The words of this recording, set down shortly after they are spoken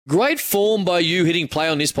Great form by you hitting play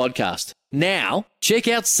on this podcast. Now, check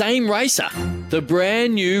out Same Racer, the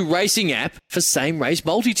brand new racing app for same race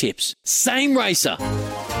multi-tips. Same Racer.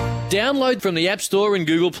 Download from the App Store and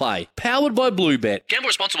Google Play. Powered by Bluebet. Gamble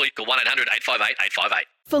responsibly. Call 1-800-858-858.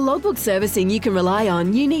 For logbook servicing you can rely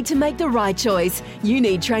on, you need to make the right choice. You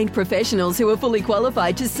need trained professionals who are fully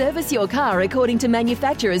qualified to service your car according to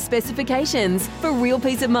manufacturer's specifications. For real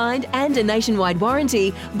peace of mind and a nationwide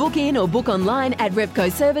warranty, book in or book online at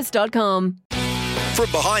repcoservice.com.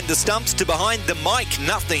 From behind the stumps to behind the mic,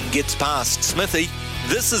 nothing gets past Smithy.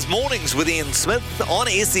 This is Mornings with Ian Smith on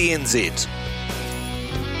SENZ.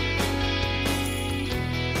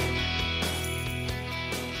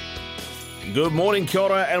 Good morning, kia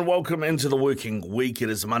ora, and welcome into the working week. It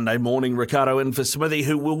is Monday morning. Ricardo in for Smithy,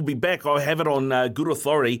 who will be back. I have it on good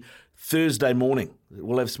authority Thursday morning.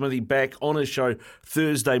 We'll have Smithy back on his show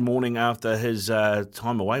Thursday morning after his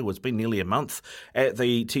time away. Well, it's been nearly a month at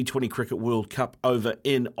the T20 Cricket World Cup over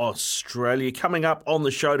in Australia. Coming up on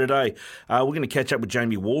the show today, we're going to catch up with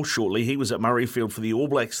Jamie Wall shortly. He was at Murrayfield for the All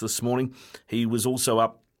Blacks this morning. He was also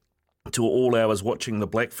up to all hours watching the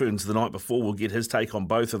Black Ferns the night before. We'll get his take on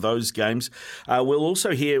both of those games. We'll also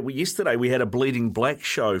hear, yesterday we had a Bleeding Black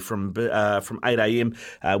show from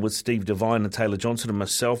 8am with Steve Devine and Taylor Johnson and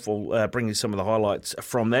myself. We'll bring you some of the highlights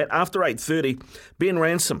from that. After 8:30, Ben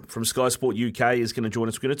Ransom from Sky Sport UK is going to join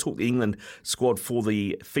us. We're going to talk the England squad for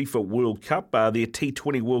the FIFA World Cup, their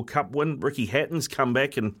T20 World Cup win. Ricky Hatton's come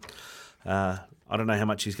back and I don't know how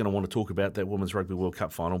much he's going to want to talk about that Women's Rugby World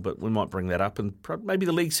Cup final, but we might bring that up. And maybe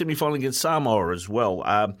the league semi-final against Samoa as well.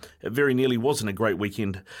 It very nearly wasn't a great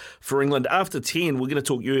weekend for England. After 10, we're going to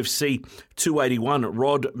talk UFC 281. Hot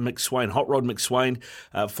Rod McSwain,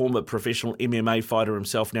 former professional MMA fighter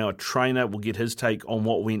himself, now a trainer. We'll get his take on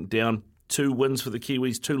what went down. 2 wins for the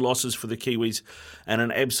Kiwis, 2 losses for the Kiwis, and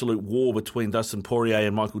an absolute war between Dustin Poirier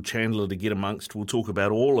and Michael Chandler to get amongst. We'll talk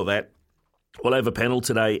about all of that. We'll have a panel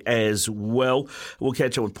today as well. We'll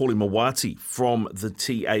catch up with Paulie Mawati from the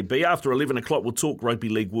TAB. After 11 o'clock, we'll talk Rugby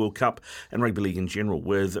League World Cup and Rugby League in general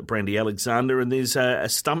with Brandy Alexander. And there's a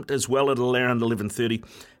Stumped as well at around 11:30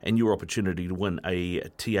 and your opportunity to win a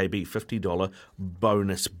TAB $50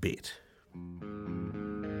 bonus bet.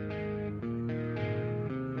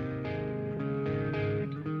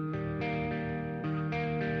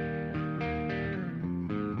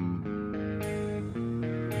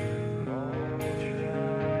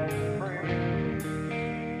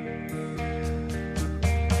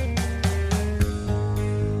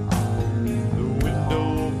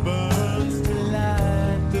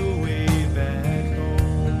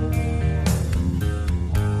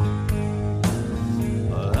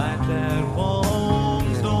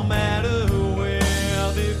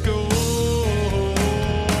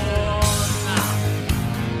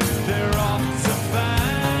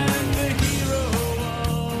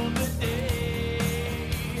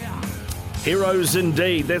 Heroes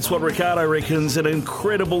indeed, that's what Ricardo reckons. An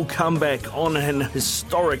incredible comeback on an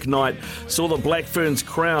historic night saw the Black Ferns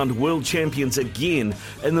crowned world champions again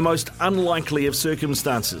in the most unlikely of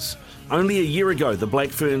circumstances. Only a year ago, the Black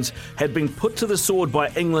Ferns had been put to the sword by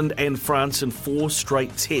England and France in 4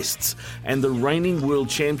 straight tests, and the reigning world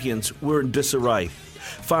champions were in disarray.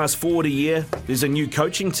 Fast forward a year, there's a new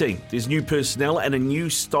coaching team, there's new personnel and a new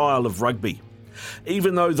style of rugby.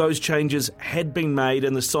 Even though those changes had been made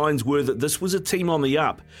and the signs were that this was a team on the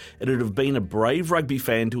up, it would have been a brave rugby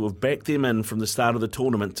fan to have backed them in from the start of the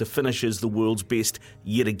tournament to finish as the world's best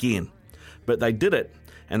yet again. But they did it,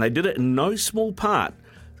 and they did it in no small part.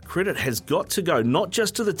 Credit has got to go not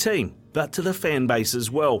just to the team, but to the fan base as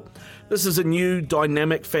well. This is a new,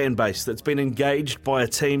 dynamic fan base that's been engaged by a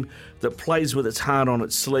team that plays with its heart on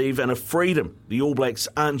its sleeve and a freedom the All Blacks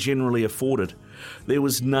aren't generally afforded. There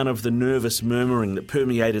was none of the nervous murmuring that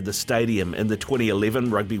permeated the stadium in the 2011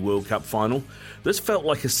 Rugby World Cup final. This felt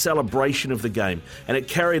like a celebration of the game, and it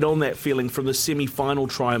carried on that feeling from the semi-final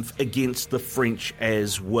triumph against the French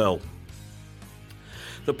as well.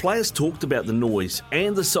 The players talked about the noise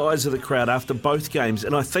and the size of the crowd after both games,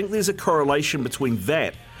 and I think there's a correlation between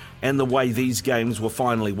that and the way these games were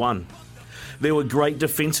finally won. There were great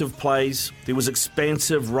defensive plays, there was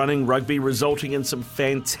expansive running rugby resulting in some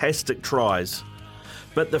fantastic tries.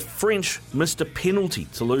 But the French missed a penalty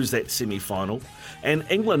to lose that semi-final, and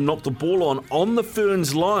England knocked the ball on the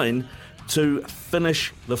Ferns line to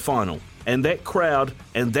finish the final. And that crowd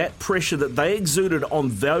and that pressure that they exuded on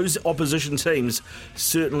those opposition teams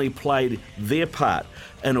certainly played their part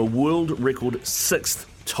in a world record 6th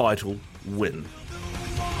title win.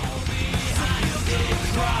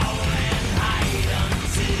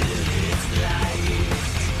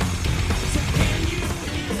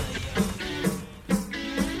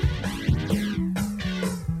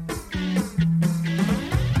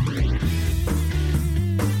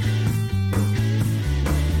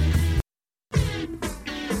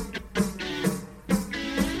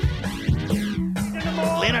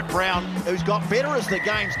 Brown, who's got better as the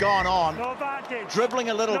game's gone on, dribbling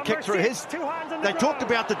a little kick through his. They talked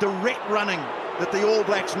about the direct running that the All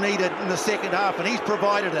Blacks needed in the second half, and he's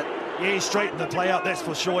provided it. Yeah, he's straightened the play out, that's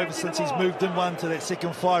for sure, ever since he's moved in one to that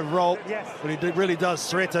second 5 role. Yes. But he really does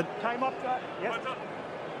threaten. Time up.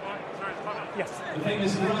 Yes.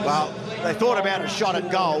 Yes. Well, they thought about a shot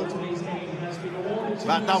at goal,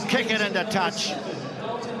 but they'll kick it into touch.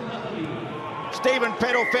 Stephen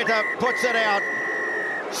Pedalfeta puts it out.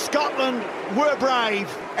 Scotland were brave.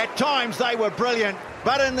 At times they were brilliant.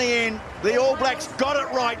 But in the end, the All Blacks got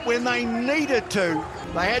it right when they needed to.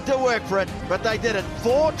 They had to work for it, but they did it.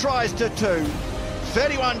 4 tries to 2.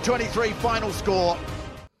 31-23 final score.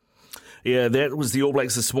 Yeah, that was the All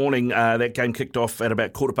Blacks this morning. That game kicked off at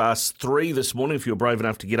about 3:15 this morning, if you were brave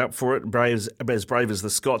enough to get up for it. As brave as the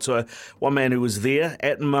Scots. So one man who was there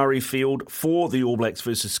at Murrayfield for the All Blacks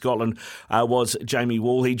versus Scotland was Jamie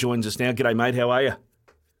Wall. He joins us now. G'day, mate. How are you?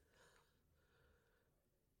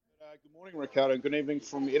 Good morning, Ricardo. Good evening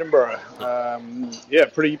from Edinburgh.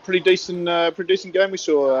 Pretty decent game we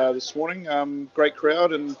saw this morning. Great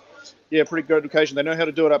crowd and pretty good occasion. They know how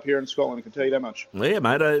to do it up here in Scotland, I can tell you that much. Yeah,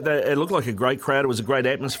 mate. It looked like a great crowd. It was a great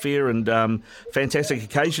atmosphere and fantastic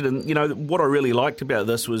occasion. And, you know, what I really liked about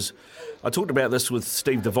this was, I talked about this with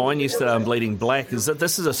Steve Devine yesterday on Bleeding Black, is that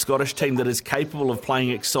this is a Scottish team that is capable of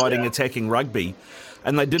playing exciting, attacking rugby.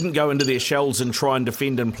 And they didn't go into their shells and try and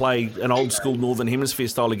defend and play an old-school Northern Hemisphere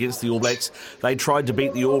style against the All Blacks. They tried to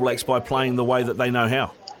beat the All Blacks by playing the way that they know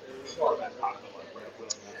how.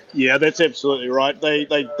 Yeah, that's absolutely right. They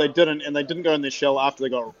didn't, and they didn't go in their shell after they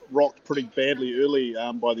got rocked pretty badly early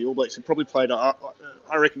by the All Blacks. They probably played, I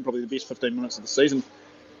reckon, probably the best 15 minutes of the season.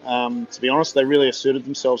 To be honest, they really asserted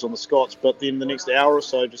themselves on the Scots, but then the next hour or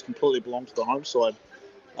so just completely belonged to the home side.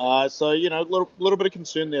 A little bit of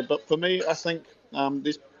concern there. But for me, I think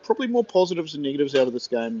there's probably more positives than negatives out of this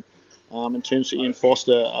game in terms of Ian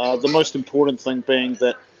Foster. The most important thing being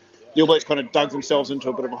that the All Blacks kind of dug themselves into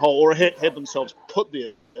a bit of a hole, or had themselves put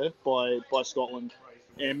there by Scotland,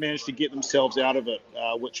 and managed to get themselves out of it,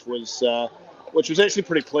 which was actually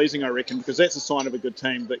pretty pleasing, I reckon, because that's a sign of a good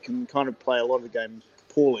team that can kind of play a lot of the game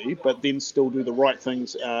poorly, but then still do the right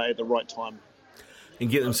things at the right time. And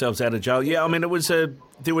get themselves out of jail. Yeah, I mean,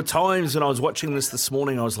 there were times when I was watching this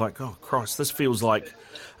morning, I was like, oh, Christ, this feels like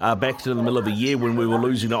back to the middle of a year when we were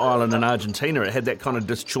losing to Ireland and Argentina. It had that kind of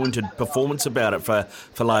disjointed performance about it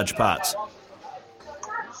for large parts.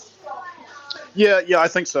 Yeah, I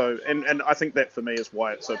think so. And I think that for me is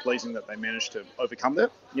why it's so pleasing that they managed to overcome that.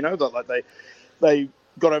 You know, that like they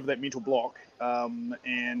got over that mental block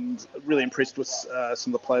and really impressed with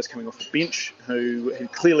some of the players coming off the bench who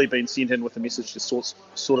had clearly been sent in with a message to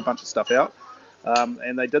sort a bunch of stuff out.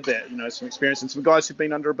 And they did that, you know, some experience and some guys who've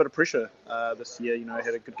been under a bit of pressure this year, you know,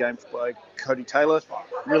 had a good game by Cody Taylor,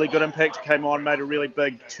 really good impact, came on, made a really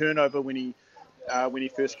big turnover when he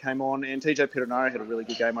first came on, and TJ Perenara had a really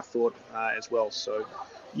good game, I thought, as well. So,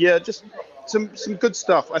 yeah, just some good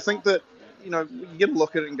stuff. I think that, you know, you get to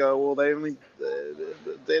look at it and go, well, they only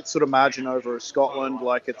that sort of margin over Scotland,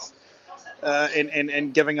 like it's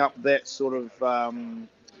and giving up that sort of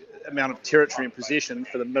amount of territory and possession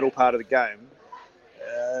for the middle part of the game,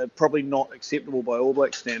 probably not acceptable by All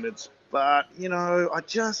Black standards. But, you know, I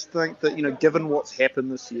just think that, you know, given what's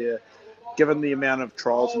happened this year, given the amount of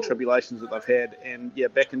trials and tribulations that they've had, and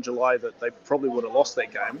back in July that they probably would have lost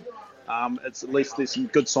that game, it's at least there's some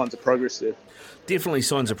good signs of progress there. Definitely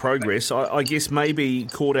signs of progress. I guess maybe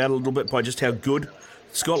caught out a little bit by just how good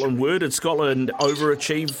Scotland were. Did Scotland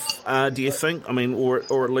overachieve, do you think? I mean, or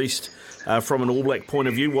at least from an All Black point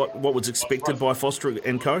of view, what was expected by Foster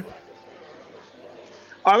and co?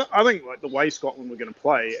 I think like the way Scotland were going to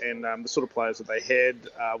play and the sort of players that they had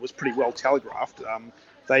was pretty well telegraphed.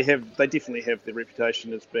 They definitely have the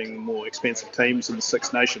reputation as being more expensive teams in the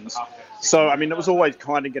Six Nations. So, I mean, it was always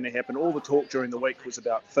kind of going to happen. All the talk during the week was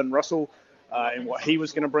about Finn Russell and what he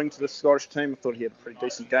was going to bring to the Scottish team. I thought he had a pretty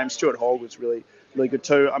decent game. Stuart Hogg was really, really good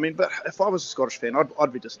too. I mean, but if I was a Scottish fan,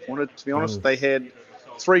 I'd be disappointed, to be honest. They had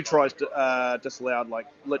 3 tries disallowed, like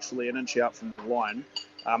literally an inch out from the line.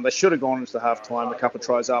 They should have gone into the half-time, a couple of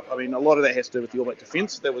tries up. I mean, a lot of that has to do with the All Black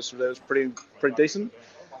defence. That was pretty decent.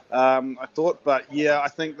 I thought, but I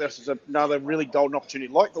think this is another really golden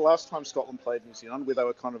opportunity, like the last time Scotland played New Zealand, where they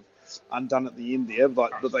were kind of undone at the end there,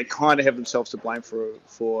 but they kind of have themselves to blame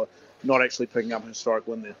for not actually picking up a historic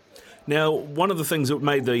win there. Now, one of the things that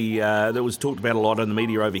made that was talked about a lot in the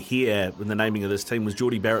media over here in the naming of this team was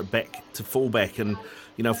Jordie Barrett back to fullback, and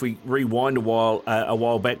you know, if we rewind a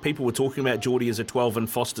while back, people were talking about Jordie as a 12, and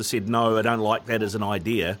Foster said, no, I don't like that as an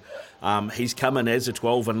idea. He's come in as a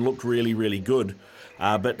 12 and looked really, really good.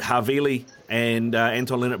 But Havili and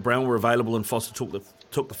Anton Leonard-Brown were available, and Foster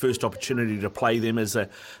took the first opportunity to play them as a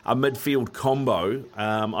midfield combo.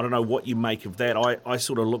 I don't know what you make of that. I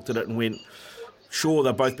sort of looked at it and went, sure,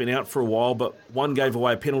 they've both been out for a while, but one gave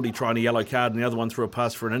away a penalty try and a yellow card, and the other one threw a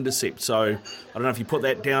pass for an intercept. So I don't know if you put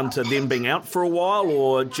that down to them being out for a while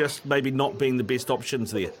or just maybe not being the best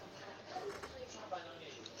options there.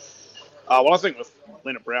 Well, I think with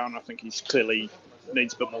Leonard Brown, I think he's clearly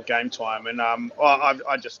needs a bit more game time, and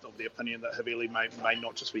I just of the opinion that Havili may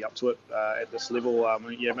not just be up to it at this level.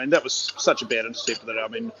 That was such a bad intercept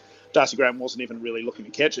that Darcy Graham wasn't even really looking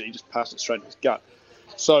to catch it; he just passed it straight in his gut.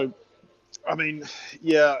 So,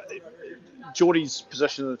 Geordie's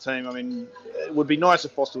position in the team. It would be nice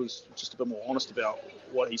if Foster was just a bit more honest about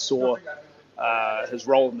what he saw. His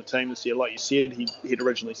role in the team this year, like you said, he'd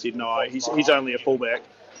originally said no, he's only a fullback.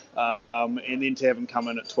 And then to have him come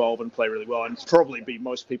in at 12 and play really well, and probably be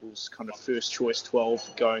most people's kind of first choice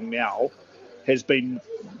 12 going now, has been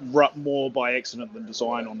more by accident than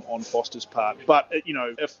design on Foster's part. But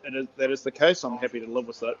if that is the case, I'm happy to live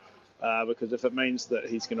with it, because if it means that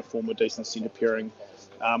he's going to form a decent centre pairing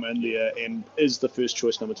in there and is the first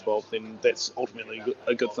choice number 12, then that's ultimately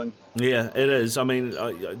a good thing. Yeah, it is. They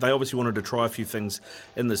obviously wanted to try a few things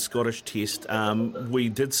in the Scottish test. We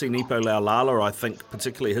did see Nepo Laulala, I think,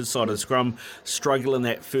 particularly his side of the scrum, struggle in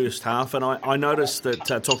that first half. And I noticed that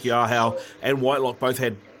Toki Ahau and Whitelock both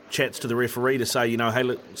had chats to the referee to say, hey,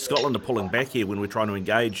 look, Scotland are pulling back here when we're trying to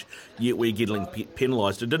engage, yet we're getting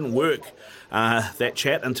penalised. It didn't work, that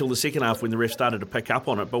chat, until the second half when the ref started to pick up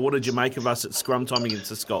on it. But what did you make of us at scrum time against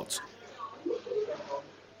the Scots?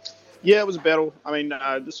 Yeah, it was a battle.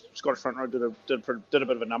 This Scottish front row did a bit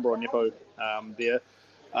of a number on Nepo there.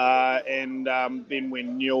 And then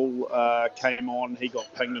when Newell came on, he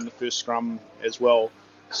got pinged in the first scrum as well.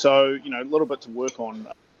 So, a little bit to work on.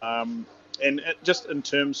 And just in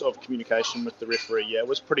terms of communication with the referee, it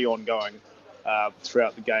was pretty ongoing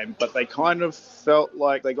throughout the game. But they kind of felt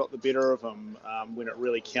like they got the better of him when it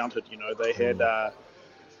really counted.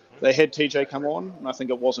 They had TJ come on, and I think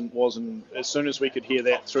it wasn't as soon as we could hear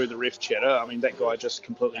that through the ref chatter. That guy just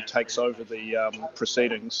completely takes over the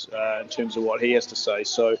proceedings in terms of what he has to say.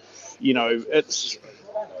 So, it's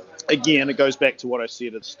again, it goes back to what I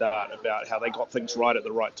said at the start about how they got things right at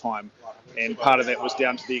the right time. And part of that was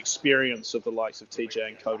down to the experience of the likes of TJ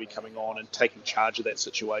and Cody coming on and taking charge of that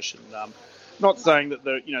situation. Not saying that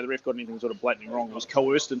the ref got anything sort of blatantly wrong, it was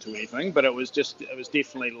coerced into anything, but it was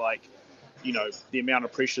definitely like, the amount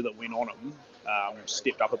of pressure that went on him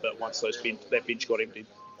stepped up a bit once that bench got emptied.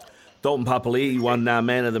 Dalton Papali'i won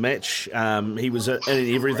man of the match. He was in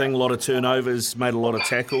everything, a lot of turnovers, made a lot of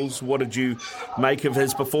tackles. What did you make of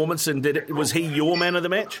his performance, and was he your man of the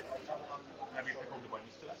match?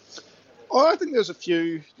 I think there's a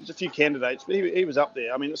few candidates, but he was up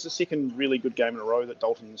there. It's the second really good game in a row that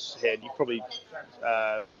Dalton's had. You probably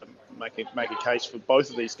make a case for both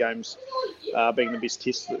of these games being the best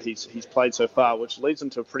test that he's played so far, which leads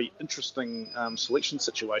into a pretty interesting selection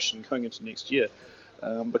situation going into next year.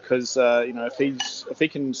 Because if he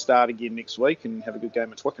can start again next week and have a good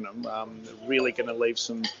game at Twickenham, really going to leave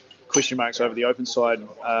some question marks over the open side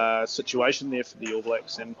situation there for the All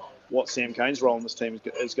Blacks and what Sam Cane's role in this team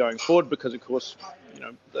is going forward. Because of course,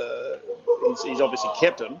 he's obviously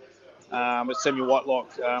captain, but Samuel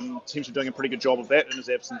Whitelock seems to be doing a pretty good job of that in his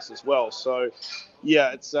absence as well. So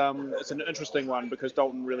yeah, it's an interesting one because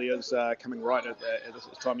Dalton really is coming right at this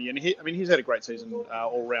time of year, and he's had a great season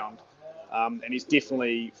all round. And he's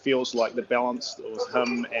definitely feels like the balance with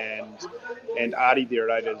him and Artie there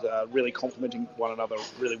at 8 is really complementing one another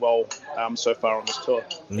really well so far on this tour.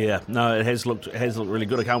 Yeah, no, it has looked really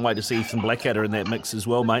good. I can't wait to see Ethan Blackadder in that mix as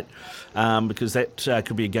well, mate, because that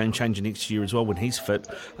could be a game changer next year as well when he's fit.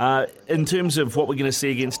 In terms of what we're going to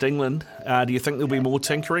see against England, do you think there'll be more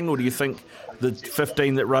tinkering, or do you think the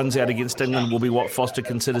 15 that runs out against England will be what Foster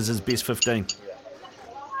considers his best 15?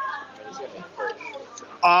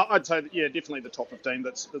 I'd say that, definitely the top 15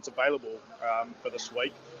 that's available for this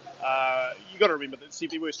week. You got to remember that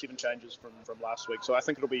there were 7 changes from last week, so I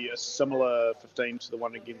think it'll be a similar 15 to the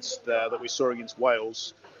one against that we saw against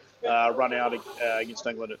Wales, run out against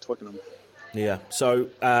England at Twickenham. Yeah. So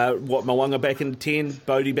Mo'unga back in 10,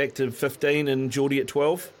 Bodie back to 15, and Geordie at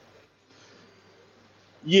 12.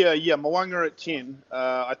 Yeah, Mo'unga at 10.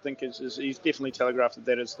 I think he's definitely telegraphed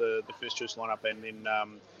that is the first choice lineup, and then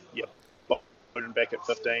back at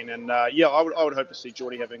 15, and I would hope to see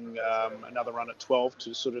Geordie having another run at 12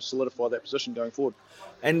 to sort of solidify that position going forward.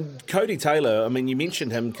 And Cody Taylor, you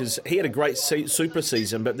mentioned him because he had a great super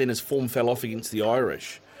season, but then his form fell off against the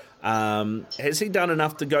Irish. Has he done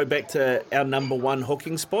enough to go back to our number one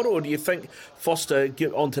hooking spot, or do you think Foster,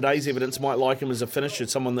 on today's evidence, might like him as a finisher,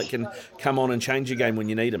 someone that can come on and change your game when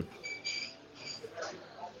you need him?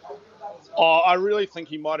 I really think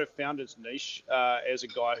he might have found his niche as a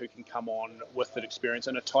guy who can come on with that experience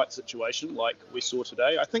in a tight situation like we saw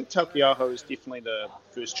today. I think Taukei'aho is definitely the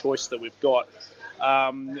first choice that we've got.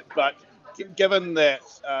 But given that,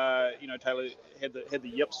 Taylor had the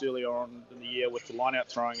yips earlier on in the year with the line-out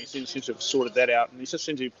throwing, he seems to have sorted that out, and he just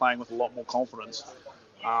seems to be playing with a lot more confidence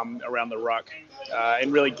around the ruck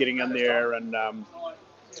and really getting in there and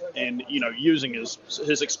using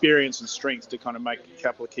his experience and strength to kind of make a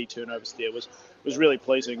couple of key turnovers there was really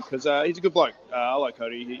pleasing because he's a good bloke. I like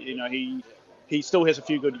Cody. He still has a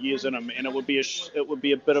few good years in him, and it would be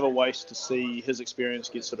a bit of a waste to see his experience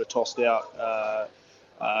get sort of tossed out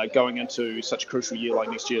going into such a crucial year like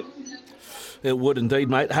next year. It would indeed,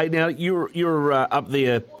 mate. Hey, now, you're up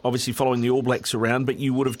there obviously following the All Blacks around, but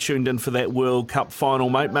you would have tuned in for that World Cup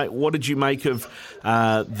final, mate. Mate, what did you make of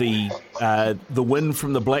the win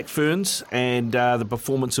from the Black Ferns and the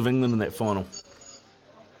performance of England in that final?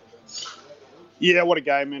 Yeah, what a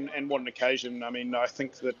game and what an occasion. I mean, I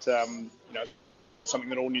think that, something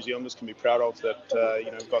that all New Zealanders can be proud of, that,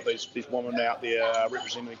 we've got these women out there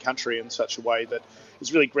representing the country in such a way that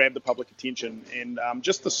has really grabbed the public attention. And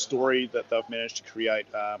just the story that they've managed to create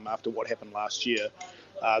after what happened last year,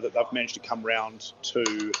 that they've managed to come round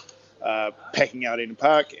to packing out Eden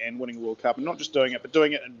Park and winning the World Cup, and not just doing it, but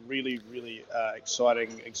doing it in really, really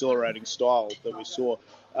exciting, exhilarating style that we saw.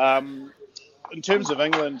 In terms of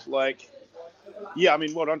England, well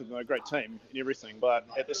done to them, they're a great team and everything, but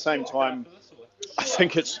at the same time, I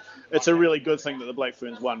think it's a really good thing that the Black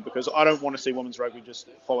Ferns won, because I don't want to see women's rugby just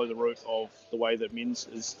follow the route of the way that men's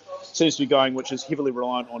seems to be going, which is heavily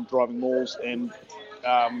reliant on driving mauls and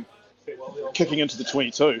kicking into the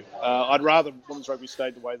 22. I'd rather women's rugby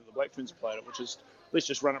stayed the way that the Black Ferns played it, which is let's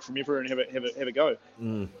just run it from everywhere and have a go.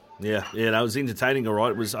 Yeah, it was entertaining, all right.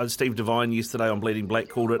 It was Steve Devine yesterday on Bleeding Black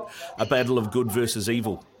called it a battle of good versus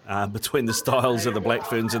evil between the styles of the Black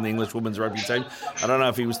Ferns and the English women's rugby team. I don't know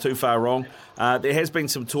if he was too far wrong. There has been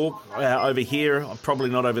some talk over here, probably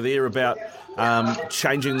not over there, about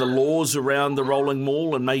changing the laws around the rolling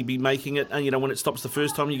maul and maybe making it, when it stops the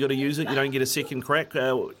first time, you've got to use it. You don't get a second crack.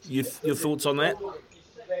 Your thoughts on that?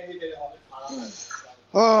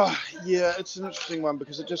 Oh, yeah, it's an interesting one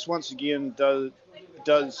because it just once again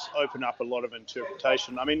does open up a lot of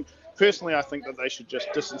interpretation. I mean, personally, I think that they should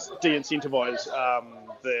just de-incentivise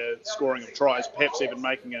the scoring of tries, perhaps even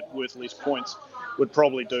making it worth less points would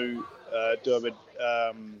probably go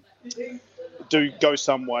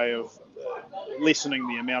some way of lessening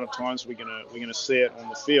the amount of times we're gonna see it on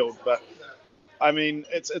the field. But I mean,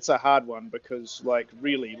 it's a hard one because,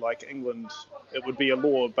 really, England, it would be a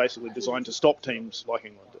law basically designed to stop teams like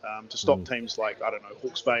England, to stop teams like,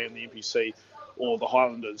 Hawke's Bay and the NPC or the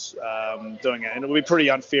Highlanders doing it. And it would be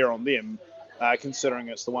pretty unfair on them, considering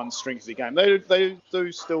it's the one strength of the game. They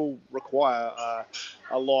do still require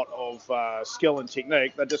a lot of skill and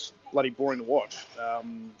technique. They're just bloody boring to watch.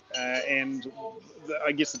 And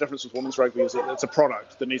I guess the difference with women's rugby is that it's a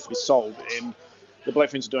product that needs to be sold. And the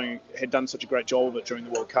Black Ferns had done such a great job of it during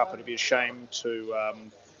the World Cup. It'd be a shame to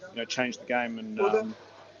change the game. And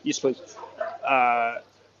yes, please.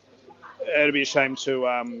 It'd be a shame to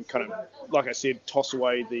kind of, like I said, toss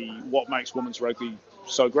away what makes women's rugby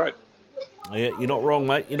so great. Yeah, you're not wrong,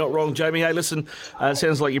 mate. You're not wrong, Jamie. Hey, listen,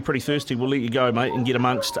 sounds like you're pretty thirsty. We'll let you go, mate, and get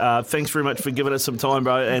amongst. Thanks very much for giving us some time,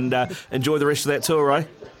 bro, and enjoy the rest of that tour, eh?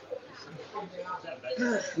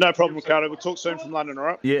 No problem, Ricardo. We'll talk soon from London, all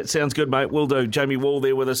right? Yeah, sounds good, mate. Will do. Jamie Wall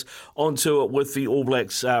there with us on tour with the All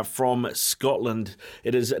Blacks from Scotland.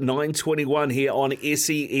 It is 9:21 here on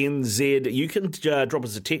SENZ. You can drop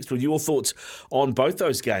us a text with your thoughts on both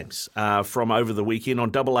those games from over the weekend on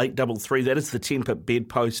 8833. That is the Temper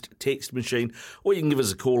Bedpost text machine. Or you can give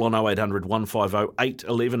us a call on 0800 150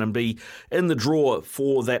 811 and be in the draw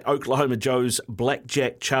for that Oklahoma Joe's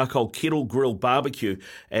Blackjack Charcoal Kettle Grill Barbecue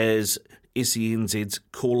as SENZ's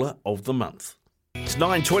Caller of the Month. It's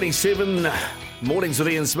 9:27, mornings with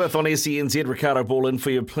Ian Smith on SENZ. Ricardo Ball in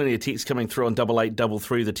for you. Plenty of texts coming through on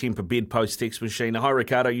 8833, the Temper Bedpost text machine. Hi,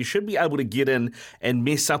 Ricardo. You should be able to get in and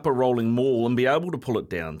mess up a rolling maul and be able to pull it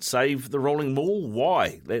down. Save the rolling maul?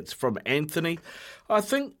 Why? That's from Anthony. I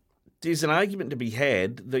think there's an argument to be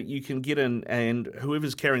had that you can get in and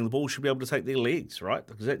whoever's carrying the ball should be able to take their legs, right?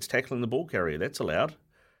 Because that's tackling the ball carrier. That's allowed.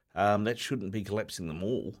 That shouldn't be collapsing them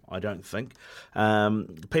all, I don't think.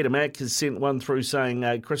 Peter Mack has sent one through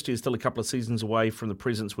saying Christie is still a couple of seasons away from the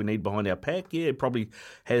presence we need behind our pack. Yeah, it probably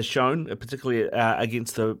has shown, particularly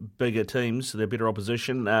against the bigger teams, the better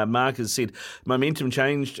opposition. Mark has said momentum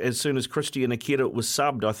changed as soon as Christie and Akira was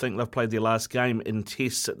subbed. I think they've played their last game in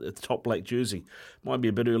tests at the top black jersey. Might be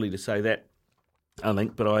a bit early to say that, I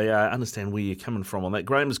think, but I understand where you're coming from on that.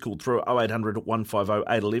 Graham has called through 0800 150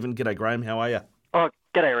 811. G'day, Graham. How are you? Oh,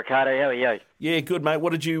 g'day, Ricardo. How are you? Yeah, good, mate.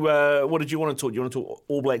 What did you want to talk? Do you want to talk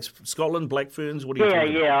All Blacks, Scotland, Black Ferns? What are you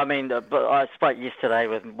talking about? I mean, but I spoke yesterday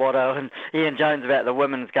with Watto and Ian Jones about the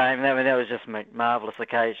women's game. I mean, that was just a marvellous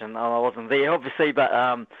occasion. I wasn't there, obviously, but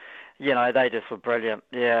they just were brilliant.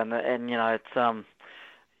 Yeah, and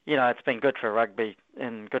it's been good for rugby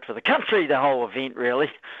and good for the country, the whole event, really.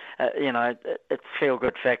 It's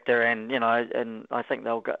feel-good factor, and I think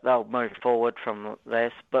they'll move forward from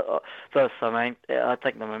this. But first, I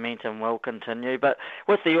think the momentum will continue. But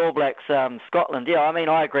with the All Blacks, Scotland,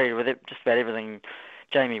 I agree with it, just about everything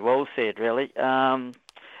Jamie Wall said, really. I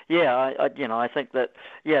think that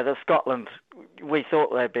the Scotland, we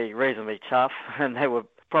thought they'd be reasonably tough, and they were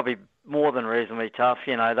probably more than reasonably tough.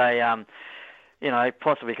 They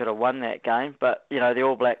possibly could have won that game, but the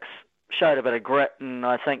All Blacks showed a bit of grit, and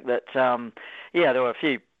I think that there were a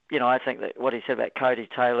few. I think that what he said about Cody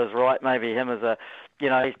Taylor's right. Maybe him as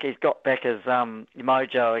he's got back his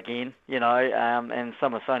mojo again. And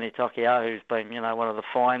Samasoni Takiahu's been one of the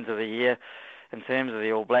finds of the year in terms of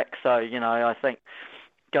the All Blacks. So I think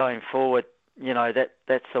going forward,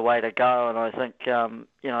 that's the way to go. And I think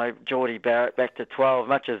Geordie Barrett back to 12,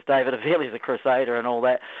 much as David Avili's a crusader and all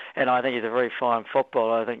that, and I think he's a very fine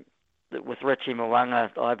footballer. I think that with Richie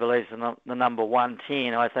Mwanga, I believe the number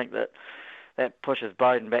 110. I think that pushes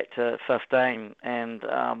Bowden back to 15, and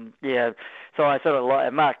so I sort of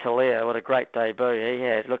like Mark Talia. What a great debut he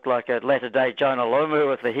had! Looked like a latter-day Jonah Lomu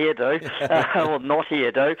with the hairdo, well, not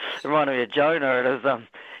hairdo. Reminded me of Jonah. It is,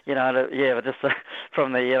 but just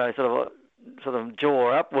from the sort of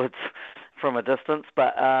jaw upwards from a distance.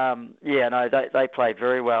 But they played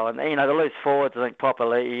very well, and the loose forwards. I think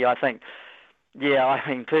Papali'i.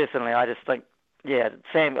 Personally, I just think,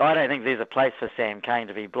 Sam. I don't think there's a place for Sam Cane,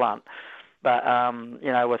 to be blunt. But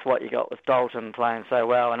with what you got with Dalton playing so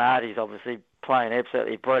well, and Artie's obviously playing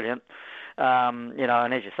absolutely brilliant.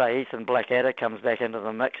 And as you say, Ethan Blackadder comes back into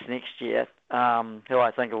the mix next year, who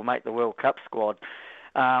I think will make the World Cup squad.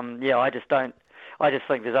 I just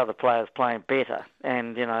think there's other players playing better,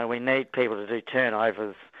 and we need people to do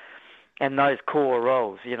turnovers and those core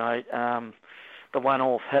roles. The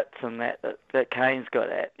one-off hits and that Kane's good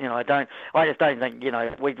at. I just don't think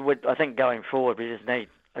I think going forward we just need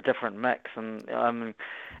a different mix. And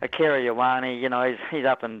Akira Ioane, he's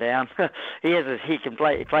up and down. He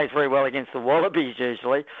plays very well against the Wallabies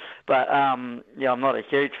usually, but I'm not a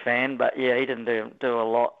huge fan. But he didn't do a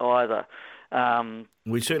lot either.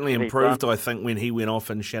 We certainly improved, I think, when he went off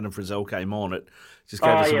and Shannon Frizzell came on. It just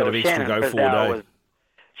gave us a bit of extra go-forward.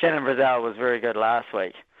 Shannon Frizzell was very good last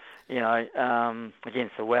week,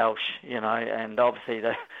 against the Welsh, and obviously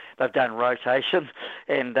they've done rotation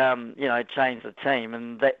and, changed the team,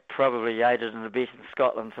 and that probably aided and abetted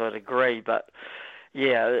Scotland to a degree. But,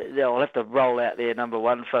 they'll have to roll out their number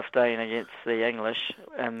 115 against the English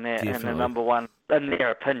and their number one, in their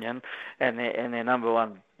opinion, and their number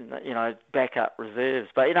one, backup reserves.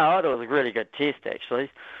 But, I thought it was a really good test, actually.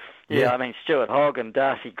 I mean, Stuart Hogg and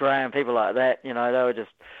Darcy Graham, people like that, they were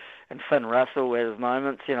just... And Finn Russell at his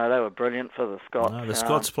moments, they were brilliant for the Scots. No, the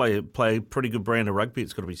Scots play a pretty good brand of rugby,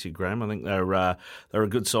 it's got to be said, Graham. I think they're a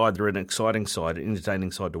good side. They're an exciting side, an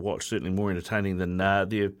entertaining side to watch, certainly more entertaining than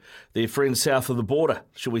their friends south of the border,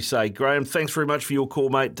 shall we say. Graham, thanks very much for your call,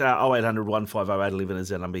 mate. 0800 150 811 is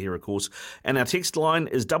our number here, of course. And our text line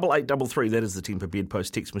is 8833. That is the Tempur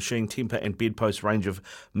Bedpost text machine. Tempur and Bedpost range of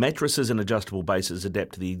mattresses and adjustable bases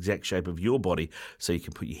adapt to the exact shape of your body so you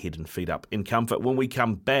can put your head and feet up in comfort. When we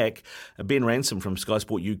come back, Ben Ransom from Sky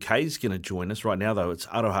Sport UK is going to join us. Right now, though, it's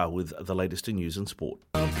Aroha with the latest in news and sport.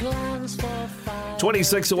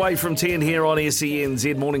 26 away from 10 here on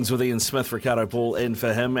SENZ. Mornings with Ian Smith, Ricardo Paul in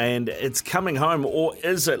for him. And it's coming home, or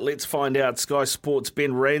is it? Let's find out. Sky Sport's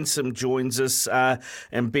Ben Ransom joins us.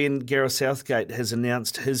 And Ben, Gareth Southgate has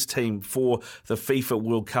announced his team for the FIFA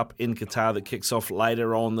World Cup in Qatar that kicks off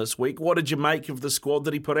later on this week. What did you make of the squad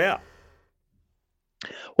that he put out?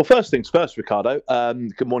 Well, first things first, Ricardo.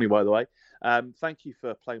 Good morning, by the way. Thank you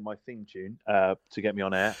for playing my theme tune to get me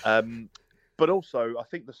on air. But also, I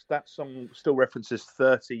think that song still references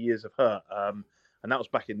 30 years of hurt, and that was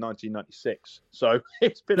back in 1996. So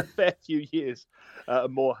it's been a fair few years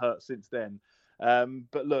more hurt since then.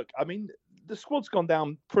 But look, I mean, the squad's gone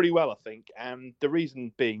down pretty well, I think, and the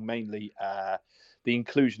reason being mainly the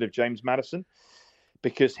inclusion of James Maddison,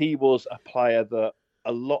 because he was a player that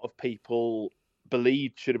a lot of people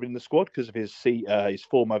believed should have been in the squad because of his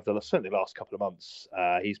form over certainly the last couple of months.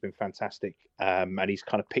 He's been fantastic, and he's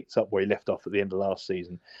kind of picked up where he left off at the end of last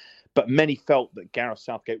season. But many felt that Gareth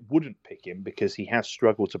Southgate wouldn't pick him because he has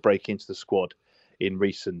struggled to break into the squad in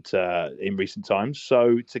recent times.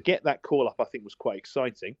 So to get that call up, I think, was quite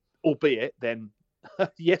exciting. Albeit then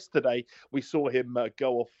yesterday we saw him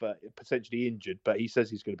go off potentially injured, but he says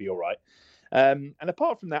he's going to be all right. And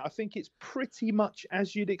apart from that, I think it's pretty much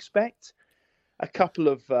as you'd expect. A couple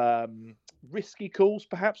of risky calls,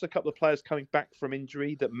 perhaps, a couple of players coming back from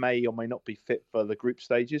injury that may or may not be fit for the group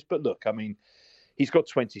stages. But look, I mean, he's got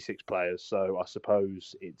 26 players, so I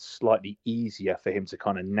suppose it's slightly easier for him to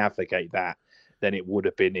kind of navigate that than it would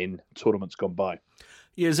have been in tournaments gone by.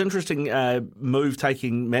 Yeah, it's interesting move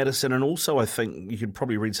taking Maddison, and also I think you could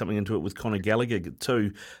probably read something into it with Conor Gallagher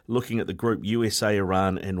too, looking at the group USA,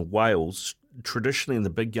 Iran and Wales. Traditionally in the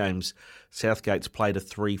big games, Southgate's played a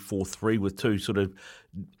 3-4-3 with two sort of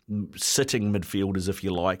sitting midfielders, if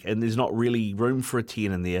you like, and there's not really room for a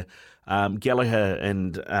 10 in there. Gallagher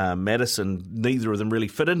and Maddison, neither of them really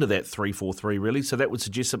fit into that 3-4-3 really, so that would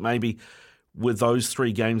suggest that maybe with those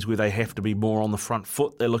three games where they have to be more on the front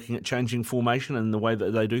foot, they're looking at changing formation and the way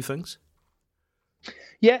that they do things?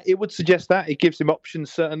 Yeah, it would suggest that. It gives him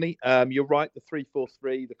options, certainly. You're right, the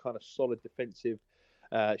 3-4-3, the kind of solid defensive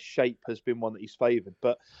shape has been one that he's favoured.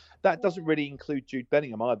 But that doesn't really include Jude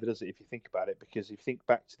Bellingham either, does it, if you think about it? Because if you think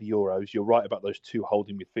back to the Euros, you're right about those two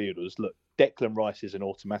holding midfielders. Look, Declan Rice is an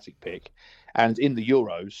automatic pick. And in the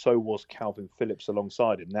Euros, so was Calvin Phillips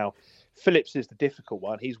alongside him. Now, Phillips is the difficult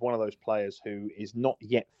one. He's one of those players who is not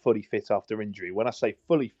yet fully fit after injury. When I say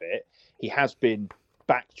fully fit, he has been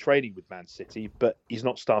back training with Man City, but he's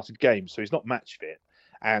not started games, so he's not match fit.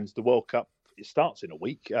 And the World Cup, it starts in a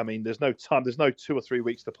week. I mean, there's no time. There's no 2 or 3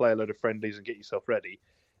 weeks to play a load of friendlies and get yourself ready.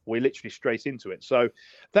 We're literally straight into it. So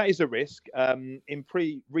that is a risk. In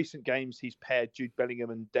recent games, he's paired Jude Bellingham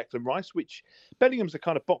and Declan Rice, which Bellingham's a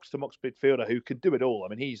kind of box-to-box midfielder who can do it all. I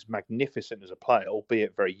mean, he's magnificent as a player,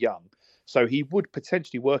 albeit very young. So he would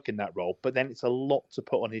potentially work in that role, but then it's a lot to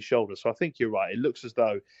put on his shoulders. So I think you're right. It looks as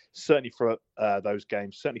though, certainly for those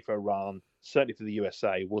games, certainly for Iran, certainly for the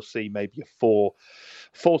USA, we'll see maybe a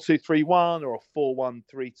 4-2-3-1 or a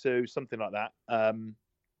 4-1-3-2, something like that,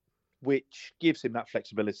 which gives him that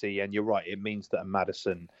flexibility. And you're right, it means that a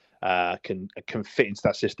Maddison can fit into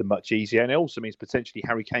that system much easier. And it also means potentially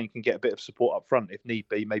Harry Kane can get a bit of support up front if need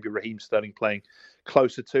be, maybe Raheem Sterling playing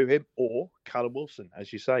closer to him, or Callum Wilson,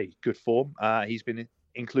 as you say, good form. He's been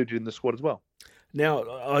included in the squad as well. Now,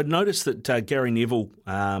 I noticed that Gary Neville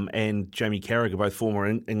and Jamie Carragher, both former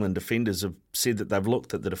England defenders, have said that they've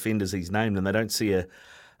looked at the defenders he's named and they don't see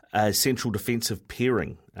a central defensive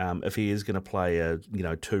pairing if he is going to play a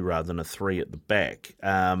 2 rather than a 3 at the back.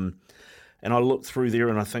 And I look through there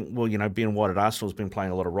and I think, well, Ben White at Arsenal has been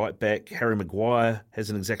playing a lot of right back. Harry Maguire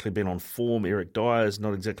hasn't exactly been on form. Eric Dyer has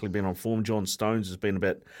not exactly been on form. John Stones has been a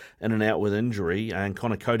bit in and out with injury. And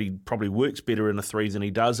Conor Cody probably works better in a 3 than he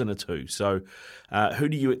does in a 2. So who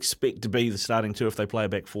do you expect to be the starting 2 if they play a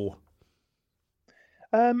back 4?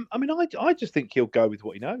 I just think he'll go with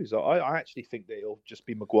what he knows. I actually think that it'll just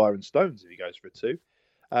be Maguire and Stones if he goes for a 2.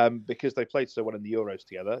 Because they played so well in the Euros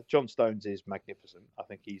together. John Stones is magnificent. I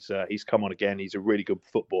think he's come on again. He's a really good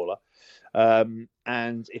footballer.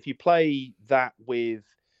 And if you play that with,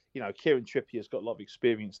 Kieran Trippier's got a lot of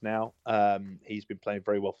experience now. He's been playing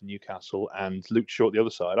very well for Newcastle, and Luke Shaw at the other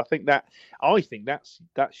side. I think that's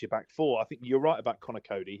your back 4. I think you're right about Conor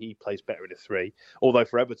Cody. He plays better in a 3. Although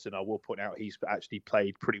for Everton, I will point out he's actually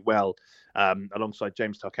played pretty well alongside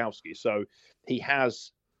James Tarkowski. So he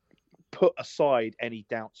has put aside any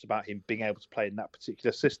doubts about him being able to play in that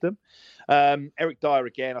particular system. Eric Dyer,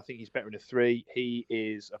 again, I think he's better in a 3. He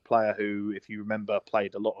is a player who, if you remember,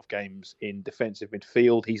 played a lot of games in defensive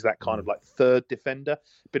midfield. He's that kind of like third defender,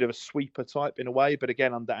 bit of a sweeper type in a way. But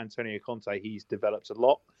again, under Antonio Conte, he's developed a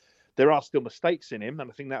lot. There are still mistakes in him,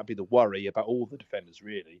 and I think that would be the worry about all the defenders,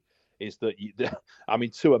 really, is that,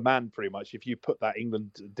 to a man, pretty much, if you put that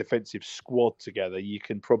England defensive squad together, you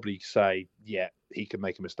can probably say, yeah, he can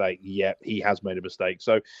make a mistake. Yeah, he has made a mistake.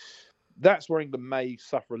 So that's where England may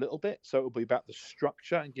suffer a little bit. So it'll be about the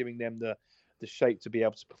structure and giving them the shape to be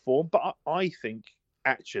able to perform. But I think,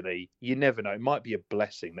 actually, you never know. It might be a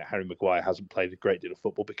blessing that Harry Maguire hasn't played a great deal of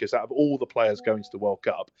football, because out of all the players going to the World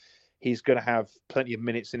Cup, he's going to have plenty of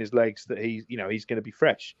minutes in his legs that he's going to be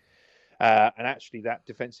fresh. And actually, that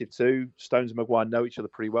defensive two, Stones and Maguire know each other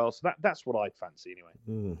pretty well. So that's what I'd fancy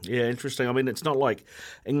anyway. Yeah, interesting. I mean, it's not like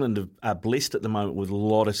England are blessed at the moment with a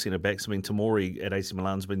lot of centre-backs. I mean, Tomori at AC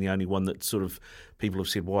Milan's been the only one that sort of people have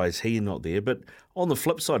said, why is he not there? But on the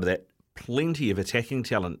flip side of that, plenty of attacking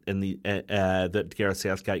talent in the that Gareth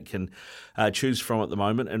Southgate can choose from at the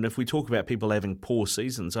moment. And if we talk about people having poor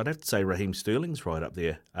seasons, I'd have to say Raheem Sterling's right up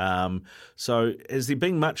there. So has there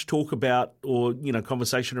been much talk about or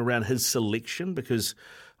conversation around his selection? Because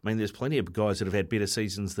I mean, there's plenty of guys that have had better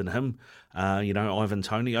seasons than him. Ivan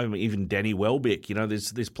Toney, even Danny Welbeck.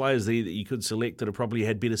 There's players there that you could select that have probably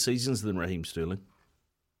had better seasons than Raheem Sterling.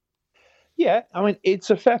 Yeah, I mean, it's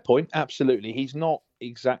a fair point. Absolutely. He's not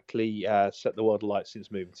exactly set the world alight since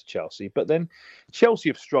moving to Chelsea. But then Chelsea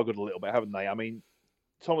have struggled a little bit, haven't they? I mean,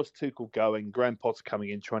 Thomas Tuchel going, Graham Potter coming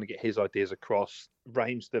in, trying to get his ideas across.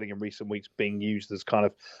 Raheem Sterling in recent weeks being used as kind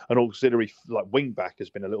of an auxiliary wing back has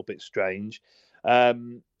been a little bit strange.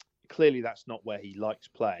 Clearly, that's not where he likes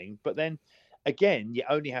playing. But then again, you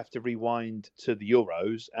only have to rewind to the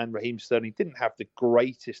Euros, and Raheem Sterling didn't have the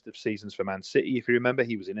greatest of seasons for Man City. If you remember,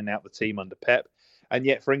 he was in and out the team under Pep, and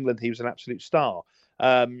yet for England, he was an absolute star.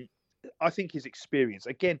 I think his experience,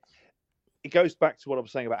 again, it goes back to what I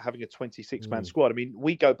was saying about having a 26-man squad. I mean,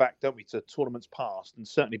 we go back, don't we, to tournaments past, and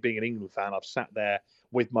certainly being an England fan, I've sat there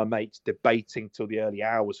with my mates debating till the early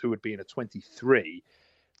hours who would be in a 23.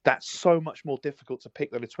 That's so much more difficult to pick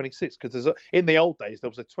than a 26 because in the old days, there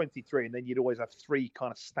was a 23 and then you'd always have three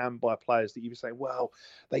kind of standby players that you would say, well,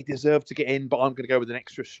 they deserve to get in, but I'm going to go with an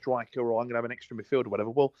extra striker or I'm going to have an extra midfielder or whatever.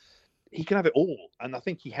 Well, he can have it all. And I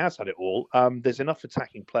think he has had it all. There's enough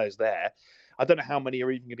attacking players there. I don't know how many are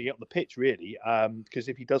even going to get on the pitch, really, because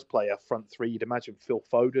if he does play a front three, you'd imagine Phil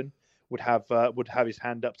Foden would have his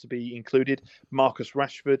hand up to be included. Marcus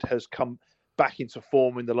Rashford has come back into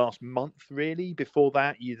form in the last month, really. Before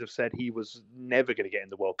that, you'd have said he was never going to get in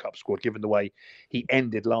the World Cup squad, given the way he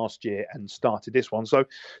ended last year and started this one. So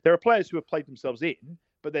there are players who have played themselves in,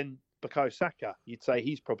 but then Bukayo Saka, you'd say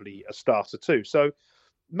he's probably a starter too. So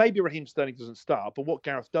maybe Raheem Sterling doesn't start, but what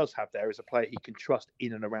Gareth does have there is a player he can trust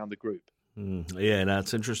in and around the group. Yeah, no,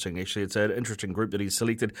 it's interesting. Actually, it's an interesting group that he's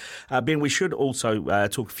selected. Ben, we should also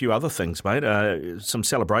talk a few other things, mate. Some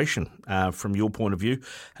celebration from your point of view.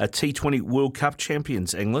 T20 World Cup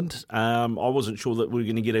champions, England. I wasn't sure that we were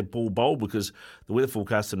going to get a ball bowl because the weather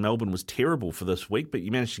forecast in Melbourne was terrible for this week, but you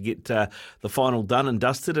managed to get the final done and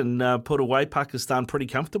dusted and put away Pakistan pretty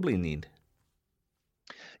comfortably in the end.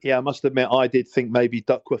 Yeah, I must admit, I did think maybe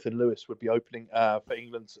Duckworth and Lewis would be opening for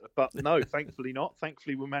England, but no, thankfully not.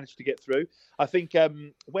 Thankfully, we managed to get through. I think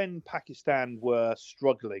when Pakistan were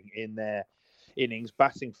struggling in their innings,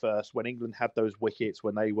 batting first, when England had those wickets,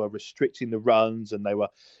 when they were restricting the runs, and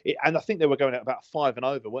I think they were going at about 5 and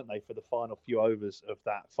over, weren't they, for the final few overs of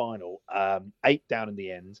that final? 8 down in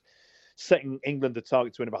the end, setting England a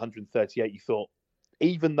target to win of 138. You thought,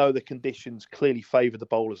 even though the conditions clearly favoured the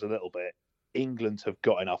bowlers a little bit, England have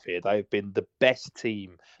got enough here. They've been the best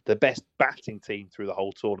team, the best batting team through the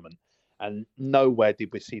whole tournament. And nowhere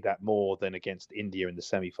did we see that more than against India in the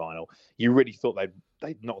semi-final. You really thought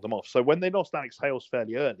they'd knock them off. So when they lost Alex Hales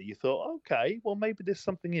fairly early, you thought, okay, well, maybe there's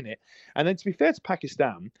something in it. And then to be fair to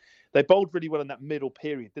Pakistan, they bowled really well in that middle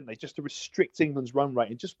period, didn't they? Just to restrict England's run rate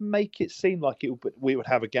and just make it seem like we would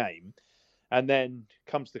have a game. And then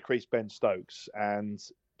comes the crease Ben Stokes, and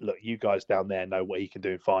look, you guys down there know what he can do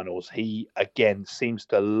in finals. He, again, seems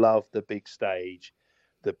to love the big stage,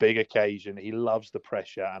 the big occasion. He loves the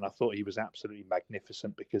pressure. And I thought he was absolutely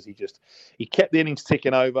magnificent because he kept the innings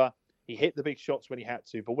ticking over. He hit the big shots when he had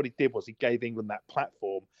to. But what he did was he gave England that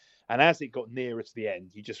platform. And as it got nearer to the end,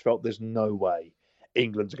 you just felt there's no way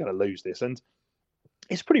England's going to lose this. And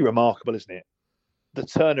it's pretty remarkable, isn't it? The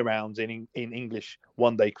turnarounds in English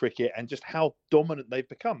one-day cricket and just how dominant they've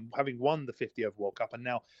become, having won the 50-over World Cup and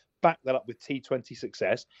now back that up with T20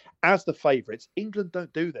 success. As the favourites, England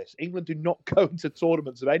don't do this. England do not go into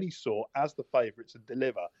tournaments of any sort as the favourites and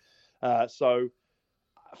deliver. So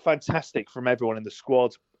fantastic from everyone in the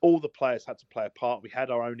squad. All the players had to play a part. We had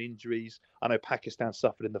our own injuries. I know Pakistan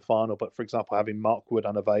suffered in the final, but for example, having Mark Wood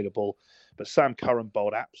unavailable, but Sam Curran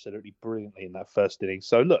bowled absolutely brilliantly in that first inning.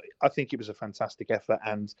 So look, I think it was a fantastic effort.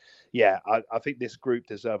 And yeah, I think this group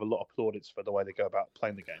deserve a lot of plaudits for the way they go about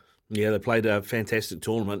playing the game. Yeah, they played a fantastic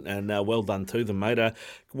tournament and well done to them, mate.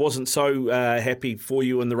 Wasn't so happy for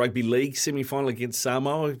you in the Rugby League semi-final against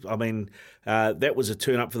Samoa. I mean, that was a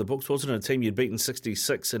turn up for the books, wasn't it? A team you'd beaten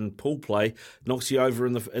 66 in pool play knocks you over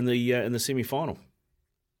in the semi-final.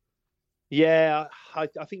 Yeah, I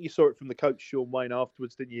think you saw it from the coach Sean Wayne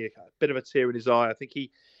afterwards, didn't you? A bit of a tear in his eye. I think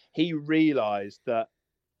he realised that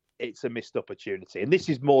it's a missed opportunity. And this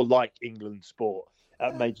is more like England sport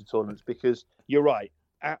at major tournaments, because you're right,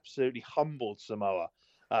 absolutely humbled Samoa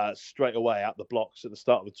straight away out the blocks at the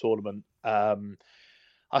start of the tournament.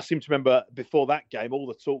 I seem to remember before that game, all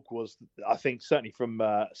the talk was, I think, certainly from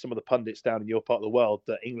some of the pundits down in your part of the world,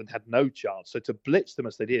 that England had no chance. So to blitz them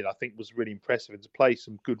as they did, I think was really impressive, and to play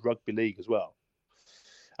some good rugby league as well.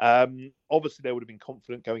 Obviously, they would have been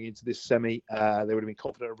confident going into this semi. They would have been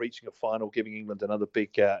confident of reaching a final, giving England another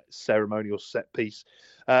big ceremonial set piece.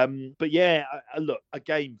 But yeah, look, a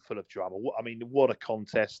game full of drama. What a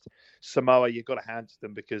contest. Samoa, you've got to hand to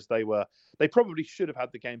them, because they probably should have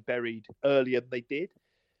had the game buried earlier than they did.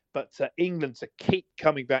 But England to keep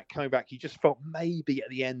coming back, you just felt maybe at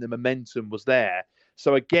the end the momentum was there.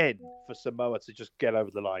 So again, for Samoa to just get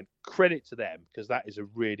over the line, credit to them, because that is a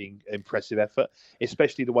really impressive effort,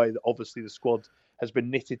 especially the way that obviously the squad has been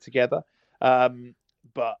knitted together.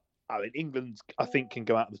 But England, I think, can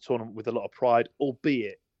go out of the tournament with a lot of pride,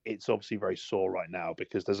 albeit it's obviously very sore right now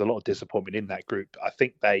because there's a lot of disappointment in that group. I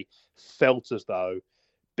think they felt as though,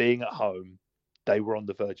 being at home, they were on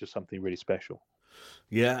the verge of something really special.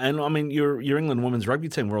 Yeah, and your England women's rugby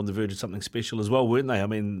team were on the verge of something special as well, weren't they?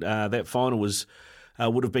 That final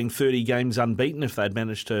would have been 30 games unbeaten if they'd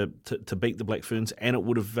managed to beat the Black Ferns, and it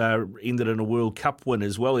would have ended in a World Cup win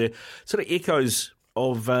as well. It sort of echoes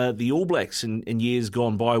of the All Blacks in years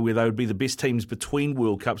gone by, where they would be the best teams between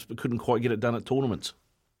World Cups but couldn't quite get it done at tournaments.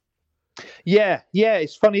 Yeah,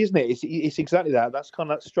 it's funny, isn't it? It's exactly that. That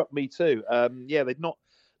struck me too. They'd not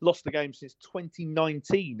lost the game since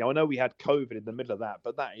 2019. Now, I know we had COVID in the middle of that,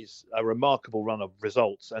 but that is a remarkable run of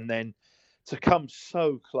results. And then to come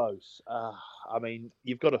so close,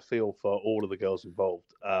 you've got to feel for all of the girls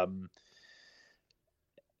involved.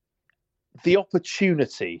 The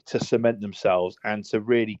opportunity to cement themselves and to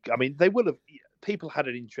really, they will have, people had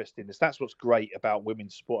an interest in this. That's what's great about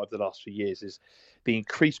women's sport over the last few years, is the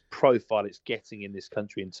increased profile it's getting in this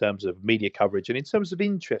country in terms of media coverage and in terms of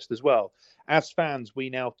interest as well. As fans, we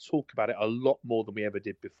now talk about it a lot more than we ever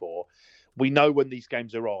did before. We know when these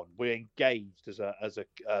games are on. We're engaged as a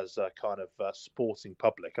kind of sporting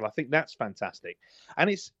public, and I think that's fantastic. And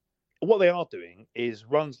it's what they are doing is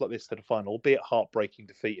runs like this to the final, albeit heartbreaking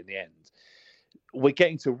defeat in the end. We're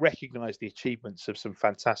getting to recognise the achievements of some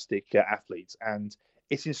fantastic athletes, and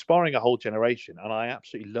it's inspiring a whole generation, and I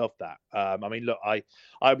absolutely love that.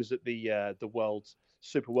 I was at the World's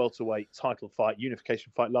Super Welterweight title fight,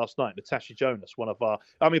 unification fight last night. Natasha Jonas, one of our,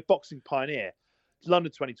 boxing pioneer,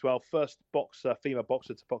 London 2012, first female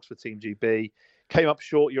boxer to box for Team GB, came up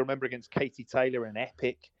short. You remember, against Katie Taylor in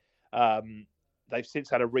Epic. They've since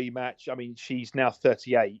had a rematch. She's now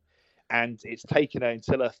 38. And it's taken her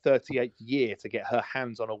until her 38th year to get her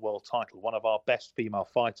hands on a world title, one of our best female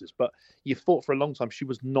fighters. But you thought for a long time she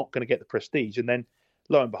was not going to get the prestige. And then,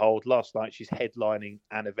 lo and behold, last night she's headlining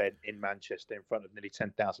an event in Manchester in front of nearly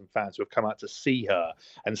 10,000 fans who have come out to see her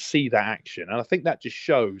and see that action. And I think that just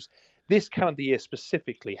shows this calendar year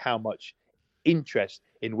specifically how much interest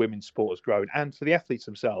in women's sport has grown, and for the athletes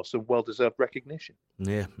themselves, some well-deserved recognition.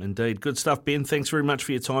 Yeah, indeed. Good stuff, Ben. Thanks very much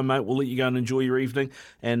for your time, mate. We'll let you go and enjoy your evening,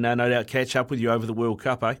 and no doubt catch up with you over the World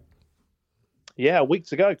Cup, eh? Yeah, a week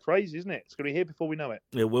to go. Crazy, isn't it? It's going to be here before we know it.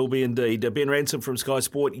 It will be indeed. Ben Ransom from Sky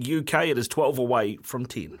Sport UK. It is 12 away from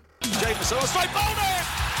 10. Jameson, straight bowled it!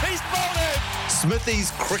 He's bowled it!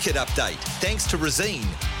 Smithy's cricket update, thanks to Resene,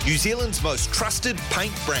 New Zealand's most trusted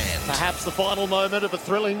paint brand. Perhaps the final moment of a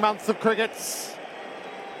thrilling month of cricket.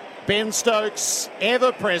 Ben Stokes,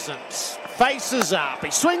 ever present, faces up. He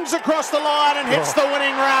swings across the line and hits the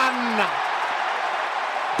winning run.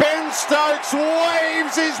 Ben Stokes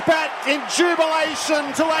waves his bat in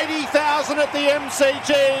jubilation to 80,000 at the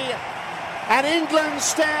MCG. And England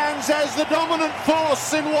stands as the dominant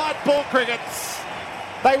force in white ball cricket.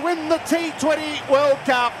 They win the T20 World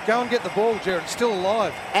Cup. Go and get the ball, Jared. It's still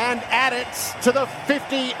alive. And add it to the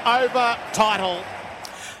 50-over title.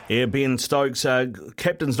 Yeah, Ben Stokes,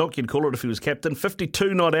 captain's knock, you'd call it if he was captain.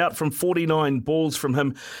 52 not out from 49 balls from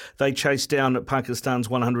him. They chased down Pakistan's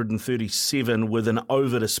 137 with an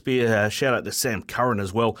over to spare. Shout out to Sam Curran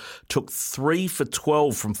as well. Took 3 for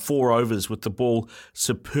 12 from 4 overs with the ball.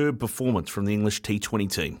 Superb performance from the English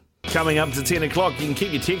T20 team. Coming up to 10 o'clock, you can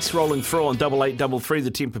keep your texts rolling through on 8833,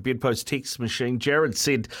 the Temper Bedpost text machine. Jared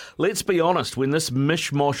said, let's be honest, when this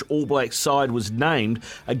mishmash All Blacks side was named,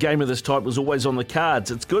 a game of this type was always on the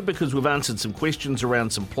cards. It's good because we've answered some questions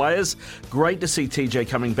around some players. Great to see TJ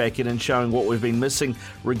coming back in and showing what we've been missing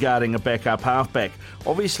regarding a backup halfback.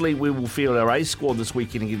 Obviously, we will field our A squad this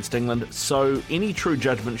weekend against England, so any true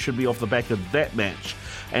judgment should be off the back of that match.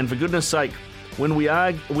 And for goodness sake,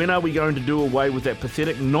 When are we going to do away with that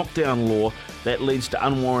pathetic knockdown law that leads to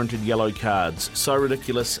unwarranted yellow cards? So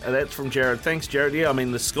ridiculous. That's from Jared. Thanks, Jared. Yeah, I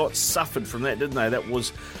mean, the Scots suffered from that, didn't they? That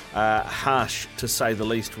was harsh, to say the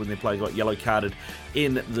least, when their player got yellow carded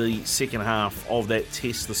in the second half of that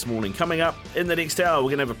test this morning. Coming up in the next hour,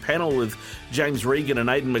 we're going to have a panel with James Regan and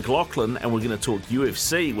Aidan McLaughlin, and we're going to talk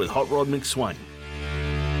UFC with Hot Rod McSwain.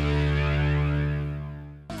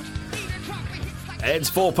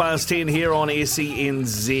 It's 10:04 here on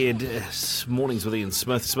SENZ. Mornings with Ian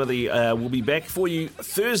Smith. Smithy will be back for you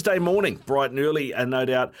Thursday morning, bright and early, and no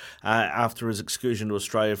doubt after his excursion to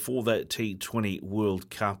Australia for the T20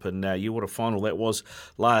 World Cup. And what a final that was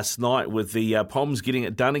last night, with the Poms getting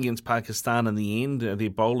it done against Pakistan in the end.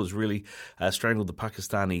 Their bowlers really strangled the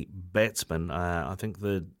Pakistani batsmen. I think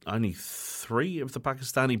only 3 of the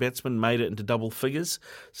Pakistani batsmen made it into double figures,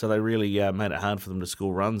 so they really made it hard for them to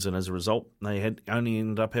score runs, and as a result, they only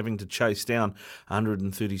ended up having to chase down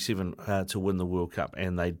 137 to win the World Cup,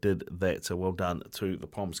 and they did that, so well done to the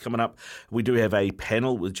Poms. Coming up, we do have a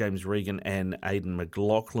panel with James Regan and Aidan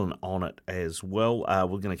McLaughlin on it as well.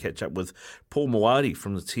 We're going to catch up with Paul Moadi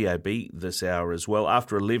from the TAB this hour as well.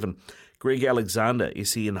 After 11, Greg Alexander,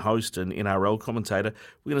 SEN host and NRL commentator.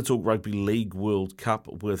 We're going to talk Rugby League World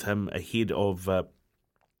Cup with him ahead of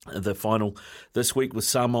the final this week, with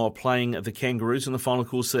Samoa playing the Kangaroos in the final. Of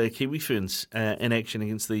course, Kiwi Ferns in action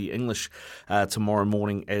against the English tomorrow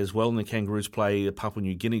morning as well, and the Kangaroos play Papua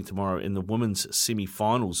New Guinea tomorrow in the women's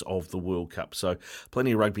semi-finals of the World Cup. So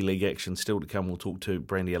plenty of rugby league action still to come. We'll talk to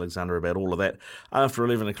Brandy Alexander about all of that after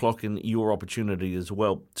 11 o'clock, and your opportunity as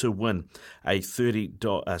well to win a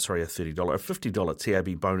 $50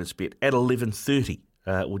 TAB bonus bet at 11:30.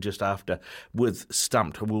 Or just after, with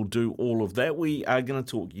Stumped. We'll do all of that. We are going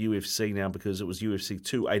to talk UFC now, because it was UFC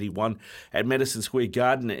 281 at Madison Square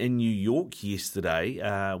Garden in New York yesterday.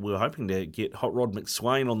 We were hoping to get Hot Rod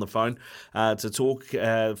McSwain on the phone to talk,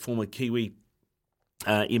 former Kiwi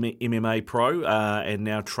MMA pro and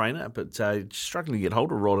now trainer, but struggling to get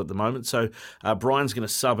hold of Rod at the moment. So Brian's going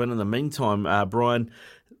to sub in the meantime. Brian,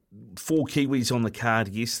 4 Kiwis on the card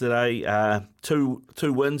yesterday, 2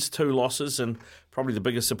 wins, 2 losses, and probably the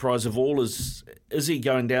biggest surprise of all is he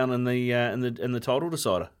going down in the title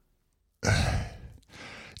decider?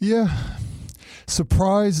 Yeah,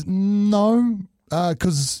 surprise? No,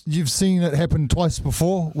 because you've seen it happen twice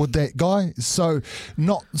before with that guy. So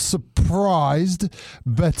not surprised,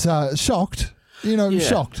 but shocked.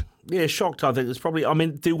 Shocked. Yeah, shocked. I think it's probably. I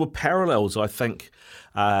mean, there were parallels, I think,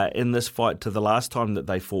 in this fight to the last time that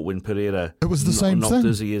they fought, when Pereira it was the same knocked thing.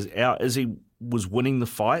 Izzy out. Izzy was winning the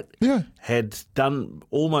fight. Yeah, had done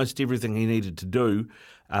almost everything he needed to do.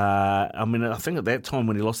 I mean, I think at that time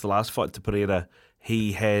when he lost the last fight to Pereira,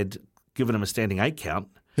 he had given him a standing 8 count.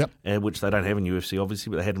 Yep. Which they don't have in UFC, obviously,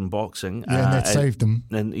 but they had in boxing. Yeah, and that saved him.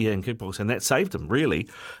 And in kickboxing, and that saved him really.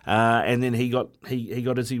 And then he got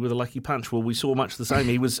Izzy with a lucky punch. Well, we saw much the same.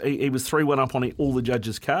 He was 3-1 up on all the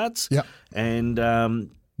judges' cards. Yep. And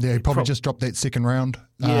he probably just dropped that second round.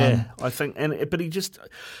 Yeah, I think. But he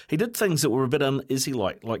did things that were a bit un-Izzy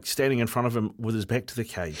like standing in front of him with his back to the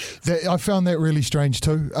cage. I found that really strange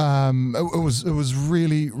too. It was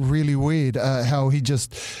really, really weird how he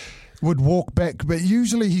just would walk back, but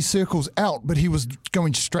usually he circles out, but he was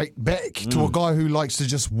going straight back to a guy who likes to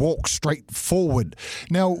just walk straight forward.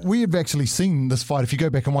 Now, we have actually seen this fight. If you go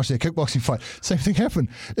back and watch that kickboxing fight, same thing happened.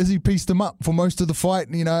 Izzy pieced him up for most of the fight.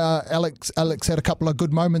 Alex had a couple of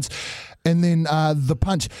good moments, and then the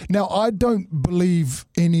punch. Now, I don't believe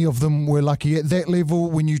any of them were lucky at that level.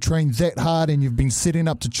 When you train that hard and you've been setting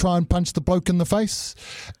up to try and punch the bloke in the face,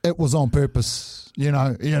 it was on purpose.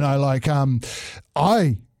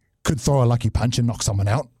 I could throw a lucky punch and knock someone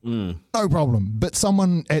out, no problem. But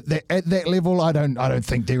someone at that level, I don't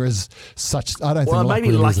think there is such. I don't think. Well, maybe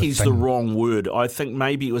really lucky's the wrong word. I think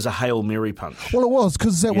maybe it was a Hail Mary punch. Well, it was,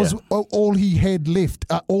 because that was all he had left,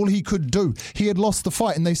 all he could do. He had lost the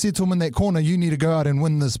fight, and they said to him in that corner, "You need to go out and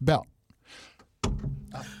win this bout."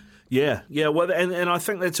 Yeah. Well, and I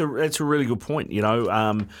think that's a really good point.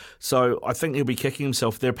 So I think he'll be kicking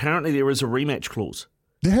himself. Apparently there is a rematch clause.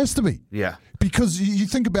 There has to be. Yeah. Because you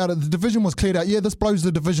think about it, the division was cleared out. Yeah, this blows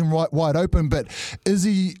the division wide open, but is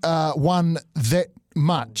he won that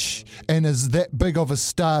much and is that big of a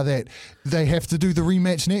star that they have to do the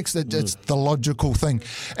rematch next? It's the logical thing.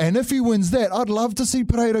 And if he wins that, I'd love to see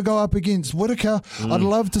Pereira go up against Whittaker. I'd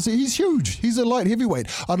love to see, he's huge. He's a light heavyweight.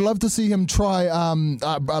 I'd love to see him try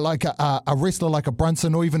like a wrestler like a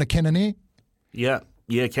Brunson or even a Cannonier. Yeah,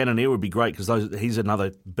 Cannonier would be great, because he's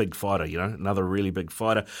another big fighter, another really big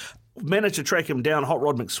fighter. managed to track him down. Hot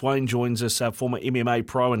Rod McSwain joins us, former MMA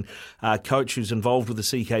pro and coach who's involved with the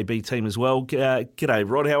CKB team as well. G'day,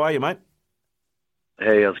 Rod. How are you, mate?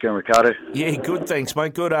 Hey, how's it going, Ricardo? Yeah, good, thanks,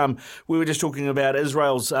 mate. Good. We were just talking about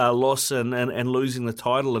Israel's loss and losing the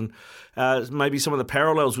title, and maybe some of the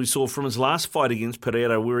parallels we saw from his last fight against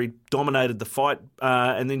Pereira, where he dominated the fight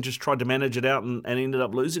and then just tried to manage it out and ended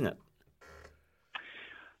up losing it.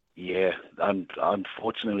 Yeah,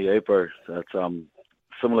 unfortunately, bro, that's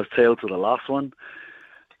similar tale to the last one.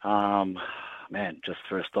 Man, just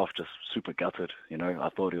first off, just super gutted. You know, I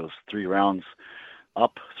thought it was 3 rounds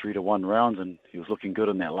up, 3-1 rounds, and he was looking good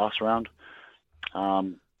in that last round.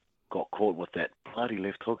 Got caught with that bloody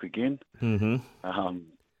left hook again. Mm-hmm.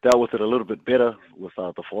 Dealt with it a little bit better with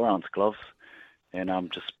the 4-ounce gloves, and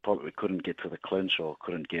just probably couldn't get to the clinch or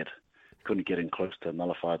couldn't get in close to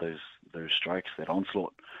nullify those strikes, that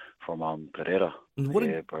onslaught from Pereira.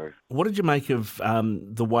 Bro. What did you make of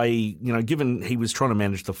the way, you know, given he was trying to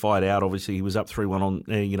manage the fight out, obviously he was up 3-1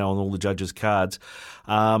 on, on all the judges' cards,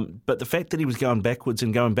 but the fact that he was going backwards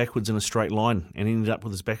in a straight line and ended up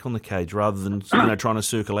with his back on the cage rather than, trying to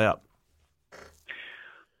circle out?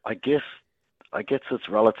 I guess it's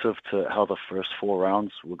relative to how the first 4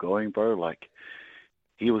 rounds were going, bro. Like,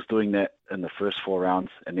 he was doing that in the first 4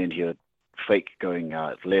 rounds, and then he would fake going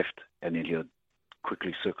left, and then he would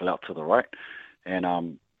quickly circle out to the right, and I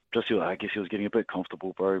guess he was getting a bit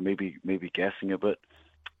comfortable, bro. Maybe gassing a bit,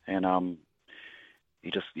 and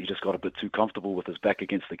he just got a bit too comfortable with his back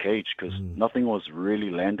against the cage because nothing was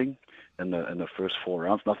really landing in the first 4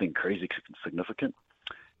 rounds, nothing crazy significant,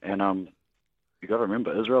 and you got to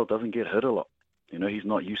remember, Israel doesn't get hit a lot. You know, he's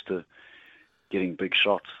not used to getting big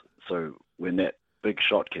shots, so when that big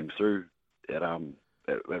shot came through, it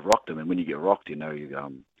rocked him, and when you get rocked,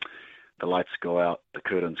 the lights go out, the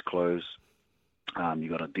curtains close. You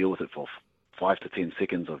got to deal with it for 5 to 10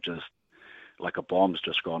 seconds of just like a bomb's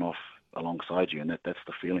just gone off alongside you, and that's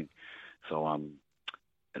the feeling. So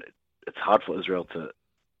it's hard for Israel to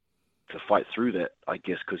fight through that, I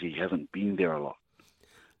guess, because he hasn't been there a lot.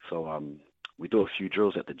 So we do a few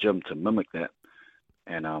drills at the gym to mimic that,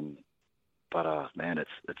 and man,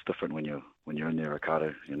 it's different when you're in there,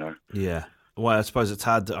 Ricardo. You know. Yeah. Well, I suppose it's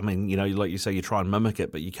hard to, like you say, you try and mimic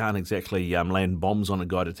it, but you can't exactly land bombs on a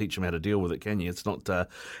guy to teach him how to deal with it, can you? It's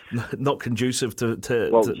not conducive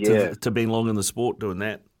to being long in the sport doing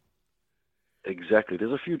that. Exactly.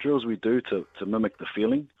 There's a few drills we do to mimic the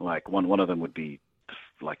feeling. Like one of them would be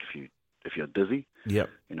like if you're dizzy. Yep.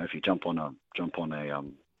 You know, if you jump on a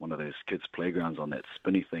one of those kids' playgrounds on that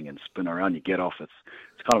spinny thing and spin around, you get off. It's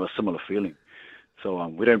kind of a similar feeling. So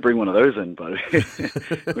we don't bring one of those in, but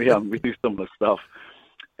we do similar stuff.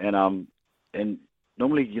 And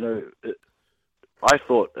normally, I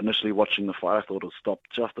thought initially watching the fight, I thought it would stop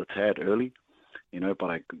just a tad early,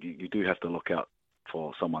 but you do have to look out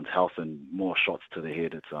for someone's health, and more shots to the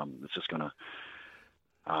head. It's just going to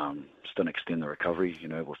still extend the recovery,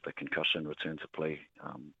 with the concussion return to play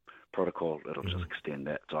protocol. It'll just extend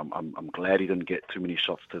that. So I'm glad he didn't get too many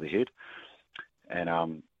shots to the head.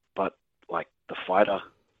 And but like the fighter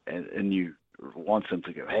and you wants him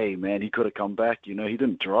to go, hey man, he could have come back. He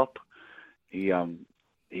didn't drop. Israel,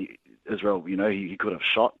 he could have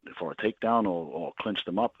shot for a takedown or clinched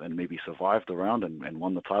him up and maybe survived the round and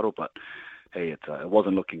won the title. But hey, it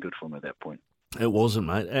wasn't looking good for him at that point. It wasn't,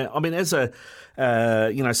 mate. As a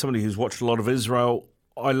somebody who's watched a lot of Israel,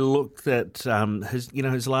 I looked at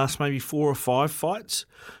his last maybe 4 or 5 fights,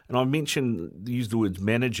 and I used the words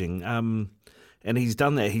managing. And he's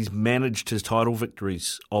done that. He's managed his title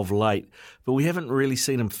victories of late, but we haven't really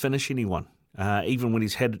seen him finish anyone, even when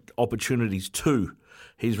he's had opportunities to.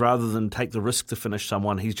 He's, rather than take the risk to finish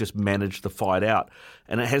someone, he's just managed the fight out.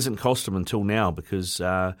 And it hasn't cost him until now because,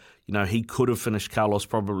 he could have finished Carlos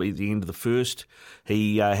probably at the end of the first.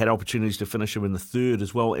 He had opportunities to finish him in the third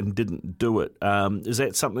as well and didn't do it. Is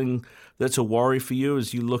that something that's a worry for you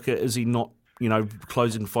as you look at, is he not,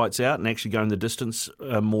 closing fights out and actually going the distance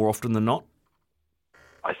more often than not?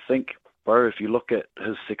 I think, bro, if you look at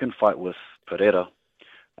his second fight with Pereira,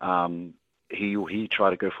 he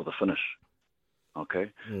tried to go for the finish.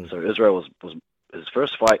 Okay, so Israel was his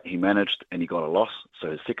first fight, he managed and he got a loss.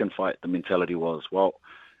 So his second fight, the mentality was, well,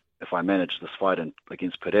 if I manage this fight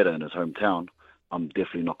against Pereira in his hometown, I'm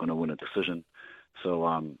definitely not going to win a decision. So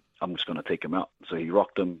I'm just going to take him out. So he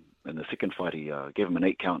rocked him in the second fight. He gave him an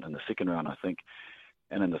 8 count in the second round, I think,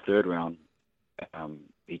 and in the third round,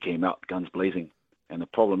 he came out guns blazing. And the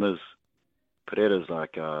problem is, Pereira's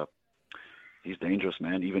like, he's dangerous,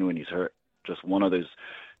 man, even when he's hurt. Just one of those,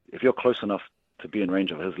 if you're close enough to be in range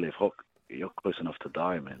of his left hook, you're close enough to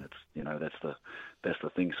die, man. It's, that's the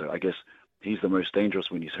thing. So I guess he's the most dangerous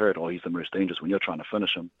when he's hurt, or he's the most dangerous when you're trying to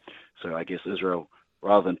finish him. So I guess Israel,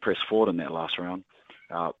 rather than press forward in that last round,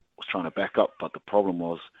 was trying to back up. But the problem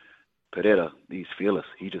was Pereira, he's fearless.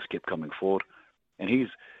 He just kept coming forward. And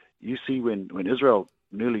you see when Israel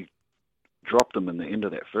nearly dropped him in the end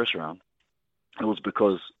of that first round, it was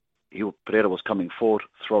because Pereira was coming forward,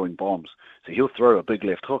 throwing bombs. So he'll throw a big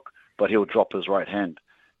left hook, but he'll drop his right hand.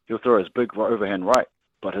 He'll throw his big overhand right,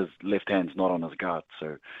 but his left hand's not on his guard.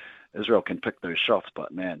 So Israel can pick those shots,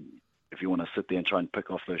 but man, if you want to sit there and try and pick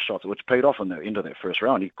off those shots, which paid off in the end of that first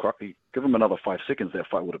round, he give him another 5 seconds, that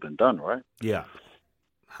fight would have been done, right? Yeah,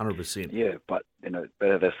 100%. Yeah, but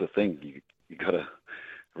that's the thing. You gotta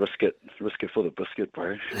risk it for the biscuit,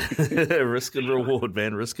 bro. Risk and reward,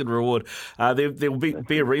 man. Risk and reward. There will be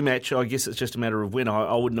a rematch. I guess it's just a matter of when.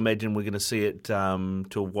 I wouldn't imagine we're going to see it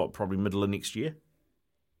till probably middle of next year.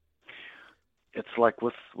 It's like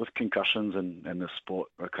with concussions and the sport,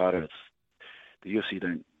 Ricardo. It's the UFC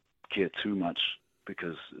don't care too much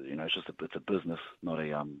because it's a business, not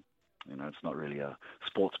a it's not really a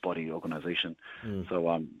sports body organization.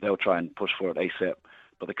 So they'll try and push for it ASAP.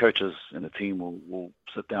 But the coaches and the team will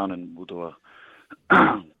sit down and we'll do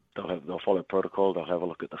they'll follow protocol. They'll have a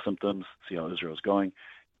look at the symptoms, see how Israel's going.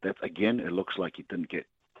 That again, it looks like he didn't get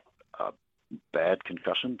a bad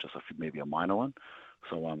concussion, just maybe a minor one.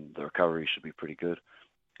 So the recovery should be pretty good.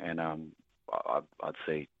 And I'd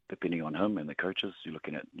say, depending on him and the coaches, you're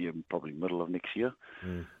looking at probably middle of next year.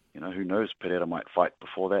 Who knows? Pereira might fight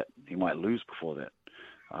before that. He might lose before that.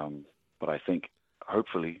 But I think,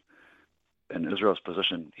 hopefully, in Israel's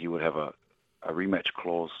position, he would have a rematch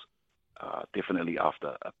clause definitely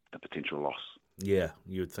after a potential loss. Yeah,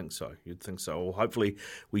 you'd think so. Well, hopefully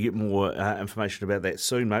we get more information about that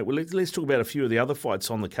soon, mate. Well, let's talk about a few of the other fights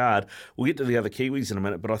on the card. We'll get to the other Kiwis in a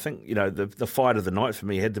minute, but I think, the fight of the night for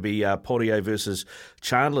me had to be Poirier versus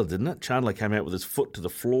Chandler, didn't it? Chandler came out with his foot to the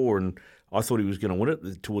floor, and I thought he was going to win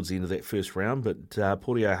it towards the end of that first round, but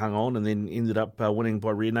Poirier hung on and then ended up winning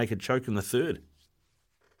by rear naked choke in the third.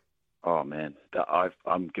 Oh, man,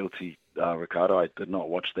 I'm guilty, Ricardo. I did not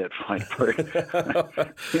watch that fight, bro.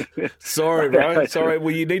 Sorry, bro. Sorry.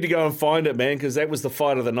 Well, you need to go and find it, man, because that was the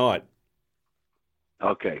fight of the night.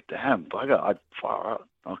 Okay, damn, bugger. I'd far out.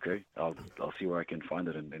 Okay, I'll see where I can find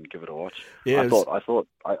it and give it a watch. Yeah, I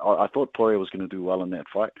thought Poirier was going to do well in that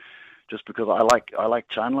fight, just because I like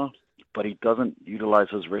Chandler, but he doesn't utilize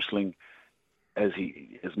his wrestling as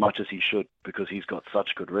much as he should, because he's got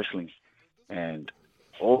such good wrestling. And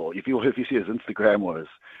if you see his Instagram or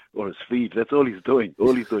his feed, that's all he's doing.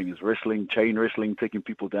 All he's doing is wrestling, chain wrestling, taking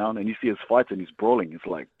people down. And you see his fights and he's brawling. It's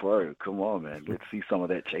like, bro, come on, man. Let's see some of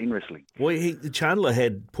that chain wrestling. Well, Chandler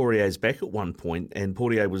had Poirier's back at one point, and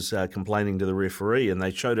Poirier was complaining to the referee, and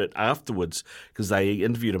they showed it afterwards because they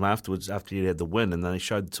interviewed him afterwards after he had the win, and then they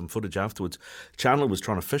showed some footage afterwards. Chandler was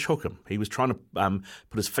trying to fishhook him. He was trying to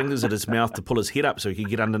put his fingers at his mouth to pull his head up so he could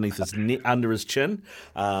get underneath under his chin.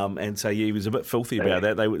 And so he was a bit filthy about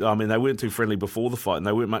that. They weren't too friendly before the fight, and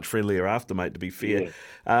they weren't much friendlier after, mate, to be fair.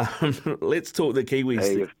 Yeah. Let's talk the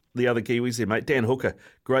Kiwis, the other Kiwis there, mate. Dan Hooker,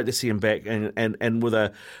 great to see him back, and with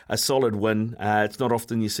a solid win. It's not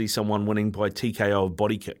often you see someone winning by TKO of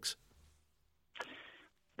body kicks.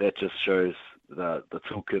 That just shows the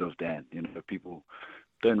toolkit of Dan. People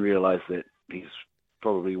don't realize that he's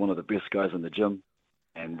probably one of the best guys in the gym,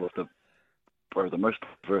 and with the most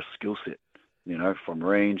diverse skill set, from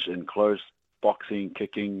range and close, boxing,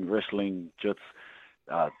 kicking, wrestling, jits.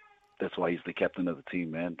 That's why he's the captain of the team,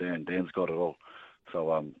 man. Dan's got it all.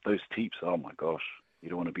 So those teeps, oh my gosh, you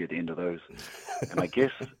don't want to be at the end of those. And I guess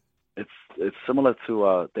it's similar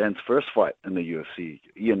to Dan's first fight in the UFC.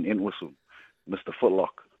 Ian Entwistle, Mr.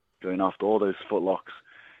 Footlock, going after all those footlocks.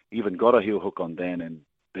 Even got a heel hook on Dan, and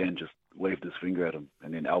Dan just waved his finger at him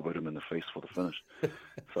and then elbowed him in the face for the finish.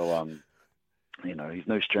 So he's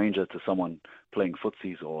no stranger to someone playing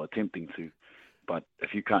footsies or attempting to. But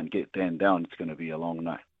if you can't get Dan down, it's going to be a long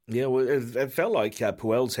night. Yeah, well, it felt like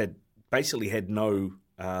Puells had no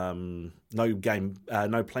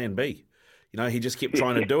plan B. He just kept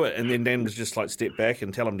trying to do it, and then Dan was just like, step back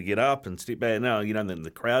and tell him to get up and step back. Now, then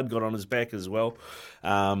the crowd got on his back as well.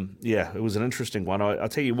 It was an interesting one. I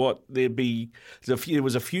tell you what, there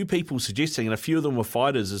was a few people suggesting, and a few of them were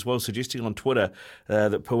fighters as well, suggesting on Twitter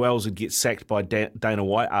that Puells would get sacked by Dana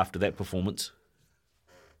White after that performance.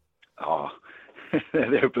 Oh,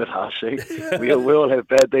 they're a bit harsh, eh? We all have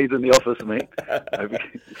bad days in the office, mate.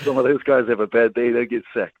 Some of those guys have a bad day, they get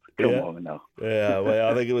sacked. Get on over now. Yeah,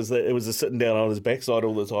 well, I think it was the sitting down on his backside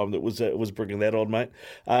all the time that was bringing that on, mate.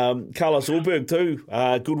 Carlos Ulberg too,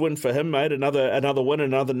 good win for him, mate. Another win,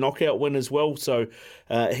 another knockout win as well. So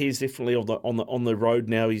he's definitely on the road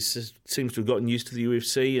now. He seems to have gotten used to the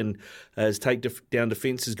UFC, and his takedown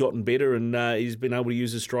defence has gotten better, and he's been able to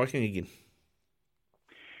use his striking again.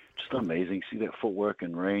 Just amazing. See that footwork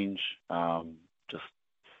and range, just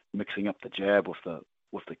mixing up the jab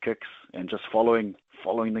with the kicks, and just following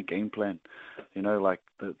the game plan. You know, like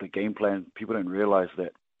the game plan, people don't realize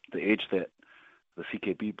that the edge that the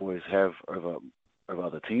CKB boys have over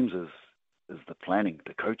other teams is the planning,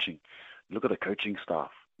 the coaching. Look at the coaching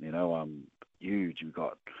staff. You know, huge. You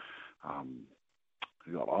got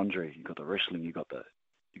Andre. You got the wrestling. You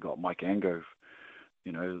got Mike Angove.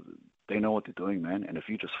 You know, they know what they're doing, man. And if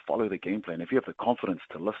you just follow the game plan, if you have the confidence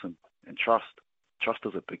to listen and trust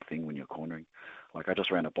is a big thing when you're cornering. Like, I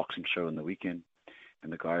just ran a boxing show in the weekend,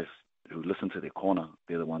 and the guys who listen to their corner,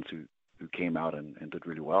 they're the ones who came out and did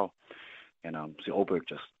really well. And see, Ulberg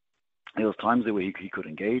there was times there where he could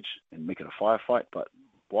engage and make it a firefight, but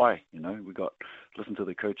why? You know, listen to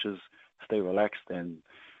the coaches, stay relaxed, and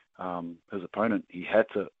his opponent, he had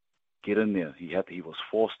to get in there. He was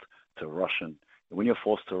forced to rush in. And when you're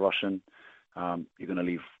forced to rush in, you're going to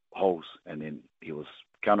leave holes. And then he was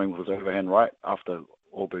countering with his overhand right after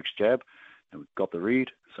Ulberg's jab, and we got the read.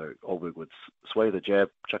 So Ulberg would sway the jab,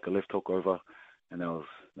 chuck a left hook over, and that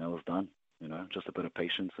was done. You know, just a bit of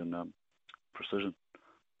patience and precision.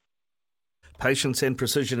 Patience and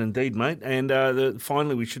precision indeed, mate. And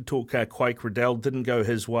finally, we should talk Quake Riddell. Didn't go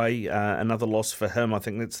his way. Another loss for him. I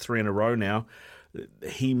think that's 3 in a row now.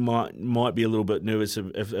 He might be a little bit nervous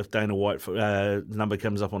if Dana White number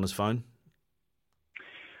comes up on his phone.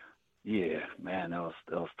 Yeah, man, that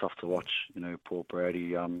was tough to watch. You know, poor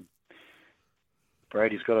Brady.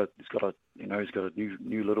 Brady's got a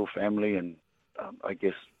new little family, and I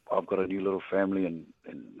guess I've got a new little family, and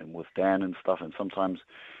with Dan and stuff. And sometimes,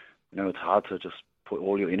 you know, it's hard to just put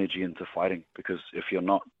all your energy into fighting, because if you're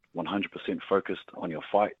not 100% focused on your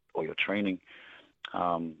fight or your training,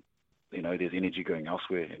 you know, there's energy going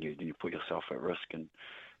elsewhere, and you put yourself at risk, and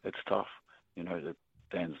it's tough. You know,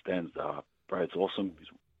 Brad's awesome.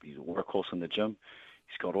 He's a workhorse in the gym.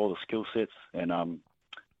 He's got all the skill sets, and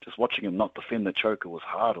just watching him not defend the choke, it was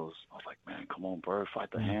hard. I was like, man, come on, bro, fight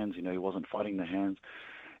the hands. You know, he wasn't fighting the hands.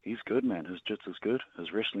 He's good, man. His jiu-jitsu's good.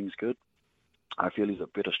 His wrestling's good. I feel he's a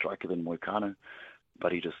better striker than Moicano,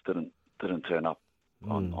 but he just didn't turn up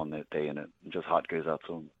on that day, and it just heart goes out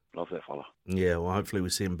to him. Love that fella. Yeah, well, hopefully we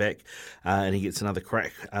see him back and he gets another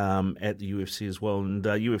crack at the UFC as well. And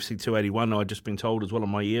UFC 281, I've just been told as well in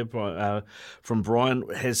my ear from Brian,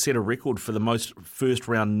 has set a record for the most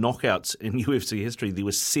first-round knockouts in UFC history. There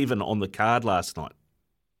were 7 on the card last night.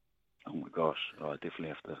 Oh, my gosh. I definitely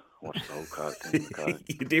have to watch the whole card.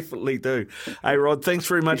 You definitely do. Hey, Rod, thanks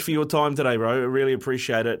very much for your time today, bro. I really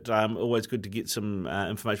appreciate it. Always good to get some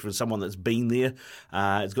information from someone that's been there.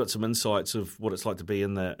 It's got some insights of what it's like to be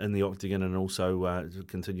in the octagon, and also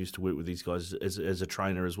continues to work with these guys as a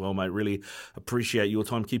trainer as well, mate. Really appreciate your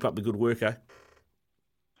time. Keep up the good work, eh?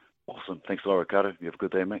 Awesome. Thanks a lot, Ricardo. You have a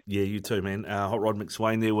good day, mate. Yeah, you too, man. Hot Rod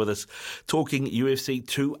McSwain there with us talking UFC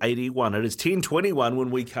 281. It is 10:21 when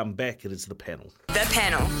we come back. It is the panel. The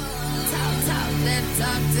panel.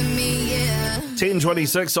 Talk to me, yeah.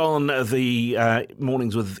 10:26 on the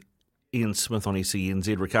mornings with Ian Smith on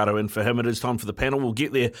SENZ. Ricardo in for him. It is time for the panel. We'll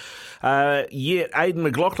get there. Aidan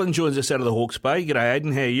McLaughlin joins us out of the Hawke's Bay. G'day,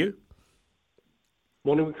 Aidan. How are you?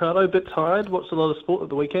 Morning, Ricardo. A bit tired. Watched a lot of sport at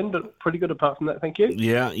the weekend, but pretty good apart from that, thank you.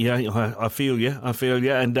 Yeah, I feel you.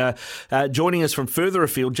 And joining us from further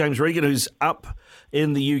afield, James Regan, who's up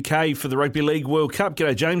in the UK for the Rugby League World Cup.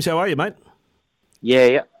 G'day, James. How are you, mate?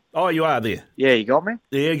 Yeah. Oh, you are there? Yeah, you got me?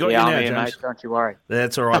 Yeah, got you now, I'm here, James. mate. Don't you worry.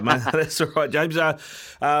 That's all right, mate. That's all right, James.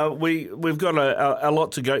 We've got a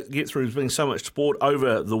lot to get through. There's been so much sport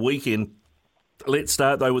over the weekend. Let's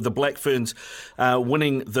start, though, with the Black Ferns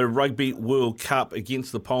winning the Rugby World Cup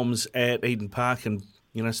against the Poms at Eden Park and,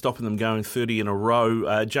 you know, stopping them going 30 in a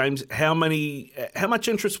row. James, how much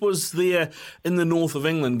interest was there in the north of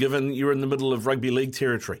England, given you're in the middle of Rugby League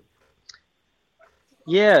territory?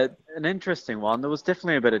 Yeah, an interesting one. There was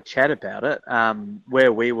definitely a bit of chat about it.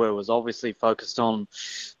 Where we were was obviously focused on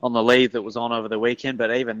the league that was on over the weekend,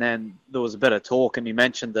 but even then there was a bit of talk, and you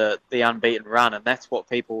mentioned the unbeaten run, and that's what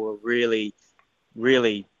people were really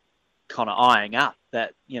kind of eyeing up,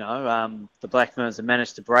 that, you know, the Black Ferns have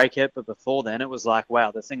managed to break it, but before then it was like,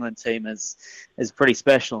 wow, this England team is pretty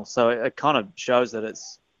special. So it kind of shows that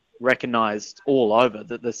it's recognised all over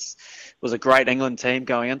that this was a great England team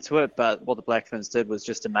going into it, but what the Black Ferns did was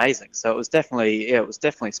just amazing. So it was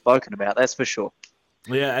definitely spoken about, that's for sure.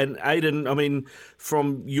 Yeah, and Aidan, I mean,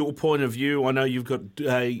 from your point of view, I know you've got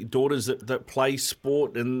daughters that play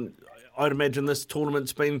sport, and I'd imagine this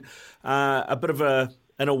tournament's been a bit of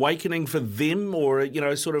an awakening for them, or,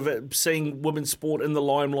 sort of seeing women's sport in the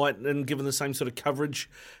limelight and given the same sort of coverage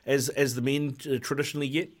as the men traditionally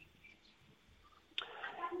get?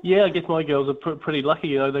 Yeah, I guess my girls are pretty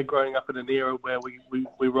lucky. They're growing up in an era where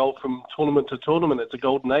we roll from tournament to tournament. It's a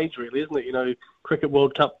golden age, really, isn't it? Cricket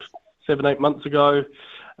World Cup 7-8 months ago,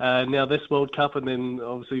 now this World Cup, and then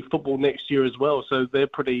obviously football next year as well. So they're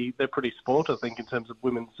pretty spoiled, I think, in terms of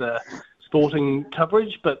women's sporting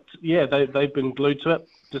coverage. But yeah, they've been glued to it,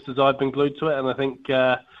 just as I've been glued to it. And I think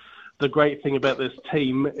the great thing about this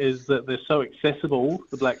team is that they're so accessible,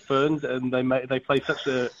 the Black Ferns, and they play such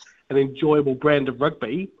an enjoyable brand of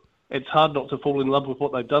rugby. It's hard not to fall in love with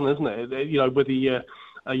what they've done, isn't it? Whether you're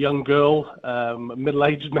a young girl, a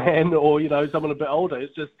middle-aged man, or someone a bit older,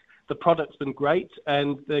 it's just the product's been great,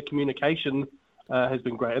 and their communication has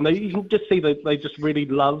been great. And you can just see that they just really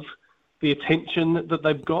love the attention that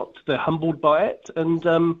they've got. They're humbled by it, and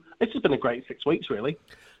it's just been a great 6 weeks, really.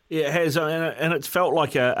 Yeah, it has, and it's felt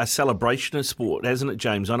like a celebration of sport, hasn't it,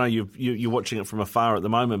 James? I know you're watching it from afar at the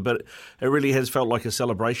moment, but it really has felt like a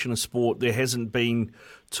celebration of sport. There hasn't been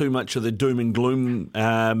too much of the doom and gloom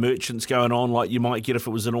merchants going on like you might get if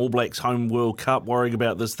it was an All Blacks home World Cup, worrying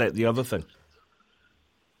about this, that, the other thing.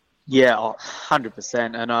 Yeah,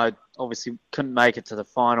 100%. And I obviously couldn't make it to the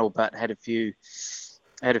final, but had a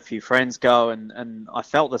few friends go, and I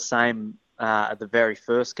felt the same at the very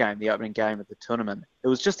first game, the opening game of the tournament. It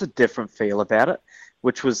was just a different feel about it,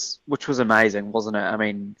 which was amazing, wasn't it? I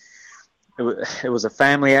mean, it was a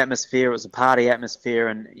family atmosphere, it was a party atmosphere,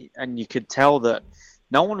 and you could tell that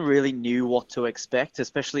no one really knew what to expect,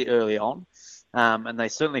 especially early on. And they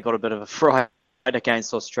certainly got a bit of a fright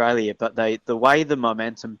against Australia, but the way the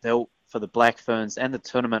momentum built for the Black Ferns and the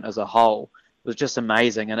tournament as a whole was just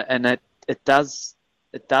amazing, and it does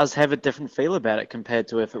have a different feel about it compared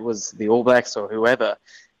to if it was the All Blacks or whoever,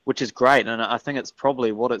 which is great. And I think it's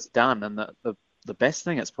probably what it's done, and the best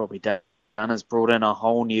thing it's probably done is brought in a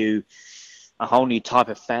whole new type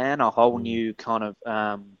of fan, a whole new kind of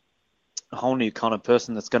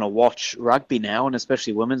person that's going to watch rugby now, and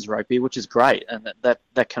especially women's rugby, which is great. And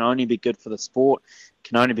that can only be good for the sport,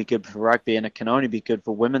 can only be good for rugby, and it can only be good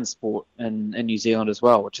for women's sport in New Zealand as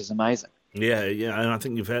well, which is amazing. Yeah, and I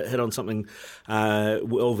think you've hit on something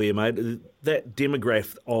well there, mate. That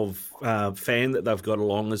demographic of fan that they've got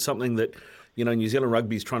along is something that New Zealand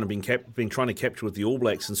rugby's trying to capture with the All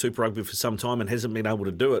Blacks and Super Rugby for some time and hasn't been able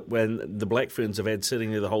to do it. When the Black Ferns have had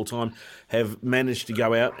sitting there the whole time, have managed to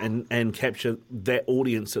go out and capture that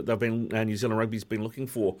audience that they've been New Zealand rugby's been looking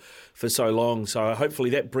for so long. So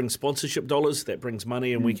hopefully that brings sponsorship dollars, that brings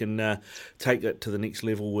money, and we can take it to the next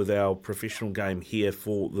level with our professional game here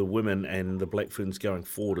for the women and the Black Ferns going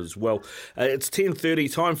forward as well. It's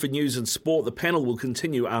 10:30, time for news and sport. The panel will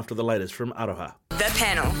continue after the latest from Aroha. The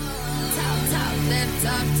panel.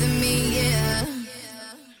 Talk to me, yeah.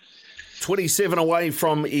 27 away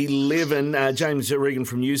from 11. James Regan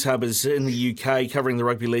from News Hub is in the UK covering the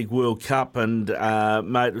Rugby League World Cup, and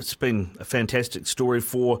mate, it's been a fantastic story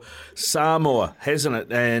for Samoa, hasn't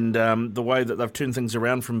it? And the way that they've turned things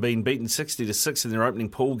around from being beaten 60-6 in their opening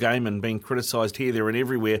pool game and being criticised here, there and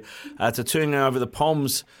everywhere, to turning over the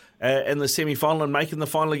Poms in the semi-final and making the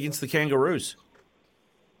final against the Kangaroos.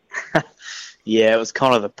 Yeah, it was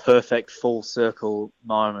kind of the perfect full circle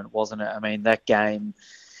moment, wasn't it? I mean, that game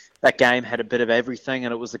had a bit of everything,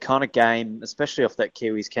 and it was the kind of game, especially off that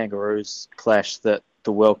Kiwis-Kangaroos clash, that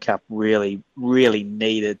the World Cup really, really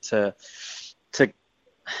needed to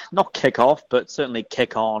not kick off, but certainly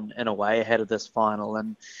kick on in a way ahead of this final.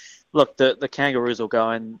 And look, the Kangaroos will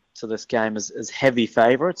go into this game as heavy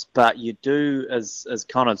favourites, but you do, as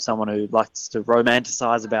kind of someone who likes to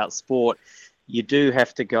romanticise about sport, you do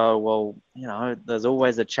have to go, well, there's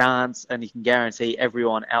always a chance, and you can guarantee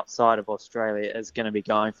everyone outside of Australia is going to be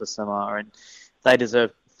going for Samoa, and they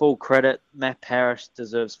deserve full credit. Matt Parrish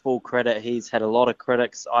deserves full credit. He's had a lot of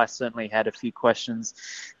critics. I certainly had a few questions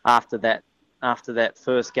after that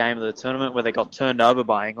first game of the tournament where they got turned over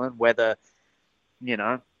by England, whether,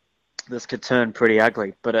 this could turn pretty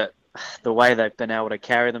ugly. But the way they've been able to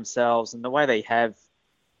carry themselves and the way they have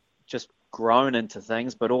just grown into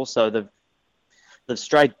things, but also they've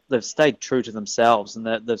stayed true to themselves, and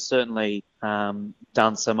they've certainly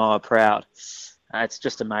done Samoa proud. It's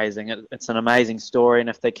just amazing. It's an amazing story, and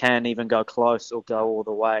if they can even go close or go all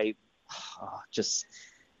the way,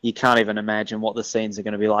 you can't even imagine what the scenes are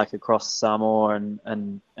going to be like across Samoa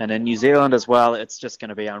and in New Zealand as well. It's just going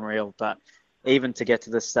to be unreal. But even to get to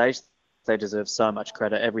this stage, they deserve so much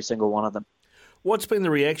credit, every single one of them. What's been the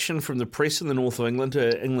reaction from the press in the north of England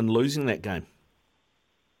to England losing that game?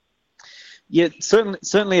 Yeah,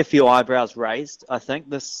 certainly a few eyebrows raised. I think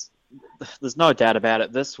there's no doubt about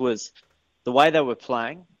it. This was the way they were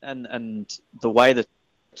playing and the way the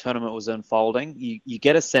tournament was unfolding. You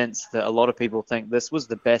get a sense that a lot of people think this was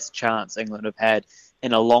the best chance England have had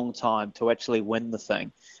in a long time to actually win the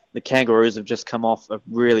thing. The Kangaroos have just come off a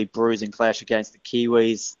really bruising clash against the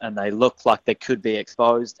Kiwis, and they look like they could be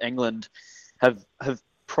exposed. England have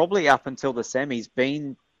probably up until the semis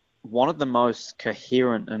been one of the most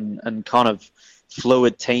coherent and kind of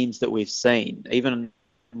fluid teams that we've seen, even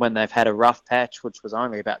when they've had a rough patch, which was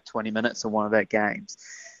only about 20 minutes of one of their games.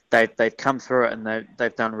 They've come through it and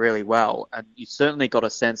they've done really well. And you certainly got a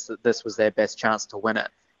sense that this was their best chance to win it.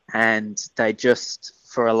 And they just,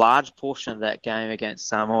 for a large portion of that game against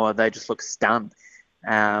Samoa, they just looked stunned.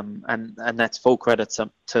 And that's full credit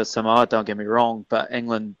to Samoa, don't get me wrong, but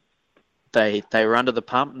England, they were under the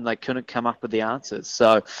pump and they couldn't come up with the answers.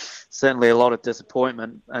 So certainly a lot of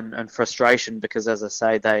disappointment and frustration because, as I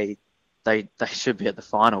say, they should be at the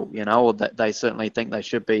final, or that they certainly think they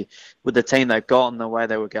should be with the team they've got and the way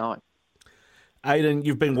they were going. Aidan,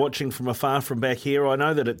 you've been watching from afar from back here. I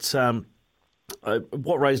know that it's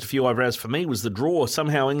what raised a few eyebrows for me was the draw.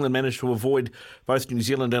 Somehow England managed to avoid both New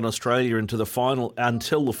Zealand and Australia until the final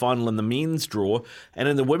in the men's draw. And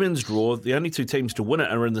in the women's draw, the only two teams to win it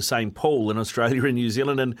are in the same pool in Australia and New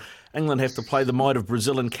Zealand. And England have to play the might of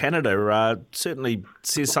Brazil and Canada. Certainly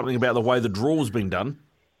says something about the way the draw's been done.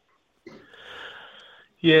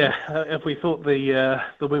 Yeah, if we thought the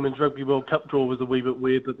Women's Rugby World Cup draw was a wee bit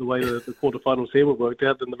weird, that the way the quarterfinals here were worked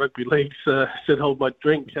out, then the rugby leagues said hold my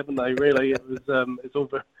drink, haven't they? Really, it was it's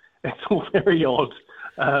all very odd.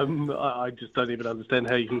 I just don't even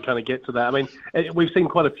understand how you can kind of get to that. I mean, we've seen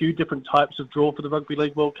quite a few different types of draw for the Rugby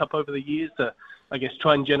League World Cup over the years to, I guess,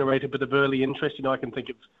 try and generate a bit of early interest. I can think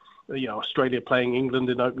of Australia playing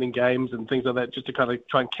England in opening games and things like that, just to kind of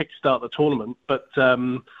try and kickstart the tournament. But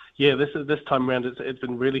yeah, this time around it's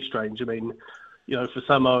been really strange. I mean, for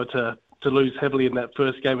Samoa to lose heavily in that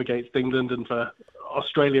first game against England, and for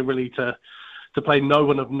Australia really to play no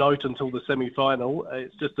one of note until the semi-final,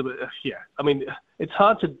 it's just a bit, I mean, it's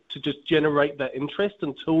hard to just generate that interest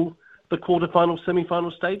until the quarter-final,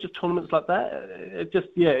 semi-final stage of tournaments like that.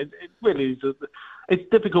 It really is. It's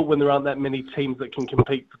difficult when there aren't that many teams that can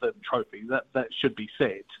compete for the trophy. That should be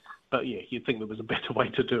said. But yeah, you'd think there was a better way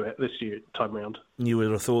to do it this time round. You would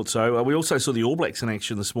have thought so. We also saw the All Blacks in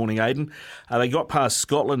action this morning, Aidan. They got past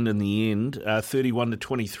Scotland in the end,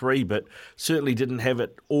 31-23, but certainly didn't have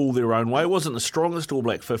it all their own way. It wasn't the strongest All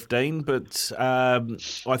Black 15, but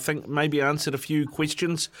I think maybe answered a few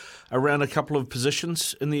questions around a couple of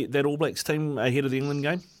positions in that All Blacks team ahead of the England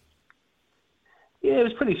game. Yeah, it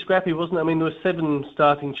was pretty scrappy, wasn't it? I mean, there were 7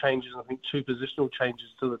 starting changes, I think 2 positional changes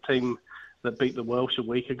to the team that beat the Welsh a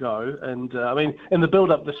week ago. And, I mean, in the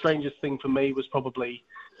build-up, the strangest thing for me was probably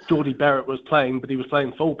Geordie Barrett was playing, but he was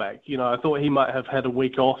playing fullback. I thought he might have had a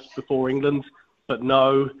week off before England, but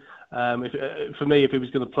no. For me, if he was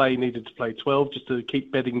going to play, he needed to play 12 just to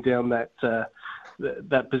keep bedding down that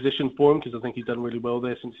position for him, because I think he's done really well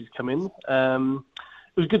there since he's come in.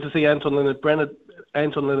 It was good to see Anton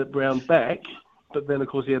Lienert-Brown back, but then, of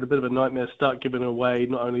course, he had a bit of a nightmare start, giving away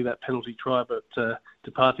not only that penalty try, but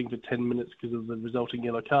departing for 10 minutes because of the resulting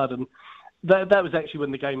yellow card. And that was actually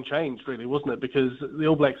when the game changed, really, wasn't it? Because the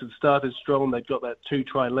All Blacks had started strong. They'd got that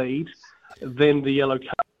 2-try lead. Then the yellow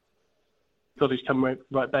card, Scottish come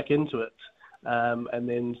right back into it. And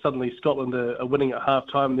then suddenly Scotland are winning at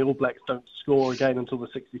half-time, and the All Blacks don't score again until the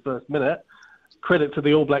 61st minute. Credit to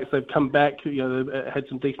the All Blacks. They've come back. They've had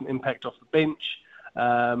some decent impact off the bench.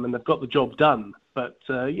 And they've got the job done. But,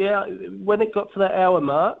 when it got to that hour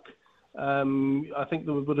mark, I think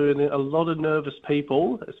there would have been a lot of nervous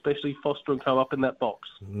people, especially Foster and co up in that box.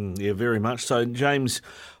 Yeah, very much so. James,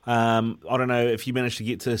 I don't know if you managed to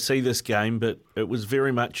get to see this game, but it was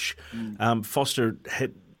very much Foster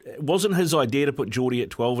had... It wasn't his idea to put Geordie at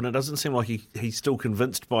 12, and it doesn't seem like he's still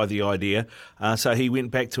convinced by the idea. So he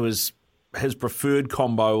went back to his preferred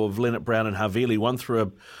combo of Lienert-Brown and Havili, one through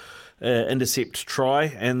a intercept try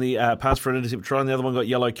and the pass for an intercept try, and the other one got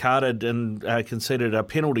yellow carded and conceded a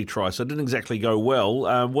penalty try, so it didn't exactly go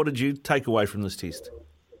well. What did you take away from this test?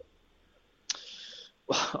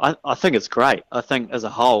 I think it's great. I think as a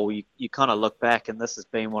whole, you kind of look back, and this has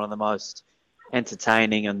been one of the most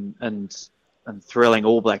entertaining and thrilling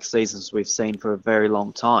All Black seasons we've seen for a very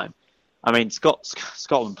long time. I mean,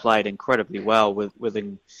 Scotland played incredibly well with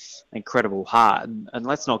an incredible heart, and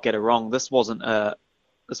let's not get it wrong. This wasn't a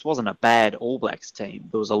bad All Blacks team.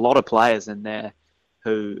 There was a lot of players in there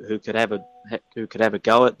who could have a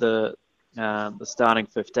go at the starting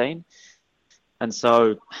 15, and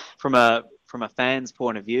so from a fan's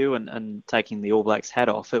point of view and taking the All Blacks hat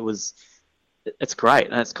off, it's great,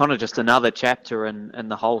 and it's kind of just another chapter in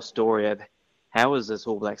the whole story of how is this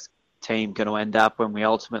All Blacks team going to end up when we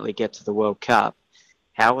ultimately get to the World Cup.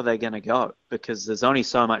 How are they going to go? Because there's only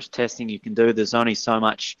so much testing you can do. There's only so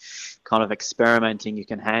much kind of experimenting you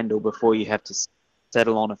can handle before you have to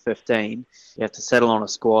settle on a 15. You have to settle on a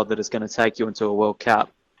squad that is going to take you into a World Cup.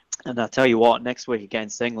 And I'll tell you what, next week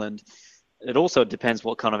against England, it also depends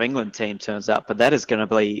what kind of England team turns up, but that is going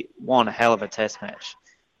to be one hell of a test match.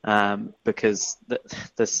 Because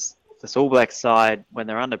this All Black side, when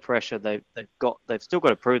they're under pressure, they've still got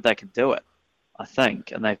to prove they can do it, I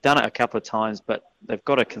think, and they've done it a couple of times, but they've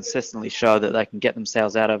got to consistently show that they can get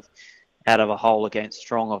themselves out of a hole against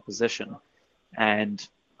strong opposition. And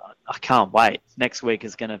I can't wait. Next week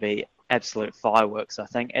is going to be absolute fireworks. I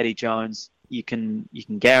think Eddie Jones, you can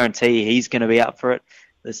guarantee he's going to be up for it.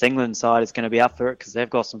 This England side is going to be up for it because they've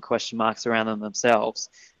got some question marks around them themselves,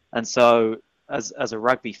 and so. As a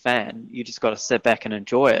rugby fan, you just got to sit back and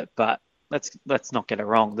enjoy it. But let's not get it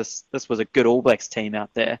wrong. This was a good All Blacks team out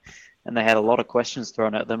there, and they had a lot of questions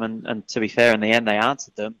thrown at them. And to be fair, in the end, they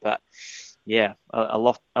answered them. But yeah, a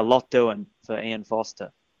lot doing for Ian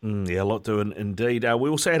Foster. Yeah, a lot doing indeed. We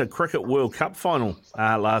also had a Cricket World Cup final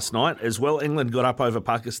last night as well. England got up over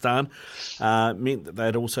Pakistan. Meant that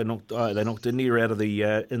they'd also knocked India out of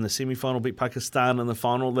in the semi-final, beat Pakistan in the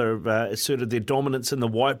final. They've asserted their dominance in the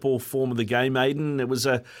white ball form of the game, Aidan. It was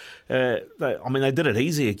they did it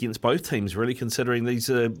easy against both teams, really, considering these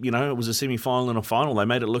it was a semi-final and a final. They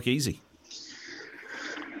made it look easy.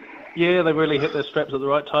 Yeah, they really hit their straps at the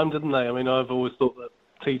right time, didn't they? I mean, I've always thought that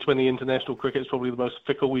T20 international cricket is probably the most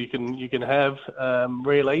fickle you can have,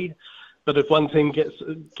 really. But if one team gets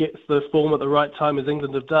the form at the right time, as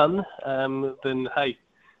England have done, then hey,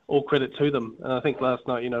 all credit to them. And I think last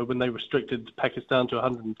night, when they restricted Pakistan to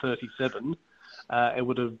 137, it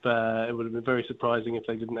would have been very surprising if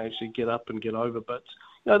they didn't actually get up and get over. But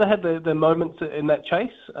they had their moments in that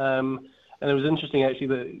chase, and it was interesting actually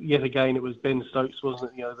that yet again it was Ben Stokes,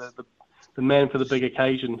 wasn't it? The man for the big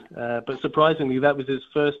occasion. But surprisingly, that was his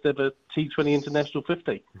first ever T20 International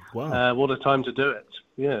 50. Wow. What a time to do it.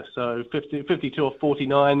 Yeah, so 52 or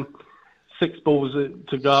 49, 6 balls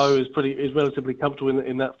to go is relatively comfortable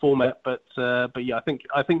in that format. But yeah, I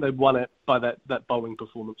think they won it by that bowling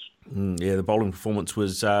performance. Yeah, the bowling performance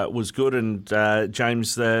was good. And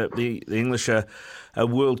James, the English are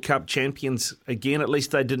World Cup champions again. At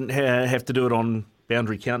least they didn't have to do it on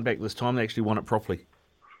boundary countback this time. They actually won it properly.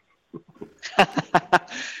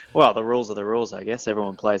 Well, the rules are the rules, I guess.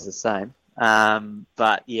 Everyone plays the same.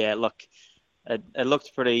 But yeah, look, it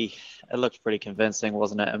looked pretty convincing,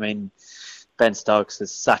 wasn't it? I mean, Ben Stokes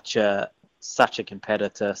is such a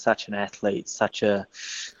competitor, such an athlete, such a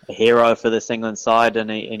hero for this England side, and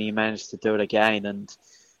he managed to do it again. And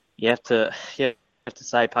you have to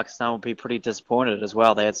say Pakistan will be pretty disappointed as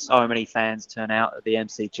well. They had so many fans turn out at the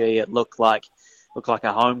MCG. It looked like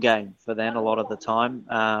a home game for them a lot of the time.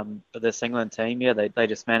 But this England team, yeah, they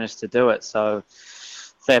just managed to do it. So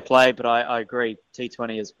fair play, but I agree.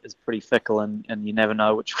 T20 is pretty fickle, and you never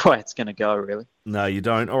know which way it's going to go, really. No, you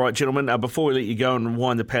don't. All right, gentlemen, before we let you go and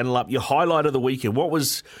wind the panel up, your highlight of the weekend.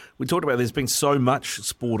 We talked about there's been so much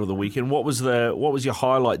sport of the weekend. What was your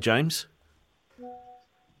highlight, James?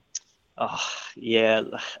 Oh, yeah,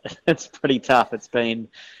 it's pretty tough. It's been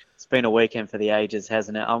a weekend for the ages,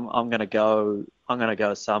 hasn't it? I'm going to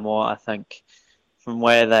go Samoa. I think from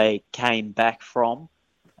where they came back from,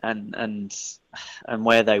 and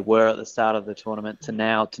where they were at the start of the tournament to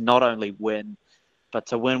now, to not only win, but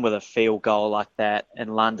to win with a field goal like that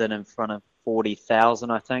in London in front of 40,000,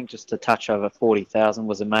 I think, just to touch over 40,000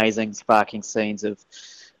 was amazing, sparking scenes of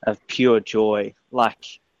pure joy.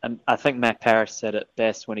 And I think Matt Parrish said it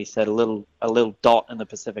best when he said a little dot in the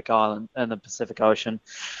Pacific Ocean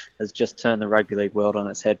has just turned the rugby league world on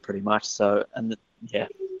its head pretty much. So,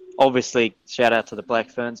 obviously shout out to the Black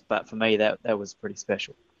Ferns, but for me that was pretty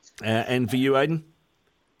special. And for you, Aidan?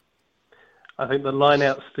 I think the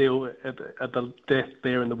line-out steal at the death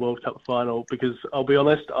there in the World Cup final, because I'll be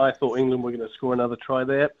honest, I thought England were going to score another try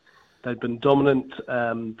there. They'd been dominant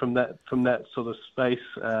from that sort of space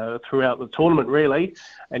throughout the tournament, really,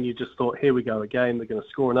 and you just thought, here we go again. They're going to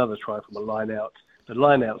score another try from a line-out. The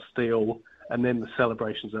line-out steal, and then the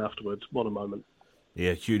celebrations afterwards. What a moment!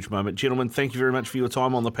 Yeah, huge moment. Gentlemen, thank you very much for your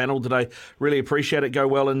time on the panel today. Really appreciate it. Go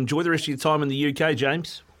well and enjoy the rest of your time in the UK,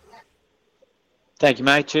 James. Thank you,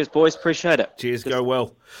 mate. Cheers, boys. Appreciate it. Cheers. Go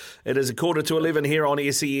well. It is 11:15 here on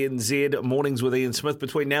SENZ. Mornings with Ian Smith.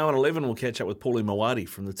 Between now and 11, we'll catch up with Paulie Mawadi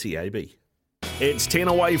from the TAB. It's 10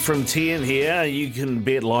 away from 10 here. You can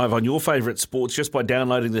bet live on your favourite sports just by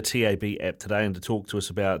downloading the TAB app today. And to talk to us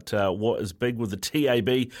about what is big with the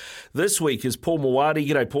TAB this week is Paul Mawadi.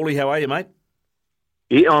 G'day, Paulie. How are you, mate?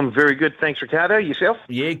 Yeah, I'm very good. Thanks, Ricardo. Yourself?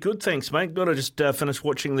 Yeah, good. Thanks, mate. Got to just finish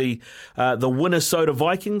watching the Minnesota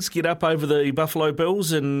Vikings get up over the Buffalo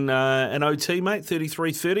Bills in OT, mate.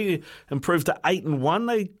 33-30, improved to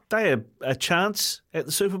 8-1. They have a chance at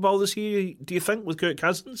the Super Bowl this year. Do you think with Kirk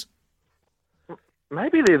Cousins?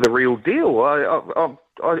 Maybe they're the real deal. I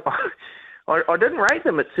didn't rate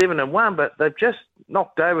them at 7-1, but they've just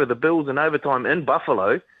knocked over the Bills in overtime in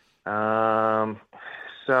Buffalo.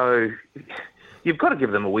 So you've got to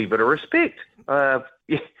give them a wee bit of respect. I'm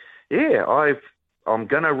going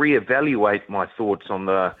to reevaluate my thoughts on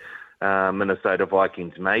the Minnesota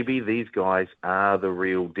Vikings. Maybe these guys are the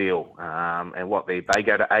real deal. And what they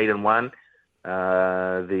go to 8-1.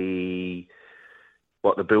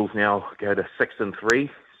 The Bills now go to 6-3.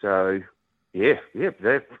 So you've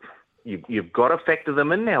got to factor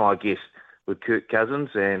them in now, I guess, with Kirk Cousins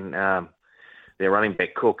and their running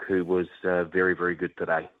back Cook, who was very, very good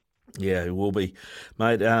today. Yeah, it will be,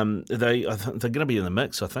 mate. They're going to be in the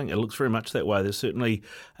mix, I think. It looks very much that way. They're certainly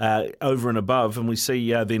over and above, and we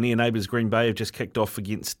see their near neighbours, Green Bay, have just kicked off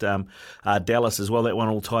against Dallas as well. That one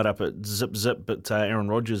all tied up at zip, but Aaron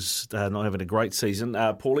Rodgers not having a great season.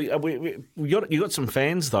 Paulie, you got some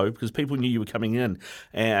fans, though, because people knew you were coming on.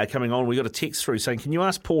 We got a text through saying, can you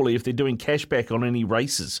ask Paulie if they're doing cashback on any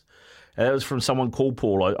races? That was from someone called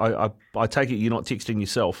Paul. I take it you're not texting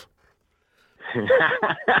yourself.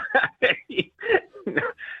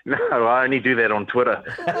 No, I only do that on Twitter.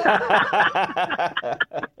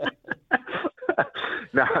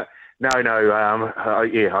 No.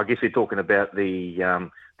 I guess they're talking about the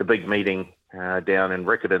big meeting down in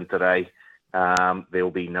Riccarton today.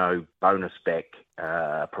 There'll be no bonus back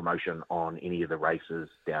promotion on any of the races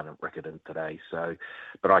down in Riccarton today. So,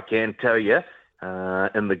 but I can tell you,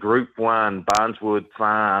 in the Group 1 Barneswood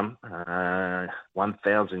Farm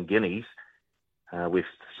 1,000 guineas. We've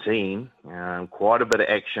seen quite a bit of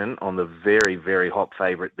action on the very, very hot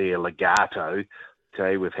favourite there, Legato.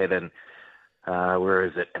 Today we've had an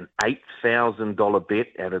 $8,000 bet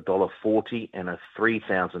at $1.40 and a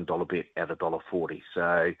 $3,000 bet at $1.40.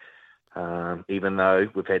 So even though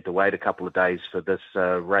we've had to wait a couple of days for this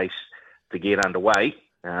race to get underway,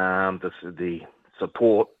 the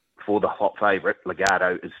support for the hot favourite,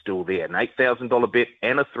 Legato, is still there. An $8,000 bet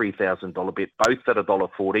and a $3,000 bet, both at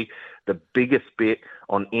 $1.40. The biggest bet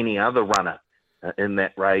on any other runner in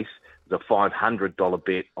that race is a $500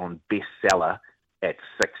 bet on Bestseller at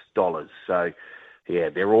 $6. So, yeah,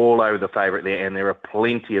 they're all over the favourite there, and there are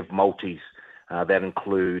plenty of multis that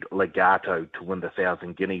include Legato to win the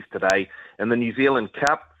 1,000 guineas today. And the New Zealand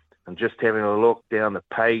Cup, I'm just having a look down the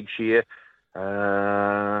page here.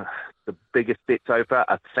 The biggest bet so far,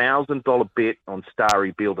 a $1,000 bet on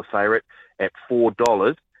Starry Beale, the favourite, at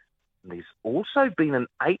 $4. And there's also been an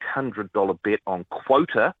 $800 bet on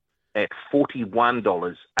Quota at $41.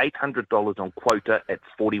 $800 on Quota at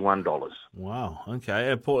 $41. Wow.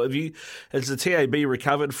 Okay, Paul, has the TAB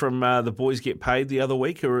recovered from the boys get paid the other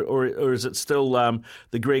week, or is it still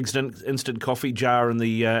the Greg's instant coffee jar in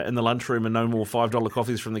the lunchroom and no more $5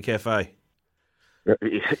 coffees from the cafe?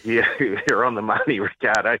 Yeah, you're on the money,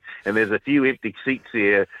 Ricardo. And there's a few empty seats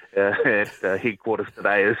here at headquarters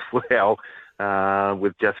today as well,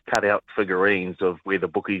 with just cut-out figurines of where the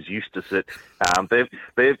bookies used to sit. They're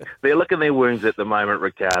licking their wounds at the moment,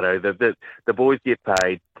 Ricardo. The boys get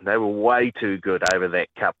paid. They were way too good over that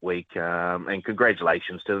Cup week, and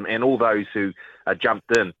congratulations to them and all those who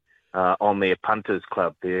jumped in on their punters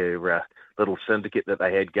club, their little syndicate that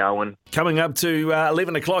they had going. Coming up to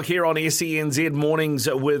 11 o'clock here on SENZ Mornings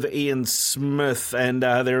with Ian Smith, and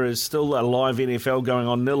there is still a live NFL going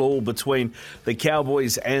on 0-0 between the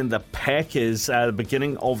Cowboys and the Packers at the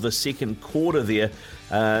beginning of the second quarter there.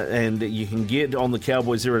 And you can get on the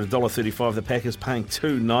Cowboys there at $1.35. The Packers paying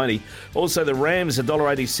 $2.90. Also, the Rams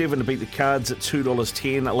 $1.87 to beat the Cards at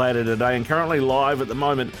 $2.10 later today. And currently live at the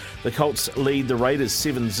moment, the Colts lead the Raiders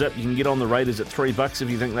 7-0. You can get on the Raiders at $3 if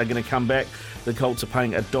you think they're going to come back. The Colts are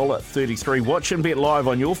paying $1.33. Watch and bet live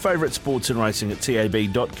on your favourite sports and racing at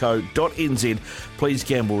tab.co.nz. Please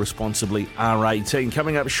gamble responsibly. R18.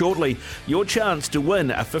 Coming up shortly, your chance to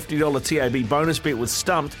win a $50 TAB bonus bet with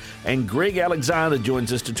Stumped, and Greg Alexander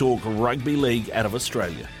joins us to talk rugby league out of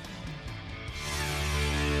Australia.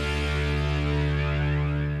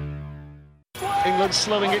 and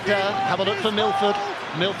slowing it down. Have a look for Milford.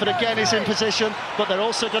 Milford again is in position, but they're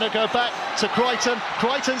also going to go back to Crichton.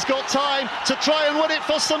 Crichton's got time to try and win it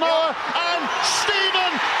for Samoa, and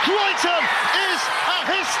Stephen Crichton is a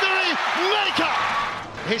history maker.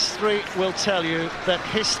 History will tell you that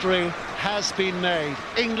history has been made.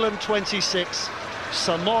 England 26,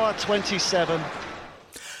 Samoa 27.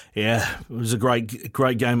 Yeah, it was a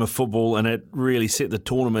great game of football, and it really set the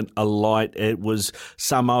tournament alight. It was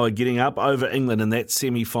Samoa getting up over England in that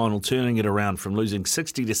semi-final, turning it around from losing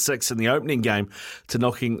 60-6 in the opening game to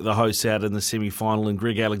knocking the hosts out in the semi-final. And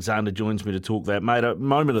Greg Alexander joins me to talk that. Mate, a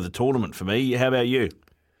moment of the tournament for me. How about you?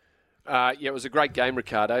 Yeah, it was a great game,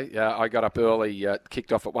 Ricardo. I got up early,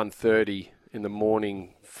 kicked off at 1:30 in the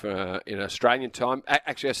morning in Australian time.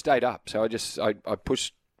 Actually, I stayed up, so I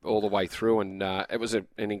pushed all the way through, and it was an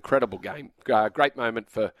incredible game. Great moment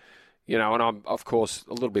for, and I'm, of course,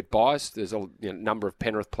 a little bit biased. There's a number of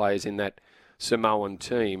Penrith players in that Samoan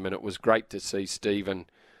team, and it was great to see Stephen,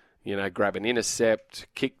 grab an intercept,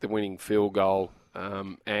 kick the winning field goal,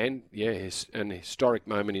 and, an historic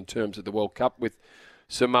moment in terms of the World Cup with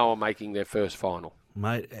Samoa making their first final.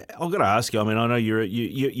 Mate, I've got to ask you, I mean, I know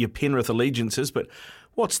your Penrith allegiances, but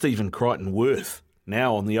what's Stephen Crichton worth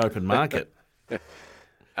now on the open market?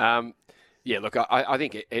 Look, I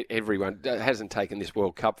think everyone hasn't taken this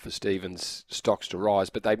World Cup for Stephen's stocks to rise,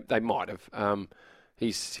 but they might have.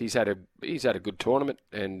 He's had a good tournament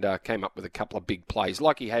and came up with a couple of big plays,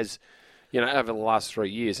 like he has, over the last 3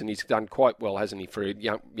 years, and he's done quite well, hasn't he, for a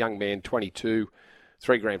young man, 22,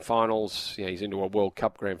 3 grand finals. He's into a World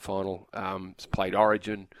Cup grand final. He's played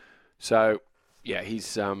Origin, so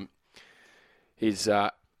it's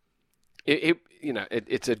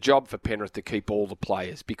a job for Penrith to keep all the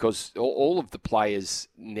players, because all of the players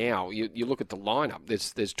now, you look at the lineup,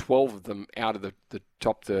 there's 12 of them out of the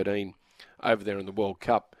top 13 over there in the World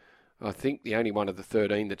Cup. I think the only one of the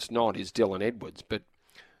 13 that's not is Dylan Edwards, but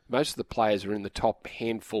most of the players are in the top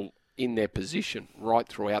handful in their position right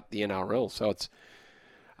throughout the NRL. So it's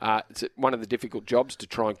one of the difficult jobs to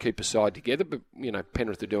try and keep a side together, but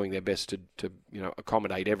Penrith are doing their best to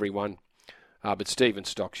accommodate everyone. But Stephen's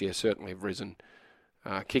stocks, certainly have risen.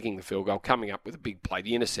 Kicking the field goal, coming up with a big play,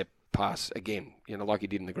 the intercept pass again, like he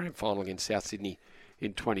did in the grand final against South Sydney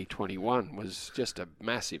in 2021, was just a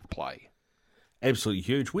massive play. Absolutely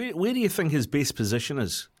huge. Where do you think his best position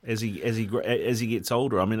is as he gets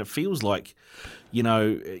older? I mean, it feels like,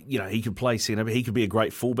 he could play centre, but he could be a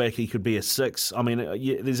great fullback. He could be a 6. I mean,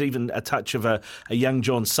 there's even a touch of a young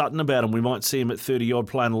John Sutton about him. We might see him at 30 odd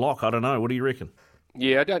playing lock. I don't know. What do you reckon?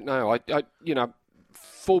 Yeah, I don't know.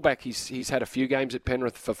 Fullback, he's had a few games at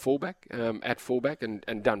Penrith for fullback,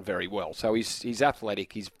 and done very well. So he's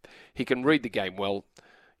athletic. He can read the game well.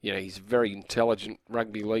 He's a very intelligent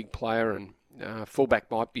rugby league player, and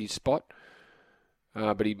fullback might be his spot.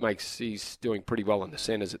 But he's doing pretty well in the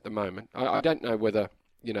centres at the moment. I don't know whether,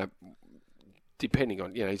 depending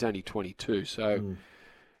on, he's only 22, so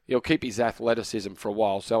he'll keep his athleticism for a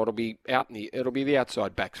while. So it'll be the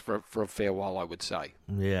outside backs for a fair while, I would say.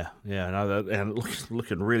 Yeah, and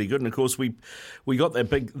looking really good. And of course, we got the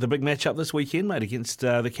big match up this weekend, mate, against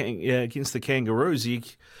the Kangaroos.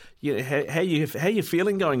 How you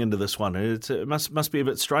feeling going into this one? It must be a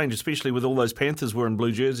bit strange, especially with all those Panthers wearing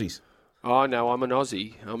blue jerseys. Oh no, I'm an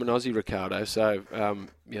Aussie, Ricardo. So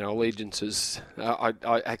allegiances. I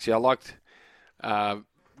liked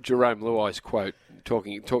Jerome Luai's quote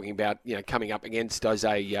talking about coming up against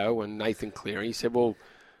Isaiah Yeo and Nathan Cleary. He said, well,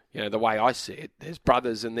 the way I see it, there's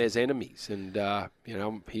brothers and there's enemies, and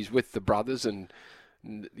he's with the brothers, and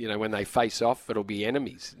when they face off, it'll be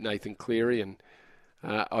enemies, Nathan Cleary and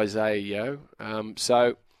Isaiah Yeo.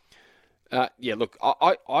 Look,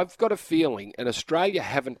 I've got a feeling, and Australia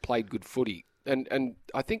haven't played good footy, and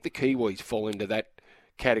I think the Kiwis fall into that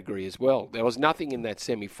category as well. There was nothing in that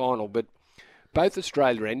semi-final, but both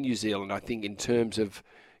Australia and New Zealand, I think, in terms of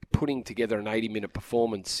putting together an 80-minute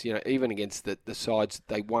performance, even against the sides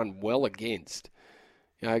they won well against.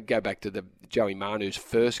 Go back to the Joey Manu's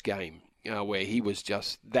first game, where he was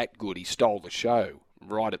just that good. He stole the show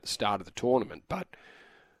right at the start of the tournament. But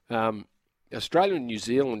Australia and New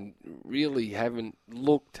Zealand really haven't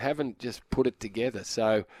just put it together.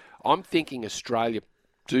 So I'm thinking Australia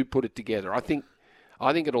do put it together. I think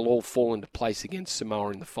it'll all fall into place against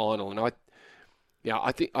Samoa in the final, and I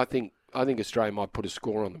think Australia might put a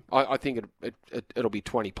score on them. I think it'll be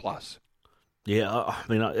 20 plus. Yeah, I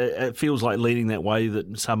mean, it feels like leading that way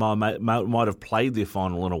that Samoa might have played their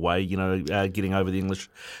final in a way, getting over the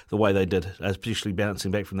English the way they did, especially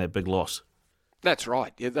bouncing back from that big loss. That's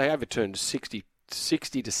right. Yeah, they overturned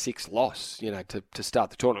 60-6 loss, to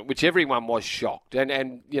start the tournament, which everyone was shocked.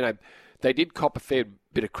 And they did cop a fair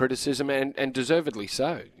bit of criticism, and deservedly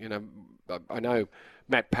so. I know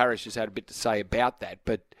Matt Parrish has had a bit to say about that,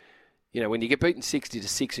 but when you get beaten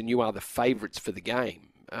 60-6 and you are the favourites for the game,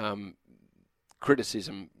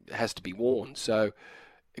 criticism has to be warned. So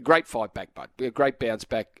a great fight back, but a great bounce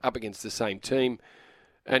back up against the same team,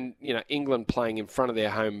 and England playing in front of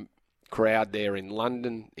their home crowd there in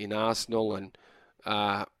London, in Arsenal, and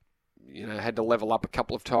had to level up a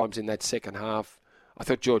couple of times in that second half. I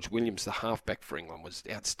thought George Williams, the halfback for England, was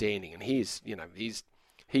outstanding, and he's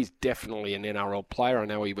definitely an NRL player. I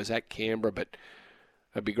know he was at Canberra, but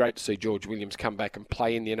it'd be great to see George Williams come back and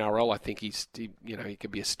play in the NRL. I think he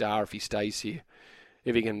could be a star if he stays here.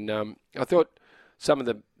 If he can, I thought some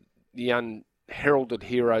of the unheralded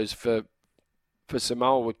heroes for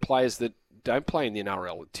Samoa were players that don't play in the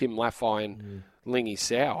NRL. Tim Laffey and Lingy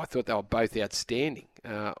Sao. I thought they were both outstanding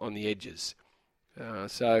on the edges.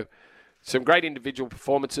 So some great individual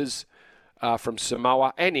performances from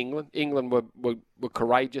Samoa and England. England were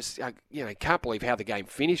courageous. Can't believe how the game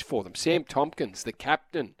finished for them. Sam Tompkins, the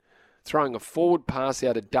captain, throwing a forward pass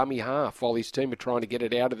out of dummy half while his team were trying to get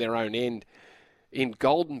it out of their own end in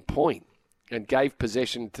Golden Point, and gave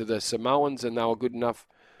possession to the Samoans, and they were good enough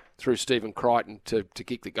through Stephen Crichton to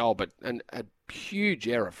kick the goal. But a huge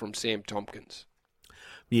error from Sam Tompkins.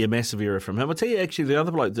 Yeah, massive error from him. I'll tell you, actually, the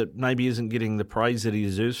other bloke that maybe isn't getting the praise that he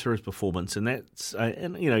deserves for his performance, and that's,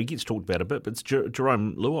 he gets talked about a bit, but it's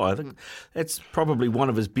Jerome Luai. I think that's probably one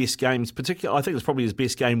of his best games, particularly. I think it's probably his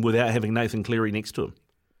best game without having Nathan Cleary next to him.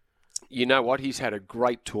 You know what? He's had a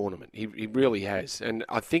great tournament. He really has. And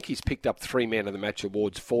I think he's picked up 3 Man of the Match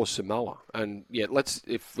awards for Samoa. And,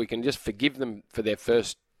 if we can just forgive them for their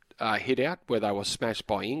first hit out where they were smashed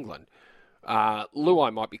by England,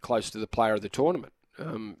 Luai might be close to the player of the tournament.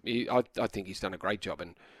 I think he's done a great job.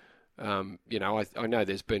 And, I know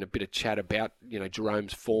there's been a bit of chat about,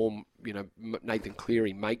 Jerome's form. Nathan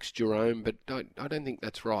Cleary makes Jerome, but I don't think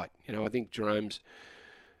that's right. I think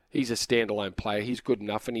he's a standalone player. He's good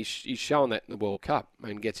enough, and he's shown that in the World Cup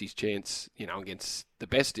and gets his chance, against the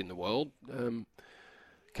best in the world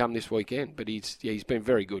come this weekend. But he's been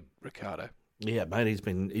very good, Ricardo. Yeah, mate, he's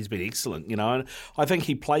been excellent. And I think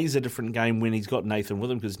he plays a different game when he's got Nathan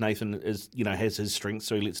with him, because Nathan has his strengths,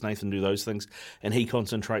 so he lets Nathan do those things, and he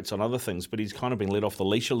concentrates on other things. But he's kind of been let off the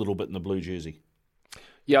leash a little bit in the blue jersey.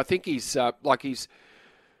 Yeah, I think he's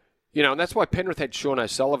and that's why Penrith had Sean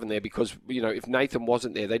O'Sullivan there, because, if Nathan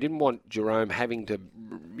wasn't there, they didn't want Jerome having to,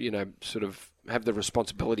 sort of have the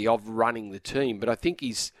responsibility of running the team. But I think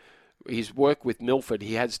his work with Milford,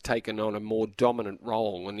 he has taken on a more dominant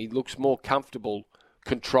role, and he looks more comfortable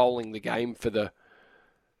controlling the game for the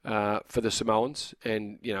Samoans.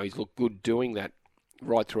 And, he's looked good doing that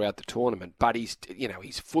right throughout the tournament. But his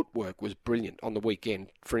footwork was brilliant on the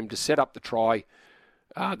weekend for him to set up the try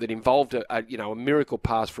that involved a miracle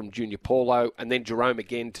pass from Junior Paulo, and then Jerome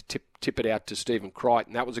again to tip it out to Stephen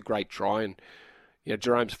Crichton. That was a great try, and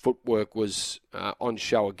Jerome's footwork was on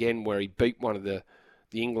show again, where he beat one of the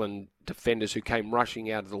England defenders who came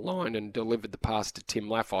rushing out of the line and delivered the pass to Tim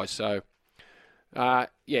Laffey. So,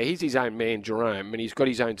 he's his own man, Jerome, and he's got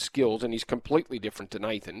his own skills, and he's completely different to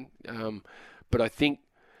Nathan. But I think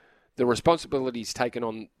the responsibility he's taken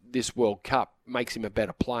on this World Cup makes him a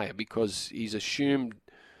better player, because he's assumed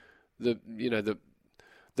the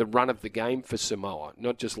run of the game for Samoa,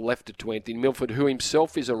 not just left it to Anthony Milford, who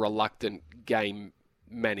himself is a reluctant game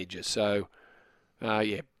manager. So,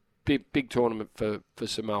 big tournament for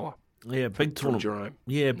Samoa. Yeah, big tournament. Jerome.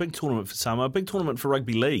 Yeah, big tournament for Samoa. Big tournament for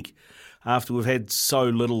rugby league. After we've had so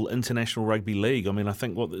little international rugby league. I mean, I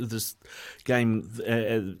think this game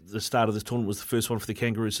at the start of this tournament was the first one for the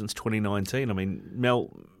Kangaroos since 2019. I mean, Mel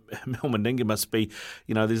Meninga must be,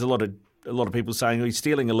 there's a lot of people saying he's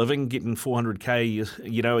stealing a living, getting $400K,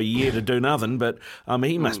 a year to do nothing. But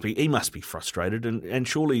he must be frustrated. And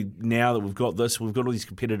surely now that we've got all these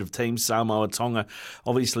competitive teams, Samoa, Tonga,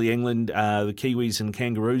 obviously England, the Kiwis and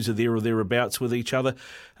Kangaroos are there or thereabouts with each other.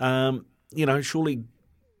 Surely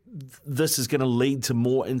this is going to lead to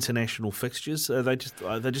more international fixtures. They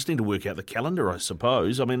just need to work out the calendar, I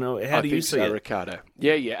suppose. I mean, how do you see it, Ricardo?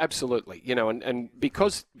 Yeah, absolutely. And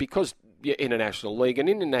because international league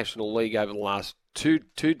over the last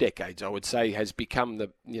two decades, I would say, has become the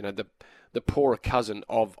poorer cousin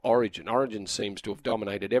of Origin. Origin seems to have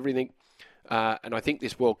dominated everything, and I think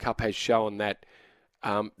this World Cup has shown that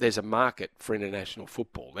there's a market for international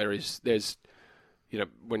football. There's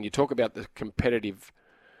when you talk about the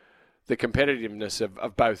competitiveness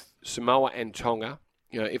of both Samoa and Tonga,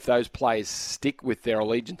 if those players stick with their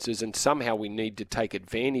allegiances, and somehow we need to take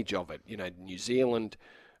advantage of it. New Zealand,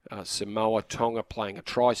 Samoa, Tonga playing a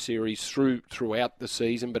tri-series throughout the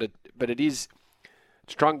season, but it's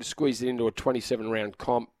trying to squeeze it into a 27-round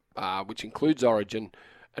comp, which includes Origin,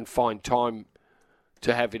 and find time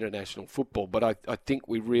to have international football. But I think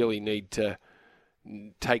we really need to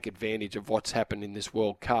take advantage of what's happened in this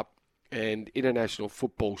World Cup, and international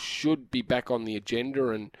football should be back on the agenda,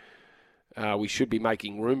 and we should be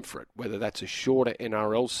making room for it, whether that's a shorter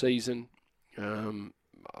NRL season.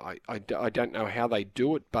 I don't know how they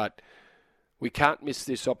do it, but we can't miss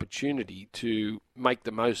this opportunity to make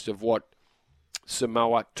the most of what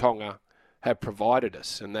Samoa, Tonga have provided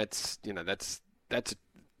us, and that's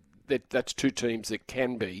two teams that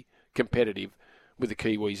can be competitive with the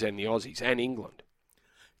Kiwis and the Aussies and England.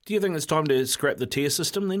 Do you think it's time to scrap the tier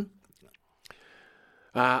system then?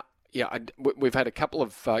 We've had a couple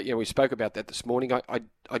of we spoke about that this morning.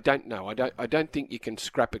 I don't know. I don't think you can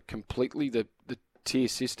scrap it completely, the tier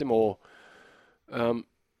system, or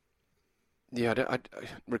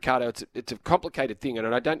Ricardo, it's a complicated thing,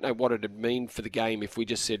 and I don't know what it'd mean for the game if we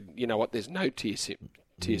just said, you know what, there's no tier system.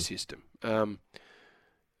 And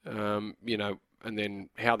then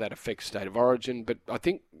how that affects State of Origin. But I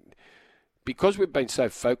think because we've been so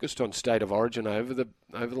focused on State of Origin over the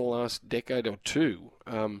last decade or two,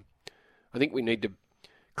 I think we need to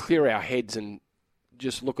clear our heads and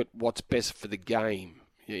just look at what's best for the game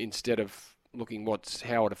instead of looking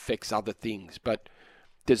how it affects other things. But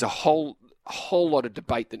there's a whole lot of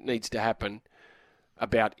debate that needs to happen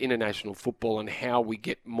about international football and how we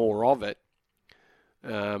get more of it,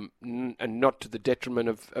 and not to the detriment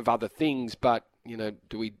of other things, but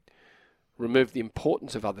do we remove the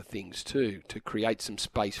importance of other things too to create some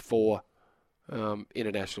space for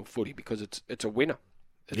international footy, because it's a winner.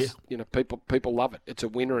 People love it. It's a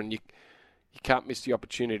winner, and you can't miss the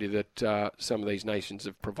opportunity that some of these nations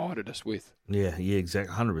have provided us with. Yeah,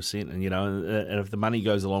 exactly, 100%. And and if the money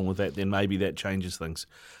goes along with that, then maybe that changes things.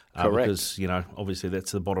 Correct. Because obviously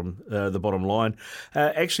that's the bottom line.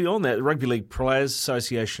 Actually, on that, the Rugby League Players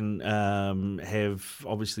Association have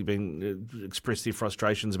obviously been expressed their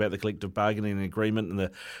frustrations about the collective bargaining agreement and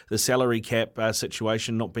the salary cap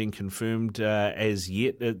situation not being confirmed as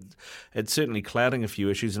yet. It's certainly clouding a few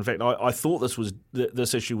issues. In fact, I thought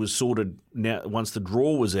this issue was sorted now once the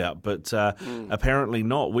draw was out, but apparently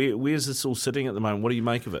not. Where's this all sitting at the moment? What do you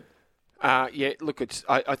make of it? Look,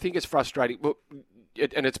 I think it's frustrating. Well,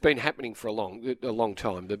 and it's been happening for a long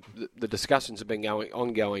time. The discussions have been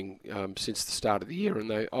ongoing since the start of the year,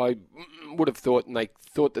 and I would have thought, and they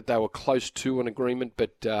thought that they were close to an agreement,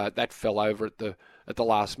 but that fell over at the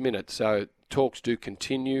last minute. So talks do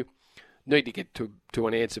continue. Need to get to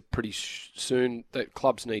an answer pretty soon. The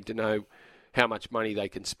clubs need to know how much money they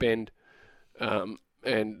can spend, and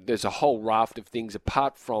there's a whole raft of things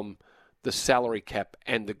apart from the salary cap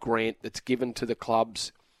and the grant that's given to the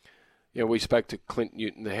clubs. We spoke to Clint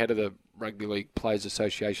Newton, the head of the Rugby League Players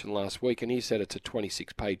Association last week, and he said it's a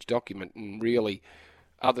 26-page document, and really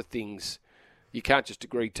other things, you can't just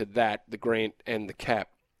agree to that, the grant and the cap,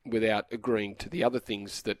 without agreeing to the other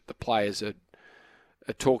things that the players are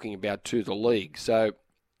talking about to the league. So,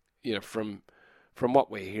 from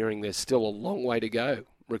what we're hearing, there's still a long way to go,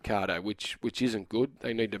 Ricardo, which isn't good.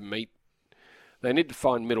 They need to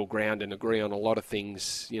find middle ground and agree on a lot of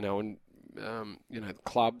things, and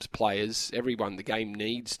clubs, players, everyone, the game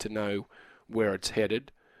needs to know where it's headed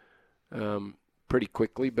pretty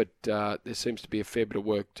quickly, but there seems to be a fair bit of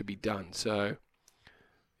work to be done. So,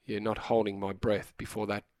 not holding my breath before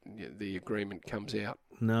the agreement comes out.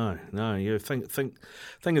 No. You think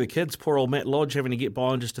of the kids. Poor old Matt Lodge having to get by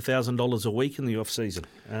on just $1,000 a week in the off season.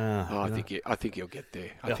 I think he'll get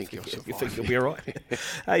there. I think he'll survive. You think he'll be all right?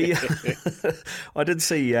 Hey, I did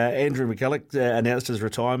see Andrew McCulloch announced his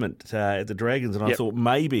retirement at the Dragons, and I thought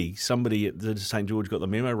maybe somebody at the St George got the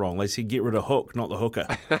memo wrong. They said get rid of Hook, not the hooker.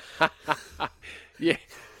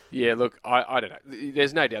 Yeah, look, I don't know.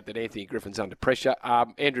 There's no doubt that Anthony Griffin's under pressure.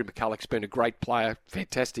 Andrew McCulloch's been a great player,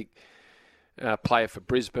 fantastic player for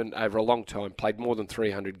Brisbane over a long time, played more than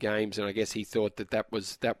 300 games, and I guess he thought that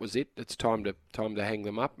was it. It's time to hang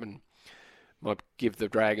them up, and might give the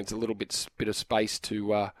Dragons a little bit of space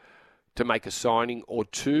to make a signing or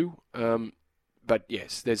two. But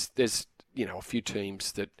yes, there's a few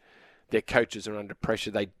teams that their coaches are under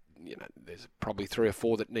pressure. There's probably 3 or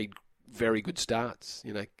 4 that need very good starts.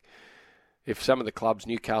 If some of the clubs,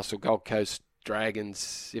 Newcastle, Gold Coast,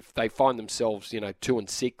 Dragons, if they find themselves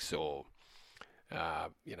 2-6, or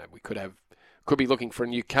we could be looking for a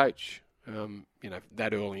new coach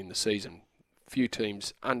that early in the season. Few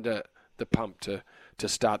teams under the pump to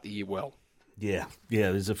start the year well. Yeah,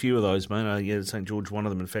 there's a few of those, mate. St George, one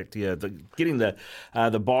of them. In fact, getting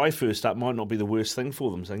the bye first up might not be the worst thing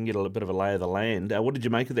for them, so they can get a bit of a lay of the land. What did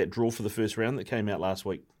you make of that draw for the first round that came out last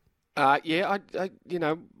week? We'll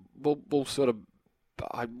sort of.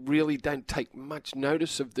 I really don't take much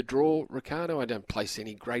notice of the draw, Ricardo. I don't place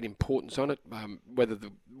any great importance on it. Whether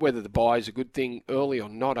the bye is a good thing early or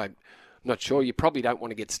not, I'm not sure. You probably don't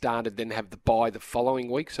want to get started then have the bye the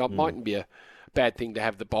following week, so it mightn't be a bad thing to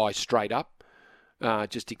have the bye straight up.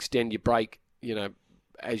 Just extend your break,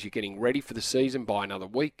 as you're getting ready for the season by another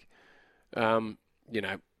week.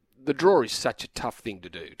 The draw is such a tough thing to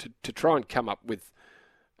do. To try and come up with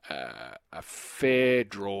a fair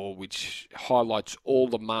draw which highlights all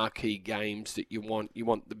the marquee games that you want. You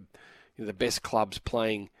want the best clubs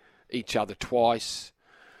playing each other twice.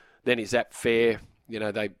 Then is that fair?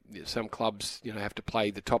 Some clubs have to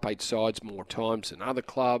play the top 8 sides more times than other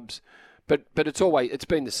clubs. But it's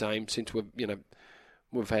been the same since we've got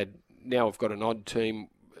an odd team.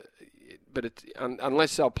 But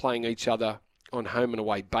unless they're playing each other on home and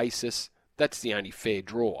away basis, that's the only fair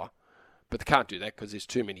draw. But they can't do that because there's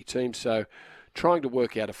too many teams. So trying to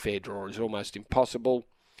work out a fair draw is almost impossible.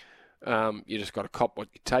 You just got to cop what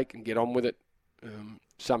you take and get on with it.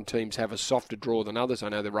 Some teams have a softer draw than others. I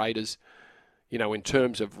know the Raiders, in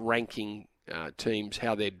terms of ranking teams,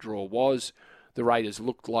 how their draw was, the Raiders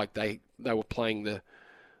looked like they were playing the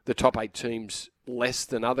top 8 teams less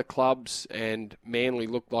than other clubs, and Manly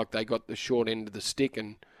looked like they got the short end of the stick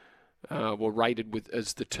and were rated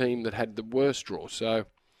as the team that had the worst draw. So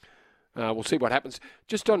we'll see what happens.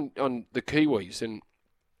 Just on the Kiwis, and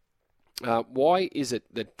why is it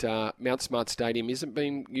that Mount Smart Stadium isn't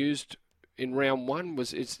being used in round 1?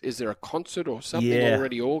 Is there a concert or something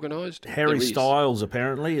already organised? Harry Styles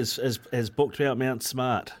apparently has booked out Mount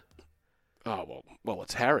Smart. Oh, well,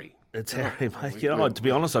 it's Harry. It's Harry, mate. To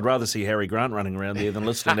be honest, I'd rather see Harry Grant running around there than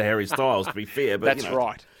listening to Harry Styles, to be fair. But, that's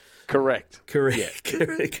right. Correct. Yeah.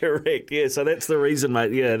 Correct. Yeah, so that's the reason,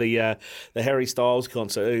 mate. Yeah, the Harry Styles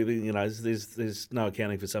concert. There's no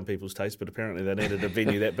accounting for some people's taste, but apparently they needed a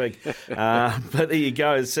venue that big. But there you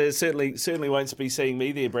go. So certainly won't be seeing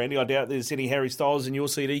me there, Brandy. I doubt there's any Harry Styles in your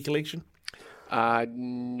CD collection.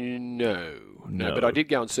 No. But I did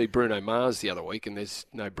go and see Bruno Mars the other week, and there's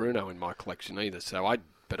no Bruno in my collection either. So I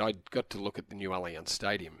got to look at the new Allianz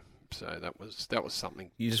Stadium. So that was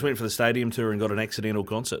something. You just went for the stadium tour and got an accidental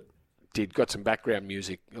concert. Got some background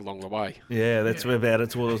music along the way. Yeah, that's about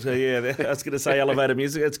it. Well, yeah, I was going to say elevator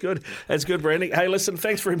music. That's good. That's good, Brandy. Hey, listen,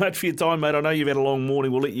 thanks very much for your time, mate. I know you've had a long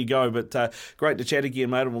morning. We'll let you go, but great to chat again,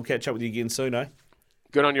 mate, and we'll catch up with you again soon, eh?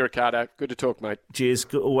 Good on you, Ricardo. Good to talk, mate. Cheers.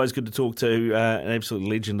 Always good to talk to an absolute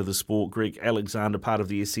legend of the sport, Greg Alexander, part of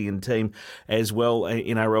the SEN team as well,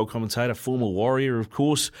 NRL commentator, former Warrior, of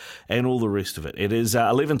course, and all the rest of it. It is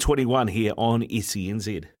 11:21 here on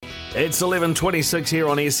SENZ. It's 11:26 here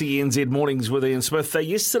on SENZ Mornings with Ian Smith.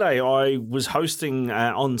 Yesterday I was hosting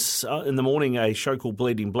in the morning a show called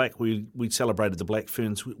Bleeding Black. We celebrated the Black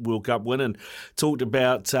Ferns World Cup win and talked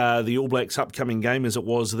about the All Blacks' upcoming game as it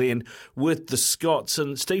was then with the Scots.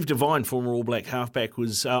 And Steve Devine, former All Black halfback,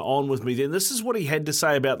 was on with me then. This is what he had to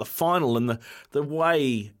say about the final and the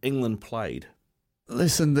way England played.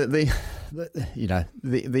 Listen, the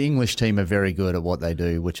English team are very good at what they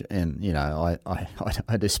do,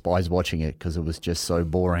 I despise watching it because it was just so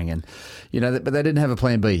boring, and but they didn't have a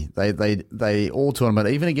plan B. They all tournament,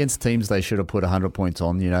 even against teams they should have put 100 points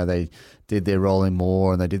on. They did their rolling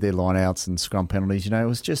more and they did their lineouts and scrum penalties. It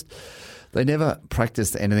was just they never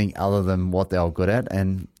practiced anything other than what they were good at,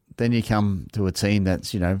 and then you come to a team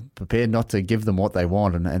that's, prepared not to give them what they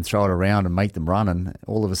want and throw it around and make them run. And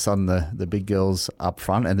all of a sudden the big girls up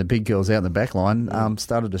front and the big girls out in the back line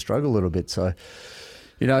started to struggle a little bit. So,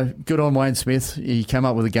 good on Wayne Smith. He came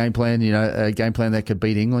up with a game plan, a game plan that could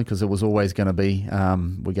beat England because it was always going to be,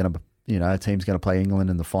 a team's going to play England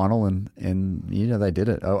in the final, and they did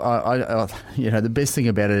it. The best thing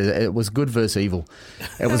about it was good versus evil.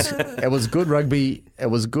 It was good rugby. It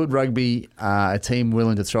was good rugby. A team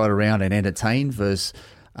willing to throw it around and entertain versus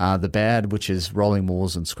the bad, which is rolling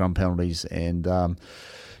moors and scrum penalties. And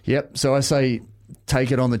so I say,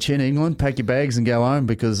 take it on the chin, England. Pack your bags and go home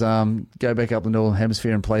because go back up the Northern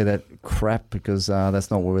Hemisphere and play that crap because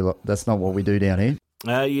that's not what we do down here.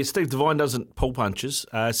 Steve Devine doesn't pull punches,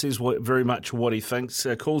 says very much what he thinks,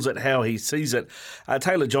 calls it how he sees it.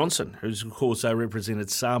 Taylor Johnson, who's of course represented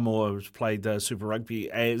Samoa, who's played Super Rugby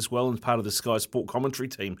as well and part of the Sky Sport commentary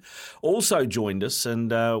team, also joined us,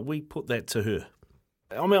 and we put that to her.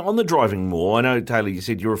 I mean, on the driving maul, I know, Taylor, you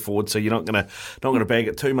said you're a forward, so you're not gonna bag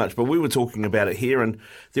it too much, but we were talking about it here, and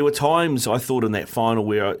there were times I thought in that final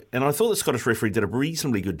where, and I thought the Scottish referee did a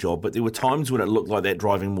reasonably good job, but there were times when it looked like that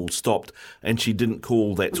driving maul stopped, and she didn't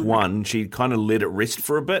call that's one. She kind of let it rest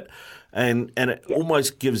for a bit. And it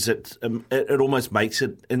almost gives it almost makes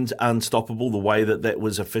it unstoppable the way that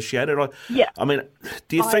was officiated. I mean,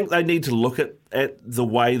 do you think they need to look at the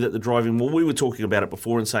way that the driving? Well, we were talking about it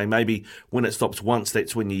before and saying maybe when it stops once,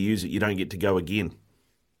 that's when you use it. You don't get to go again.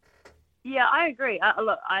 Yeah, I agree.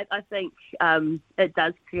 Look, I think it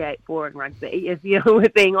does create boring rugby. If you're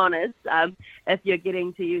being honest, if you're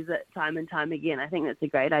getting to use it time and time again, I think that's a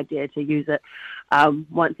great idea to use it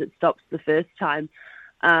once it stops the first time.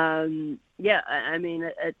 I mean,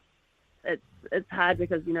 it's hard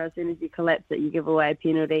because, as soon as you collapse it, you give away a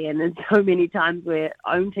penalty, and there's so many times where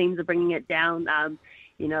own teams are bringing it down.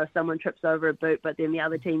 Someone trips over a boot, but then the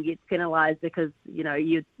other team gets penalised because,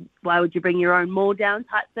 why would you bring your own maul down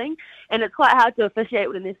type thing? And it's quite hard to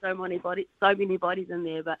officiate when there's so many bodies in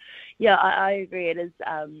there. But yeah, I agree. It is.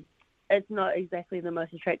 It's not exactly the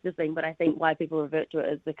most attractive thing, but I think why people revert to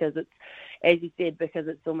it is because it's, as you said, because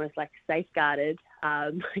it's almost like safeguarded,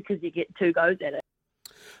 because you get 2 goes at it.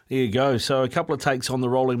 There you go. So a couple of takes on the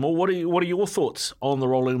rolling maul. What are your thoughts on the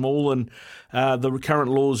rolling maul and the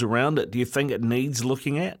current laws around it? Do you think it needs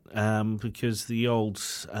looking at? Because the old,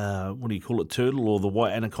 turtle or the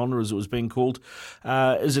white anaconda, as it was being called,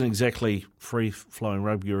 isn't exactly free-flowing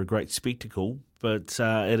rugby or a great spectacle, but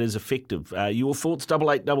it is effective. Your thoughts,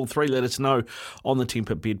 8833, let us know on the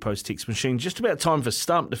Temper Bedpost text machine. Just about time for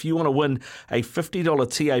Stumped. If you want to win a $50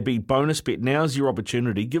 TAB bonus bet, now's your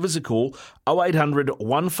opportunity. Give us a call, 0800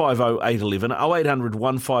 150 811, 0800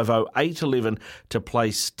 150 811 to play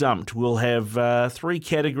Stumped. We'll have 3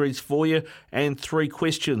 categories for you and 3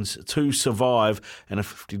 questions to survive, and a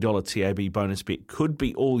 $50 TAB bonus bet could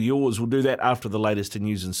be all yours. We'll do that after the latest in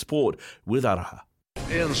news and sport with Araha.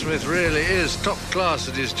 Ian Smith really is top class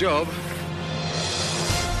at his job.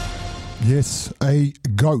 Yes, a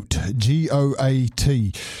GOAT,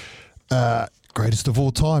 G-O-A-T. Greatest of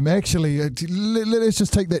all time. Actually, let's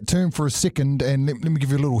just take that term for a second and let me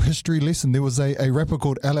give you a little history lesson. There was a rapper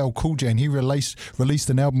called LL Cool J, and he released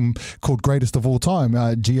an album called Greatest of All Time,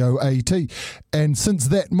 G-O-A-T. And since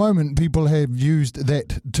that moment, people have used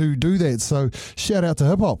that to do that. So shout out to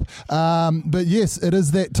hip-hop. But yes, it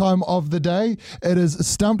is that time of the day. It is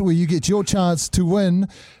Stumped, where you get your chance to win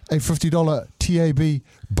a $50 TAB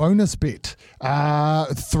bonus bet.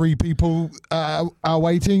 3 people are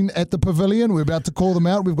waiting at the pavilion. We're about to call them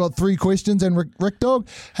out. We've got 3 questions. And Rick Dog,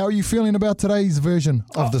 how are you feeling about today's version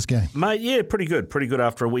of this game? Mate, yeah, pretty good. Pretty good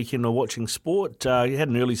after a weekend of watching sport. You had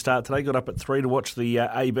an early start today. Got up at 3 to watch the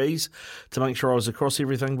ABs to make sure I was across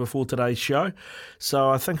everything before today's show. So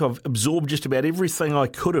I think I've absorbed just about everything I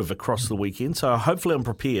could have across the weekend. So hopefully I'm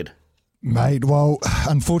prepared. Mate, well,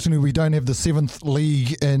 unfortunately, we don't have the 7th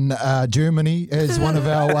league in Germany as one of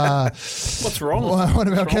our what's wrong? One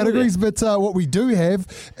of our categories. But what we do have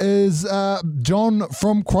is John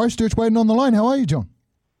from Christchurch waiting on the line. How are you, John?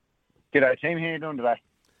 G'day, team. How are you doing today?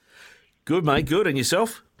 Good, mate. Good. And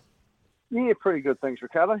yourself? Yeah, pretty good. Thanks,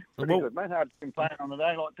 Ricardo. Pretty good, mate. Hard to complain on a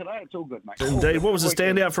day like today. It's all good, mate. Indeed. What was the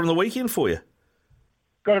standout from the weekend for you?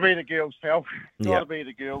 Got to be the girls, pal. Got Yep. to be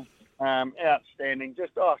the girls. Outstanding. It's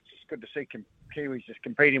just good to see Kiwis just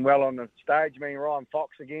competing well on the stage. I mean, Ryan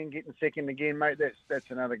Fox again, getting second again, mate. That's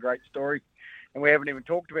another great story. And we haven't even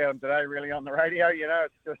talked about him today really on the radio.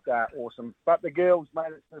 It's just awesome. But the girls, mate,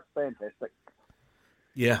 it's just fantastic.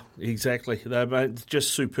 Yeah, exactly. They're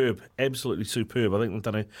just superb, absolutely superb. I think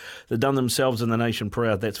they've done themselves and the nation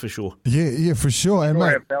proud. That's for sure. Yeah, for sure. And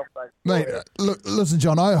mate, look, listen,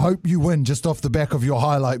 John. I hope you win just off the back of your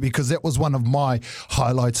highlight, because that was one of my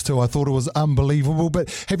highlights too. I thought it was unbelievable.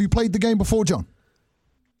 But have you played the game before, John?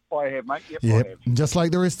 I have, mate. Yep, Yeah, I have. just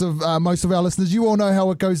like the rest of most of our listeners, you all know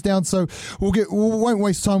how it goes down. So we won't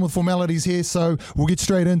waste time with formalities here. So we'll get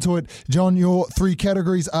straight into it. John, your 3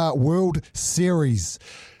 categories are World Series,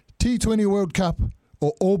 T20 World Cup,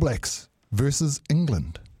 or All Blacks versus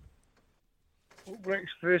England. All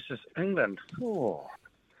Blacks versus England. Oh.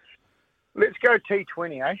 Let's go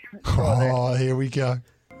T20, eh? Oh, here we go.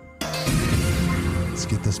 Let's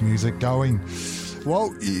get this music going.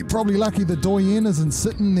 Well, you're probably lucky the doyen isn't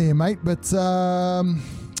sitting there, mate, but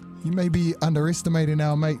you may be underestimating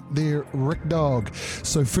our mate there, Rick Dog.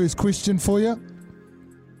 So first question for you.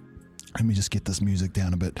 Let me just get this music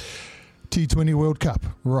down a bit. T20 World Cup.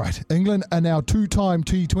 Right. England are now 2-time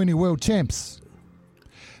T20 World Champs.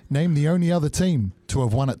 Name the only other team to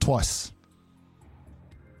have won it twice.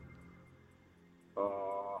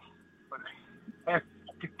 I have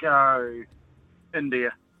to go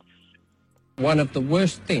India. One of the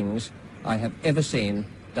worst things I have ever seen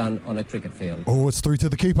done on a cricket field. Oh, it's through to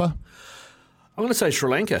the keeper. I'm going to say Sri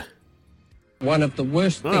Lanka. One of the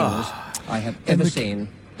worst things I have ever seen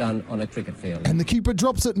done on a cricket field. And the keeper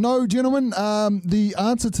drops it. No, gentlemen. The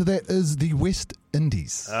answer to that is the West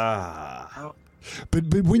Indies. But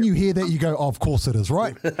when you hear that, you go, oh, of course it is,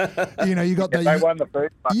 right? You got they won the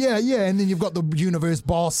first one. Yeah, and then you've got the Universe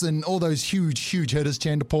Boss and all those huge hitters,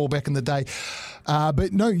 Chanderpaul back in the day.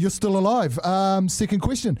 But no, you're still alive. Second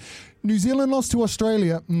question. New Zealand lost to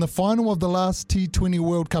Australia in the final of the last T20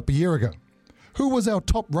 World Cup a year ago. Who was our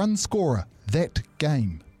top run scorer that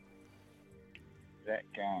game? That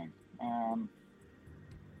game.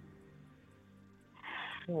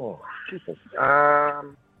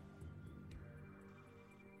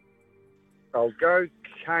 I'll go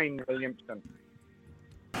Kane Williamson.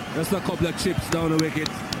 Just a couple of chips down the wicket,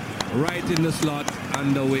 right in the slot,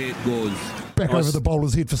 and away it goes. Back over the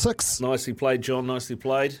bowler's head for 6. Nicely played, John. Nicely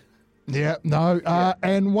played. Yeah, no.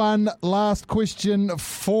 And one last question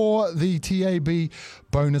for the TAB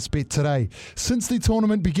bonus bet today. Since the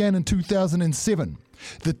tournament began in 2007,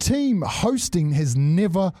 the team hosting has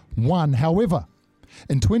never won. However,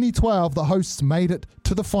 in 2012, the hosts made it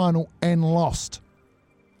to the final and lost.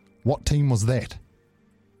 What team was that?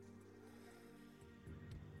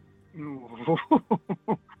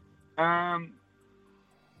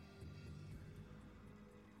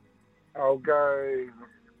 I'll go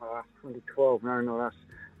 2012. No, not us.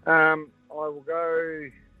 I will go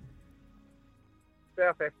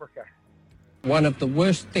South Africa. One of the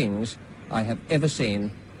worst things I have ever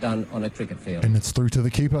seen done on a cricket field. And it's through to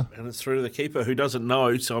the keeper. And it's through to the keeper who doesn't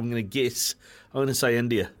know, so I'm going to guess. I'm going to say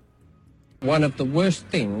India. One of the worst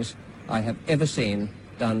things I have ever seen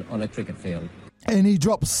done on a cricket field. And he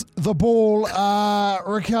drops the ball.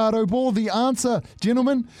 Ricardo Ball, the answer,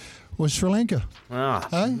 gentlemen, was Sri Lanka.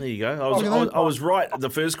 There you go. I was right at the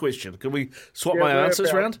first question. Can we swap my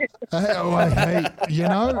answers round? Hey,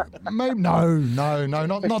 maybe no,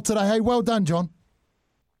 not today. Hey, well done, John.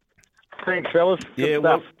 Thanks, fellas. Good Yeah,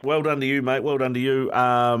 stuff. well done to you, mate. Well done to you.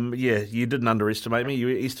 You didn't underestimate me.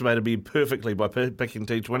 You estimated me perfectly by picking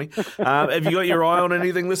T20. Have you got your eye on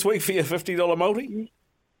anything this week for your $50 multi?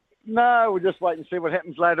 No, we'll just wait and see what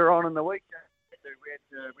happens later on in the week. We went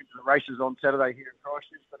to the races on Saturday here in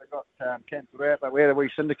Christchurch, but it got cancelled out. But we had a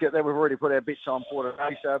wee syndicate that we've already put our bets on for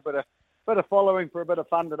today, so a bit of following for a bit of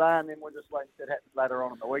fun today, and then we'll just wait and see what happens later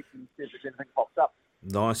on in the week and see if there's anything pops up.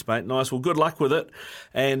 Nice, mate. Nice. Well, good luck with it.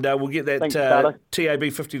 And we'll get that Thanks, TAB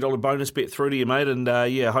 $50 bonus bet through to you, mate. And,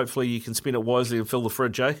 hopefully you can spend it wisely and fill the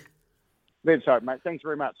fridge, eh? Let's hope, mate. Thanks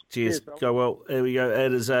very much. Cheers. Fellas. Go well. There we go.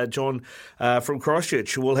 It is John from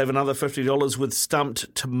Christchurch. We'll have another $50 with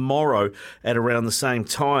Stumped tomorrow at around the same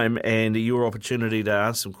time, and your opportunity to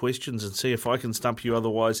ask some questions and see if I can stump you.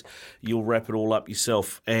 Otherwise, you'll wrap it all up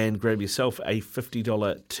yourself and grab yourself a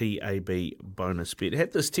 $50 TAB bonus bet.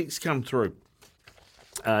 Had this text come through.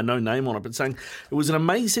 No name on it, but saying it was an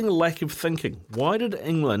amazing lack of thinking. Why did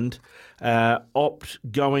England opt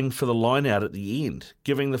going for the line out at the end,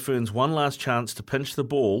 giving the Ferns one last chance to pinch the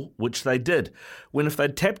ball, which they did, when if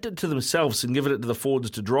they'd tapped it to themselves and given it to the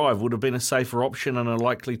forwards to drive, would have been a safer option and a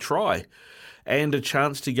likely try, and a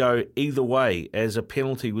chance to go either way as a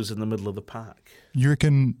penalty was in the middle of the park. You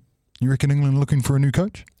reckon England looking for a new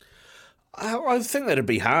coach? I think that'd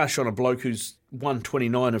be harsh on a bloke who's won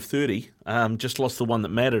 29 of 30. Just lost the one that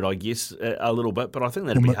mattered, I guess, a little bit. But I think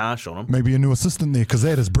that'd be harsh on him. Maybe a new assistant there, because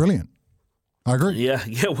that is brilliant. I agree. Yeah,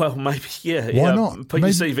 well, maybe, yeah. Why not? Put your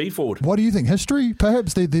CV forward. What do you think? History,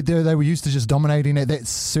 perhaps? They were used to just dominating at that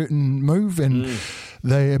certain move, and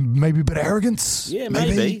they maybe a bit of arrogance. Yeah,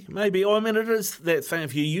 maybe. I mean, it is that thing.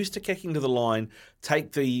 If you're used to kicking to the line,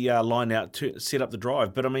 take the line out to set up the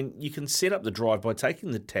drive. But, I mean, you can set up the drive by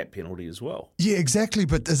taking the tap penalty as well. Yeah, exactly.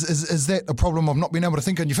 But is that a problem of not being able to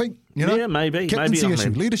think on your feet? Yeah, maybe. Captaincy maybe,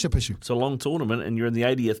 issue, leadership issue. It's a long tournament, and you're in the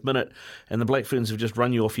 80th minute, and the Black Ferns have just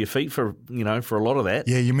run you off your feet for a lot of that.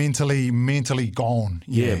 Yeah, you're mentally gone.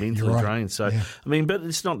 Yeah, mentally right. drained. So, yeah. I mean, but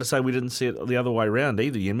it's not to say we didn't see it the other way around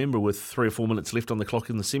either. You remember with 3 or 4 minutes left on the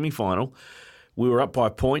clock in the semi-final, we were up by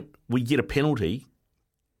a point, we get a penalty.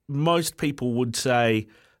 Most people would say,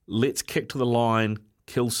 let's kick to the line,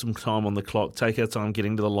 kill some time on the clock, take our time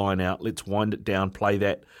getting to the line out, let's wind it down, play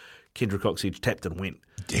that. Kendrick Oxidge tapped and went.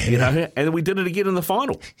 Yeah. And then we did it again in the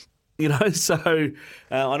final. So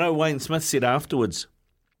I know Wayne Smith said afterwards,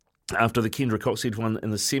 after the Kendrick Oxidge one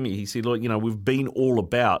in the semi, he said, look, we've been all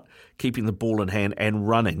about keeping the ball in hand and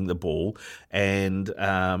running the ball. And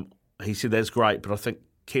he said, that's great, but I think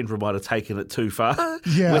Kendra might have taken it too far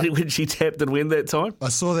Yeah. when she tapped and win that time. I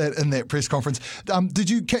saw that in that press conference. Did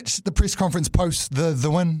you catch the press conference post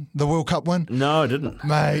the win, the World Cup win? No, I didn't.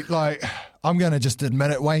 Mate, like, I'm going to just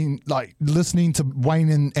admit it, Wayne, like, listening to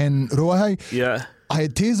Wayne and Ruahe, yeah, I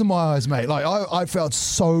had tears in my eyes, mate. Like, I felt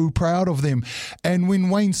so proud of them. And when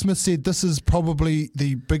Wayne Smith said this is probably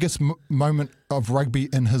the biggest moment of rugby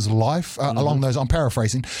in his life, along those, I'm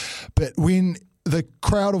paraphrasing, but when the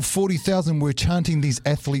crowd of 40,000 were chanting these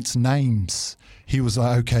athletes' names, he was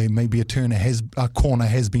like, okay, maybe a corner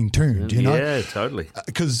has been turned, you know? Yeah, totally.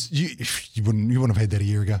 Because you wouldn't have had that a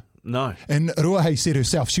year ago. No. And Ruahe said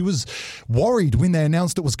herself, she was worried when they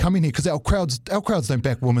announced it was coming here because our crowds don't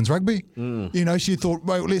back women's rugby. You know, she thought,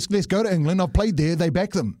 well, let's go to England. I've played there. They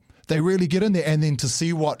back them. They really get in there. And then to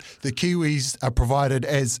see what the Kiwis are provided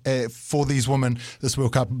as for these women, this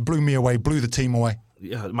World Cup blew me away, blew the team away.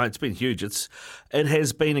 Yeah, mate, it's been huge. It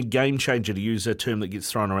has been a game changer, to use a term that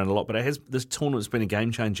gets thrown around a lot, but this tournament's been a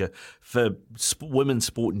game changer for women's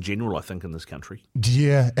sport in general, I think, in this country.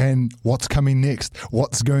 Yeah, and what's coming next?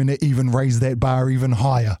 What's going to even raise that bar even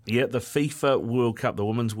higher? Yeah, the FIFA World Cup, the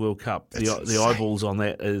Women's World Cup, the eyeballs on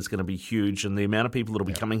that is going to be huge, and the amount of people that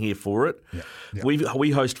will be coming here for it. We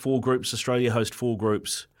host 4 groups, Australia hosts 4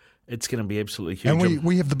 groups. It's going to be absolutely huge. And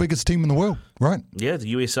we have the biggest team in the world, right? Yeah, the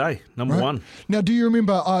USA, number one. Now, do you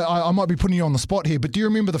remember, I might be putting you on the spot here, but do you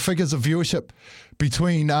remember the figures of viewership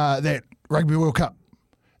between that Rugby World Cup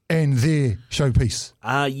and their showpiece?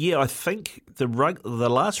 Yeah, I think the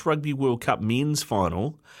last Rugby World Cup men's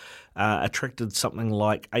final attracted something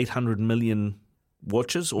like 800 million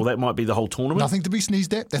watches, or that might be the whole tournament. Nothing to be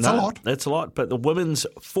sneezed at. That's a lot. That's a lot. But the Women's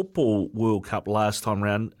Football World Cup last time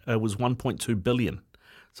round was 1.2 billion.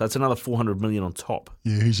 So it's another 400 million on top.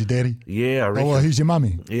 Yeah, who's your daddy? Yeah, I reckon. Oh, well, who's your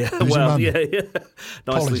mummy? Yeah, who's your mummy? yeah. Nicely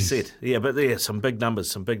Apologies. said. Yeah, but some big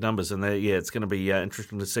numbers, and it's going to be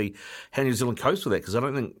interesting to see how New Zealand copes with that, because I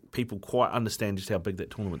don't think people quite understand just how big that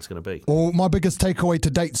tournament's going to be. Well, my biggest takeaway to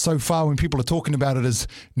date so far when people are talking about it is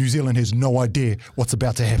New Zealand has no idea what's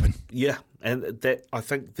about to happen. Yeah, and that I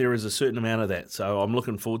think there is a certain amount of that. So I'm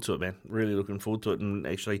looking forward to it, man. Really looking forward to it. And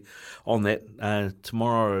actually, on that,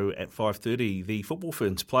 tomorrow at 5:30, the Football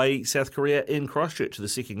Ferns play South Korea in Christchurch, the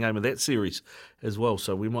second game of that series as well.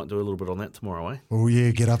 So we might do a little bit on that tomorrow, eh? Oh,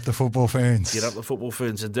 yeah, get up the Football Ferns. Get up the Football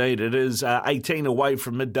Ferns, indeed. It is 18 away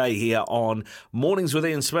from midday here on Mornings with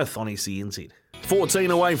Ian Smith on SENZ. 14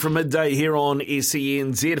 away from midday here on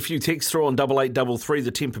SENZ. A few texts through on 8833,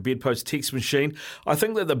 the Temper Bedpost text machine. I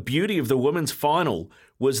think that the beauty of the women's final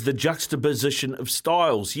was the juxtaposition of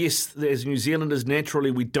styles. Yes, as New Zealanders,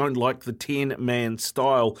 naturally, we don't like the 10-man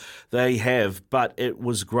style they have, but it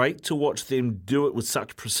was great to watch them do it with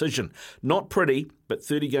such precision. Not pretty, but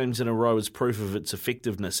 30 games in a row is proof of its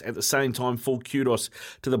effectiveness. At the same time, full kudos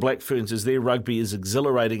to the Black Ferns as their rugby is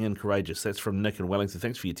exhilarating and courageous. That's from Nick in Wellington.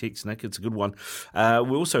 Thanks for your text, Nick. It's a good one.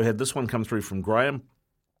 We also had this one come through from Graham.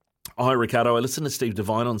 Hi, Ricardo. I listened to Steve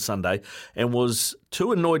Devine on Sunday and was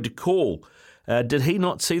too annoyed to call. Did he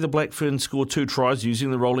not see the Black Ferns score 2 tries using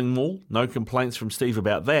the rolling maul? No complaints from Steve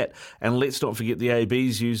about that. And let's not forget the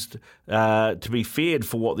ABs used to be feared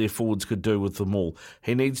for what their forwards could do with the maul.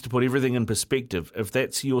 He needs to put everything in perspective. If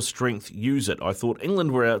that's your strength, use it. I thought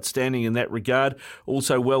England were outstanding in that regard.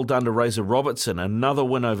 Also, well done to Razor Robertson. Another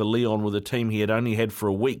win over Leon with a team he had only had for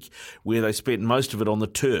a week, where they spent most of it on the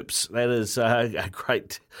Terps. That is a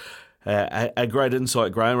great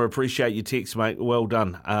insight, Graham. I appreciate your text, mate. Well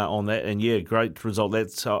done on that. And yeah, great result.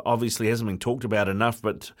 That's obviously hasn't been talked about enough,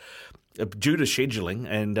 but due to scheduling,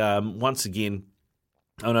 and once again,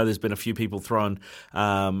 I know there's been a few people throwing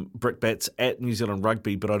brickbats at New Zealand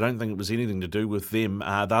Rugby, but I don't think it was anything to do with them.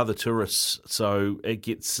 They're the tourists, so it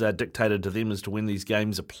gets dictated to them as to when these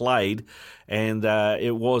games are played. And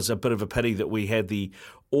it was a bit of a pity that we had the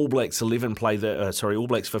All Blacks 11 play All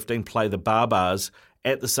Blacks 15 play the Barbars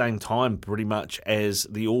at the same time, pretty much, as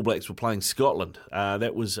the All Blacks were playing Scotland.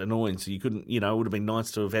 That was annoying. So you couldn't, it would have been nice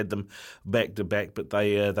to have had them back to back, but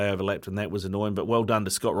they overlapped, and that was annoying. But well done to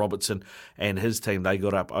Scott Robertson and his team. They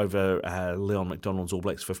got up over Leon McDonald's All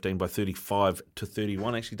Blacks 15 by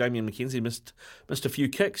 35-31. Actually, Damien McKenzie missed a few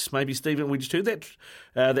kicks. Maybe Stephen, we just heard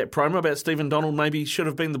that promo about Stephen Donald maybe should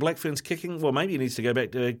have been the Black Ferns kicking. Well, maybe he needs to go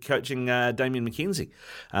back to coaching Damien McKenzie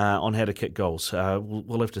on how to kick goals.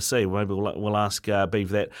 We'll have to see. Maybe we'll ask Beav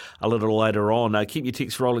that a little later on. Keep your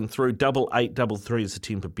texts rolling through. 8833 is the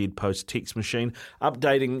Temper Bedpost text machine.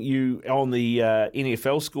 Updating you on the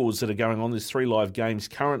NFL scores that are going on. There's 3 live games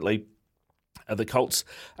currently. The Colts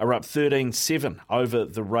are up 13-7 over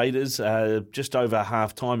the Raiders, just over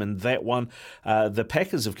half-time in that one. The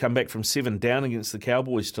Packers have come back from 7 down against the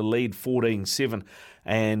Cowboys to lead 14-7.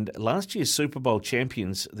 And last year's Super Bowl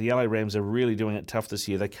champions, the LA Rams, are really doing it tough this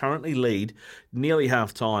year. They currently lead nearly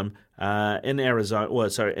half-time in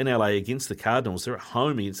LA against the Cardinals. They're at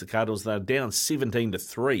home against the Cardinals. They're down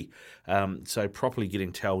 17-3, so properly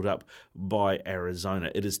getting tailed up by Arizona.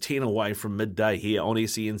 It is 10 away from midday here on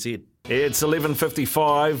SENZ. It's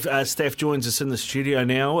 11:55. Staff joins us in the studio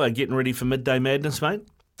now, getting ready for Midday Madness, mate.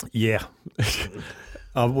 Yeah.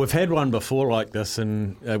 We've had one before like this,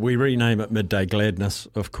 and we rename it Midday Gladness,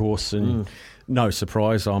 of course, and no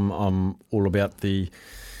surprise, I'm all about the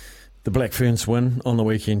Black Ferns win on the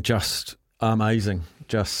weekend. Just amazing.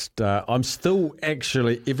 I'm still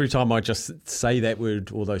actually, every time I just say that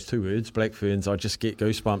word or those two words, Black Ferns, I just get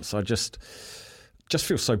goosebumps. I just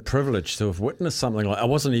feel so privileged to have witnessed something like. I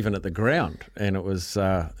wasn't even at the ground, and it was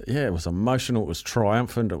it was emotional. It was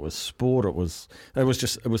triumphant. It was sport. It was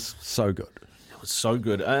so good. It was so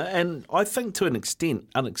good, and I think to an extent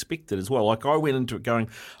unexpected as well. Like, I went into it going,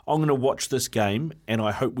 I'm going to watch this game and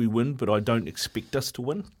I hope we win, but I don't expect us to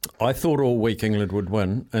win. I thought all week England would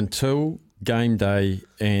win until game day,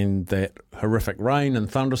 and that horrific rain and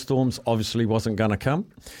thunderstorms obviously wasn't going to come.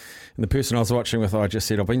 And the person I was watching with, I just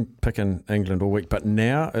said, I've been picking England all week, but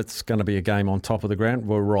now it's going to be a game on top of the ground.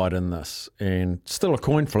 We're right in this. And still a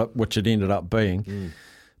coin flip, which it ended up being.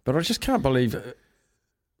 But I just can't believe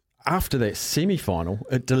after that semi-final,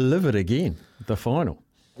 it delivered again, the final.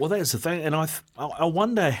 Well, that's the thing. And I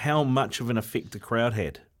wonder how much of an effect the crowd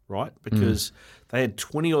had, right? Because they had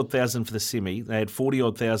 20-odd thousand for the semi. They had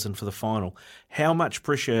 40-odd thousand for the final. How much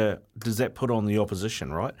pressure does that put on the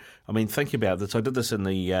opposition, right? I mean, think about this. I did this in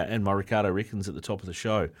my Ricardo Reckons at the top of the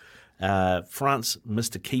show. France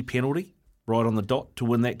missed a key penalty right on the dot to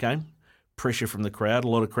win that game. Pressure from the crowd, a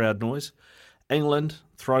lot of crowd noise. England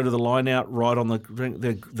throw to the line out right on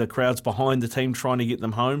the crowd's behind the team trying to get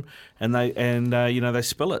them home, and they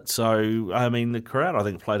spill it. So I mean, the crowd, I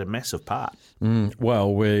think, played a massive part.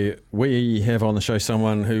 Well, we have on the show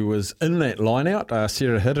someone who was in that line out.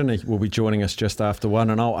 Sarah Hiddeny will be joining us just after 1,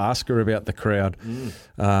 and I'll ask her about the crowd.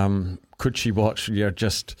 Could she watch?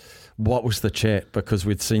 Just what was the chat? Because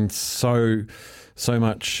we'd seen so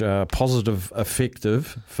much positive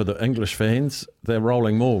effective for the English fans. They're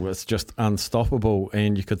rolling more. It's just unstoppable.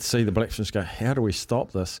 And you could see the Black Ferns go, how do we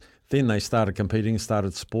stop this? Then they started competing,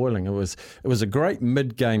 started spoiling. It was a great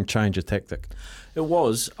mid-game changer tactic. It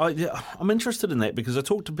was. I'm interested in that because I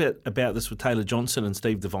talked a bit about this with Taylor Johnson and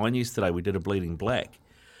Steve Devine yesterday. We did a Bleeding Black.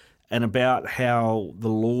 And about how the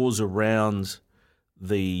laws around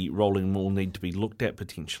the rolling maul need to be looked at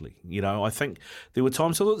potentially. I think there were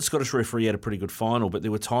times, I thought the Scottish referee had a pretty good final, but there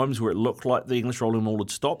were times where it looked like the English rolling maul had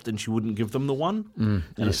stopped and she wouldn't give them the one. And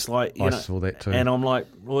it's like, I saw that too. And I'm like,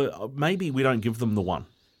 well, maybe we don't give them the one.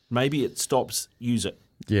 Maybe it stops, use it.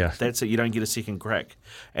 Yeah. That's it. You don't get a second crack.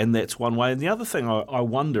 And that's one way. And the other thing I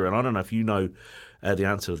wonder, and I don't know if you know the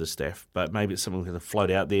answer to this, Staff, but maybe it's something that can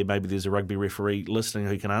float out there. Maybe there's a rugby referee listening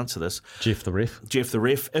who can answer this. Jeff the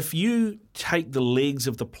ref. If you take the legs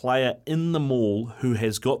of the player in the maul who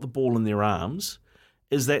has got the ball in their arms,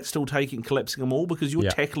 is that still collapsing a maul? Because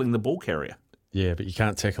you're tackling the ball carrier. Yeah, but you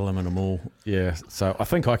can't tackle them in a maul. Yeah, so I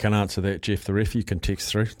think I can answer that, Jeff the ref. You can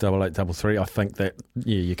text through 8833. I think that,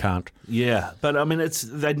 you can't. Yeah, but I mean,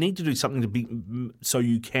 they need to do something to be so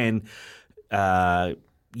you can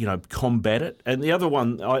combat it. And the other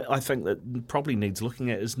one I think that probably needs looking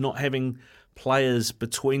at is not having players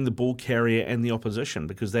between the ball carrier and the opposition,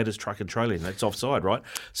 because that is truck and trailing. That's offside, right?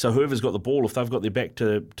 So whoever's got the ball, if they've got their back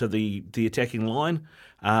to the attacking line,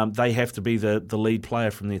 they have to be the lead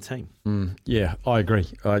player from their team. Yeah, I agree.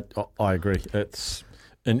 I agree. It's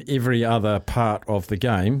in every other part of the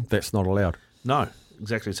game that's not allowed. No.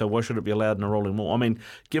 Exactly. So why should it be allowed in a rolling maul? I mean,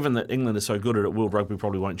 given that England is so good at it, World Rugby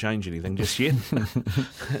probably won't change anything just yet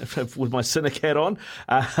with my cynic hat on.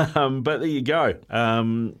 But there you go.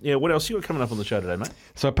 What else you got coming up on the show today, mate?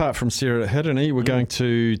 So apart from Sarah Hiddeny, we're going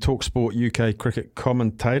to talk sport UK cricket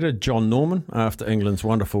commentator John Norman after England's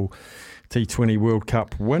wonderful T20 World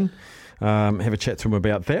Cup win. Have a chat to him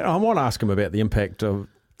about that. I want to ask him about the impact of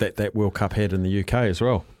that World Cup had in the UK as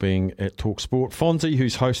well, being at Talk Sport. Fonzie,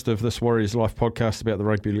 who's host of this Warriors Life podcast about the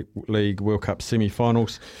Rugby League World Cup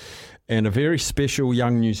semi-finals, and a very special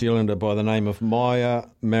young New Zealander by the name of Maya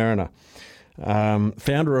Mariner,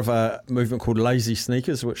 founder of a movement called Lazy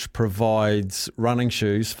Sneakers, which provides running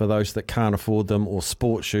shoes for those that can't afford them, or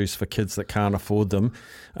sports shoes for kids that can't afford them.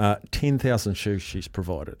 10,000 shoes she's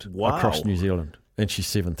provided across New Zealand. and she's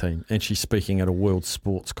 17, and she's speaking at a World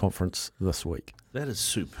Sports Conference this week. That is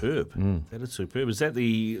superb. That is superb. Is that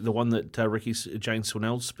the one that Jane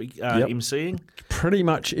Swinnell's emceeing? Pretty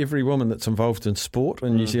much every woman that's involved in sport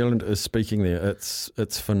in New Zealand is speaking there.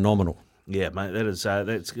 It's phenomenal. Yeah, mate, that's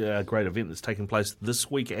a great event that's taking place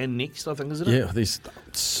this week and next, I think, isn't it? Yeah, there's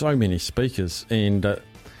so many speakers, and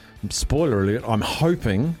spoiler alert, I'm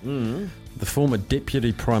hoping the former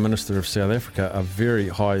Deputy Prime Minister of South Africa, a very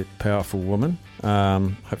high, powerful woman,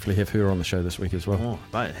 hopefully have her on the show this week as well. Oh,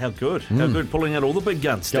 mate, how good. How good, pulling out all the big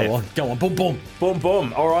guns, Steph. Go on, boom, boom. Boom,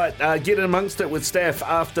 boom. All right, get in amongst it with Steph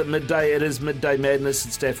after midday. It is Midday Madness,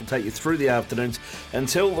 and Steph will take you through the afternoons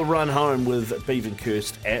until the run home with Beav and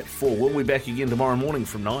Kirst at 4. We'll be back again tomorrow morning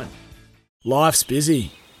from 9. Life's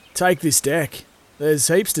busy. Take this deck. There's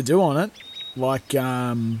heaps to do on it, like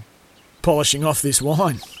polishing off this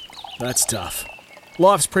wine. That's tough.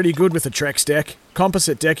 Life's pretty good with a Trex deck.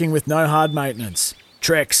 Composite decking with no hard maintenance.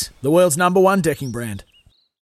 Trex, the world's #1 decking brand.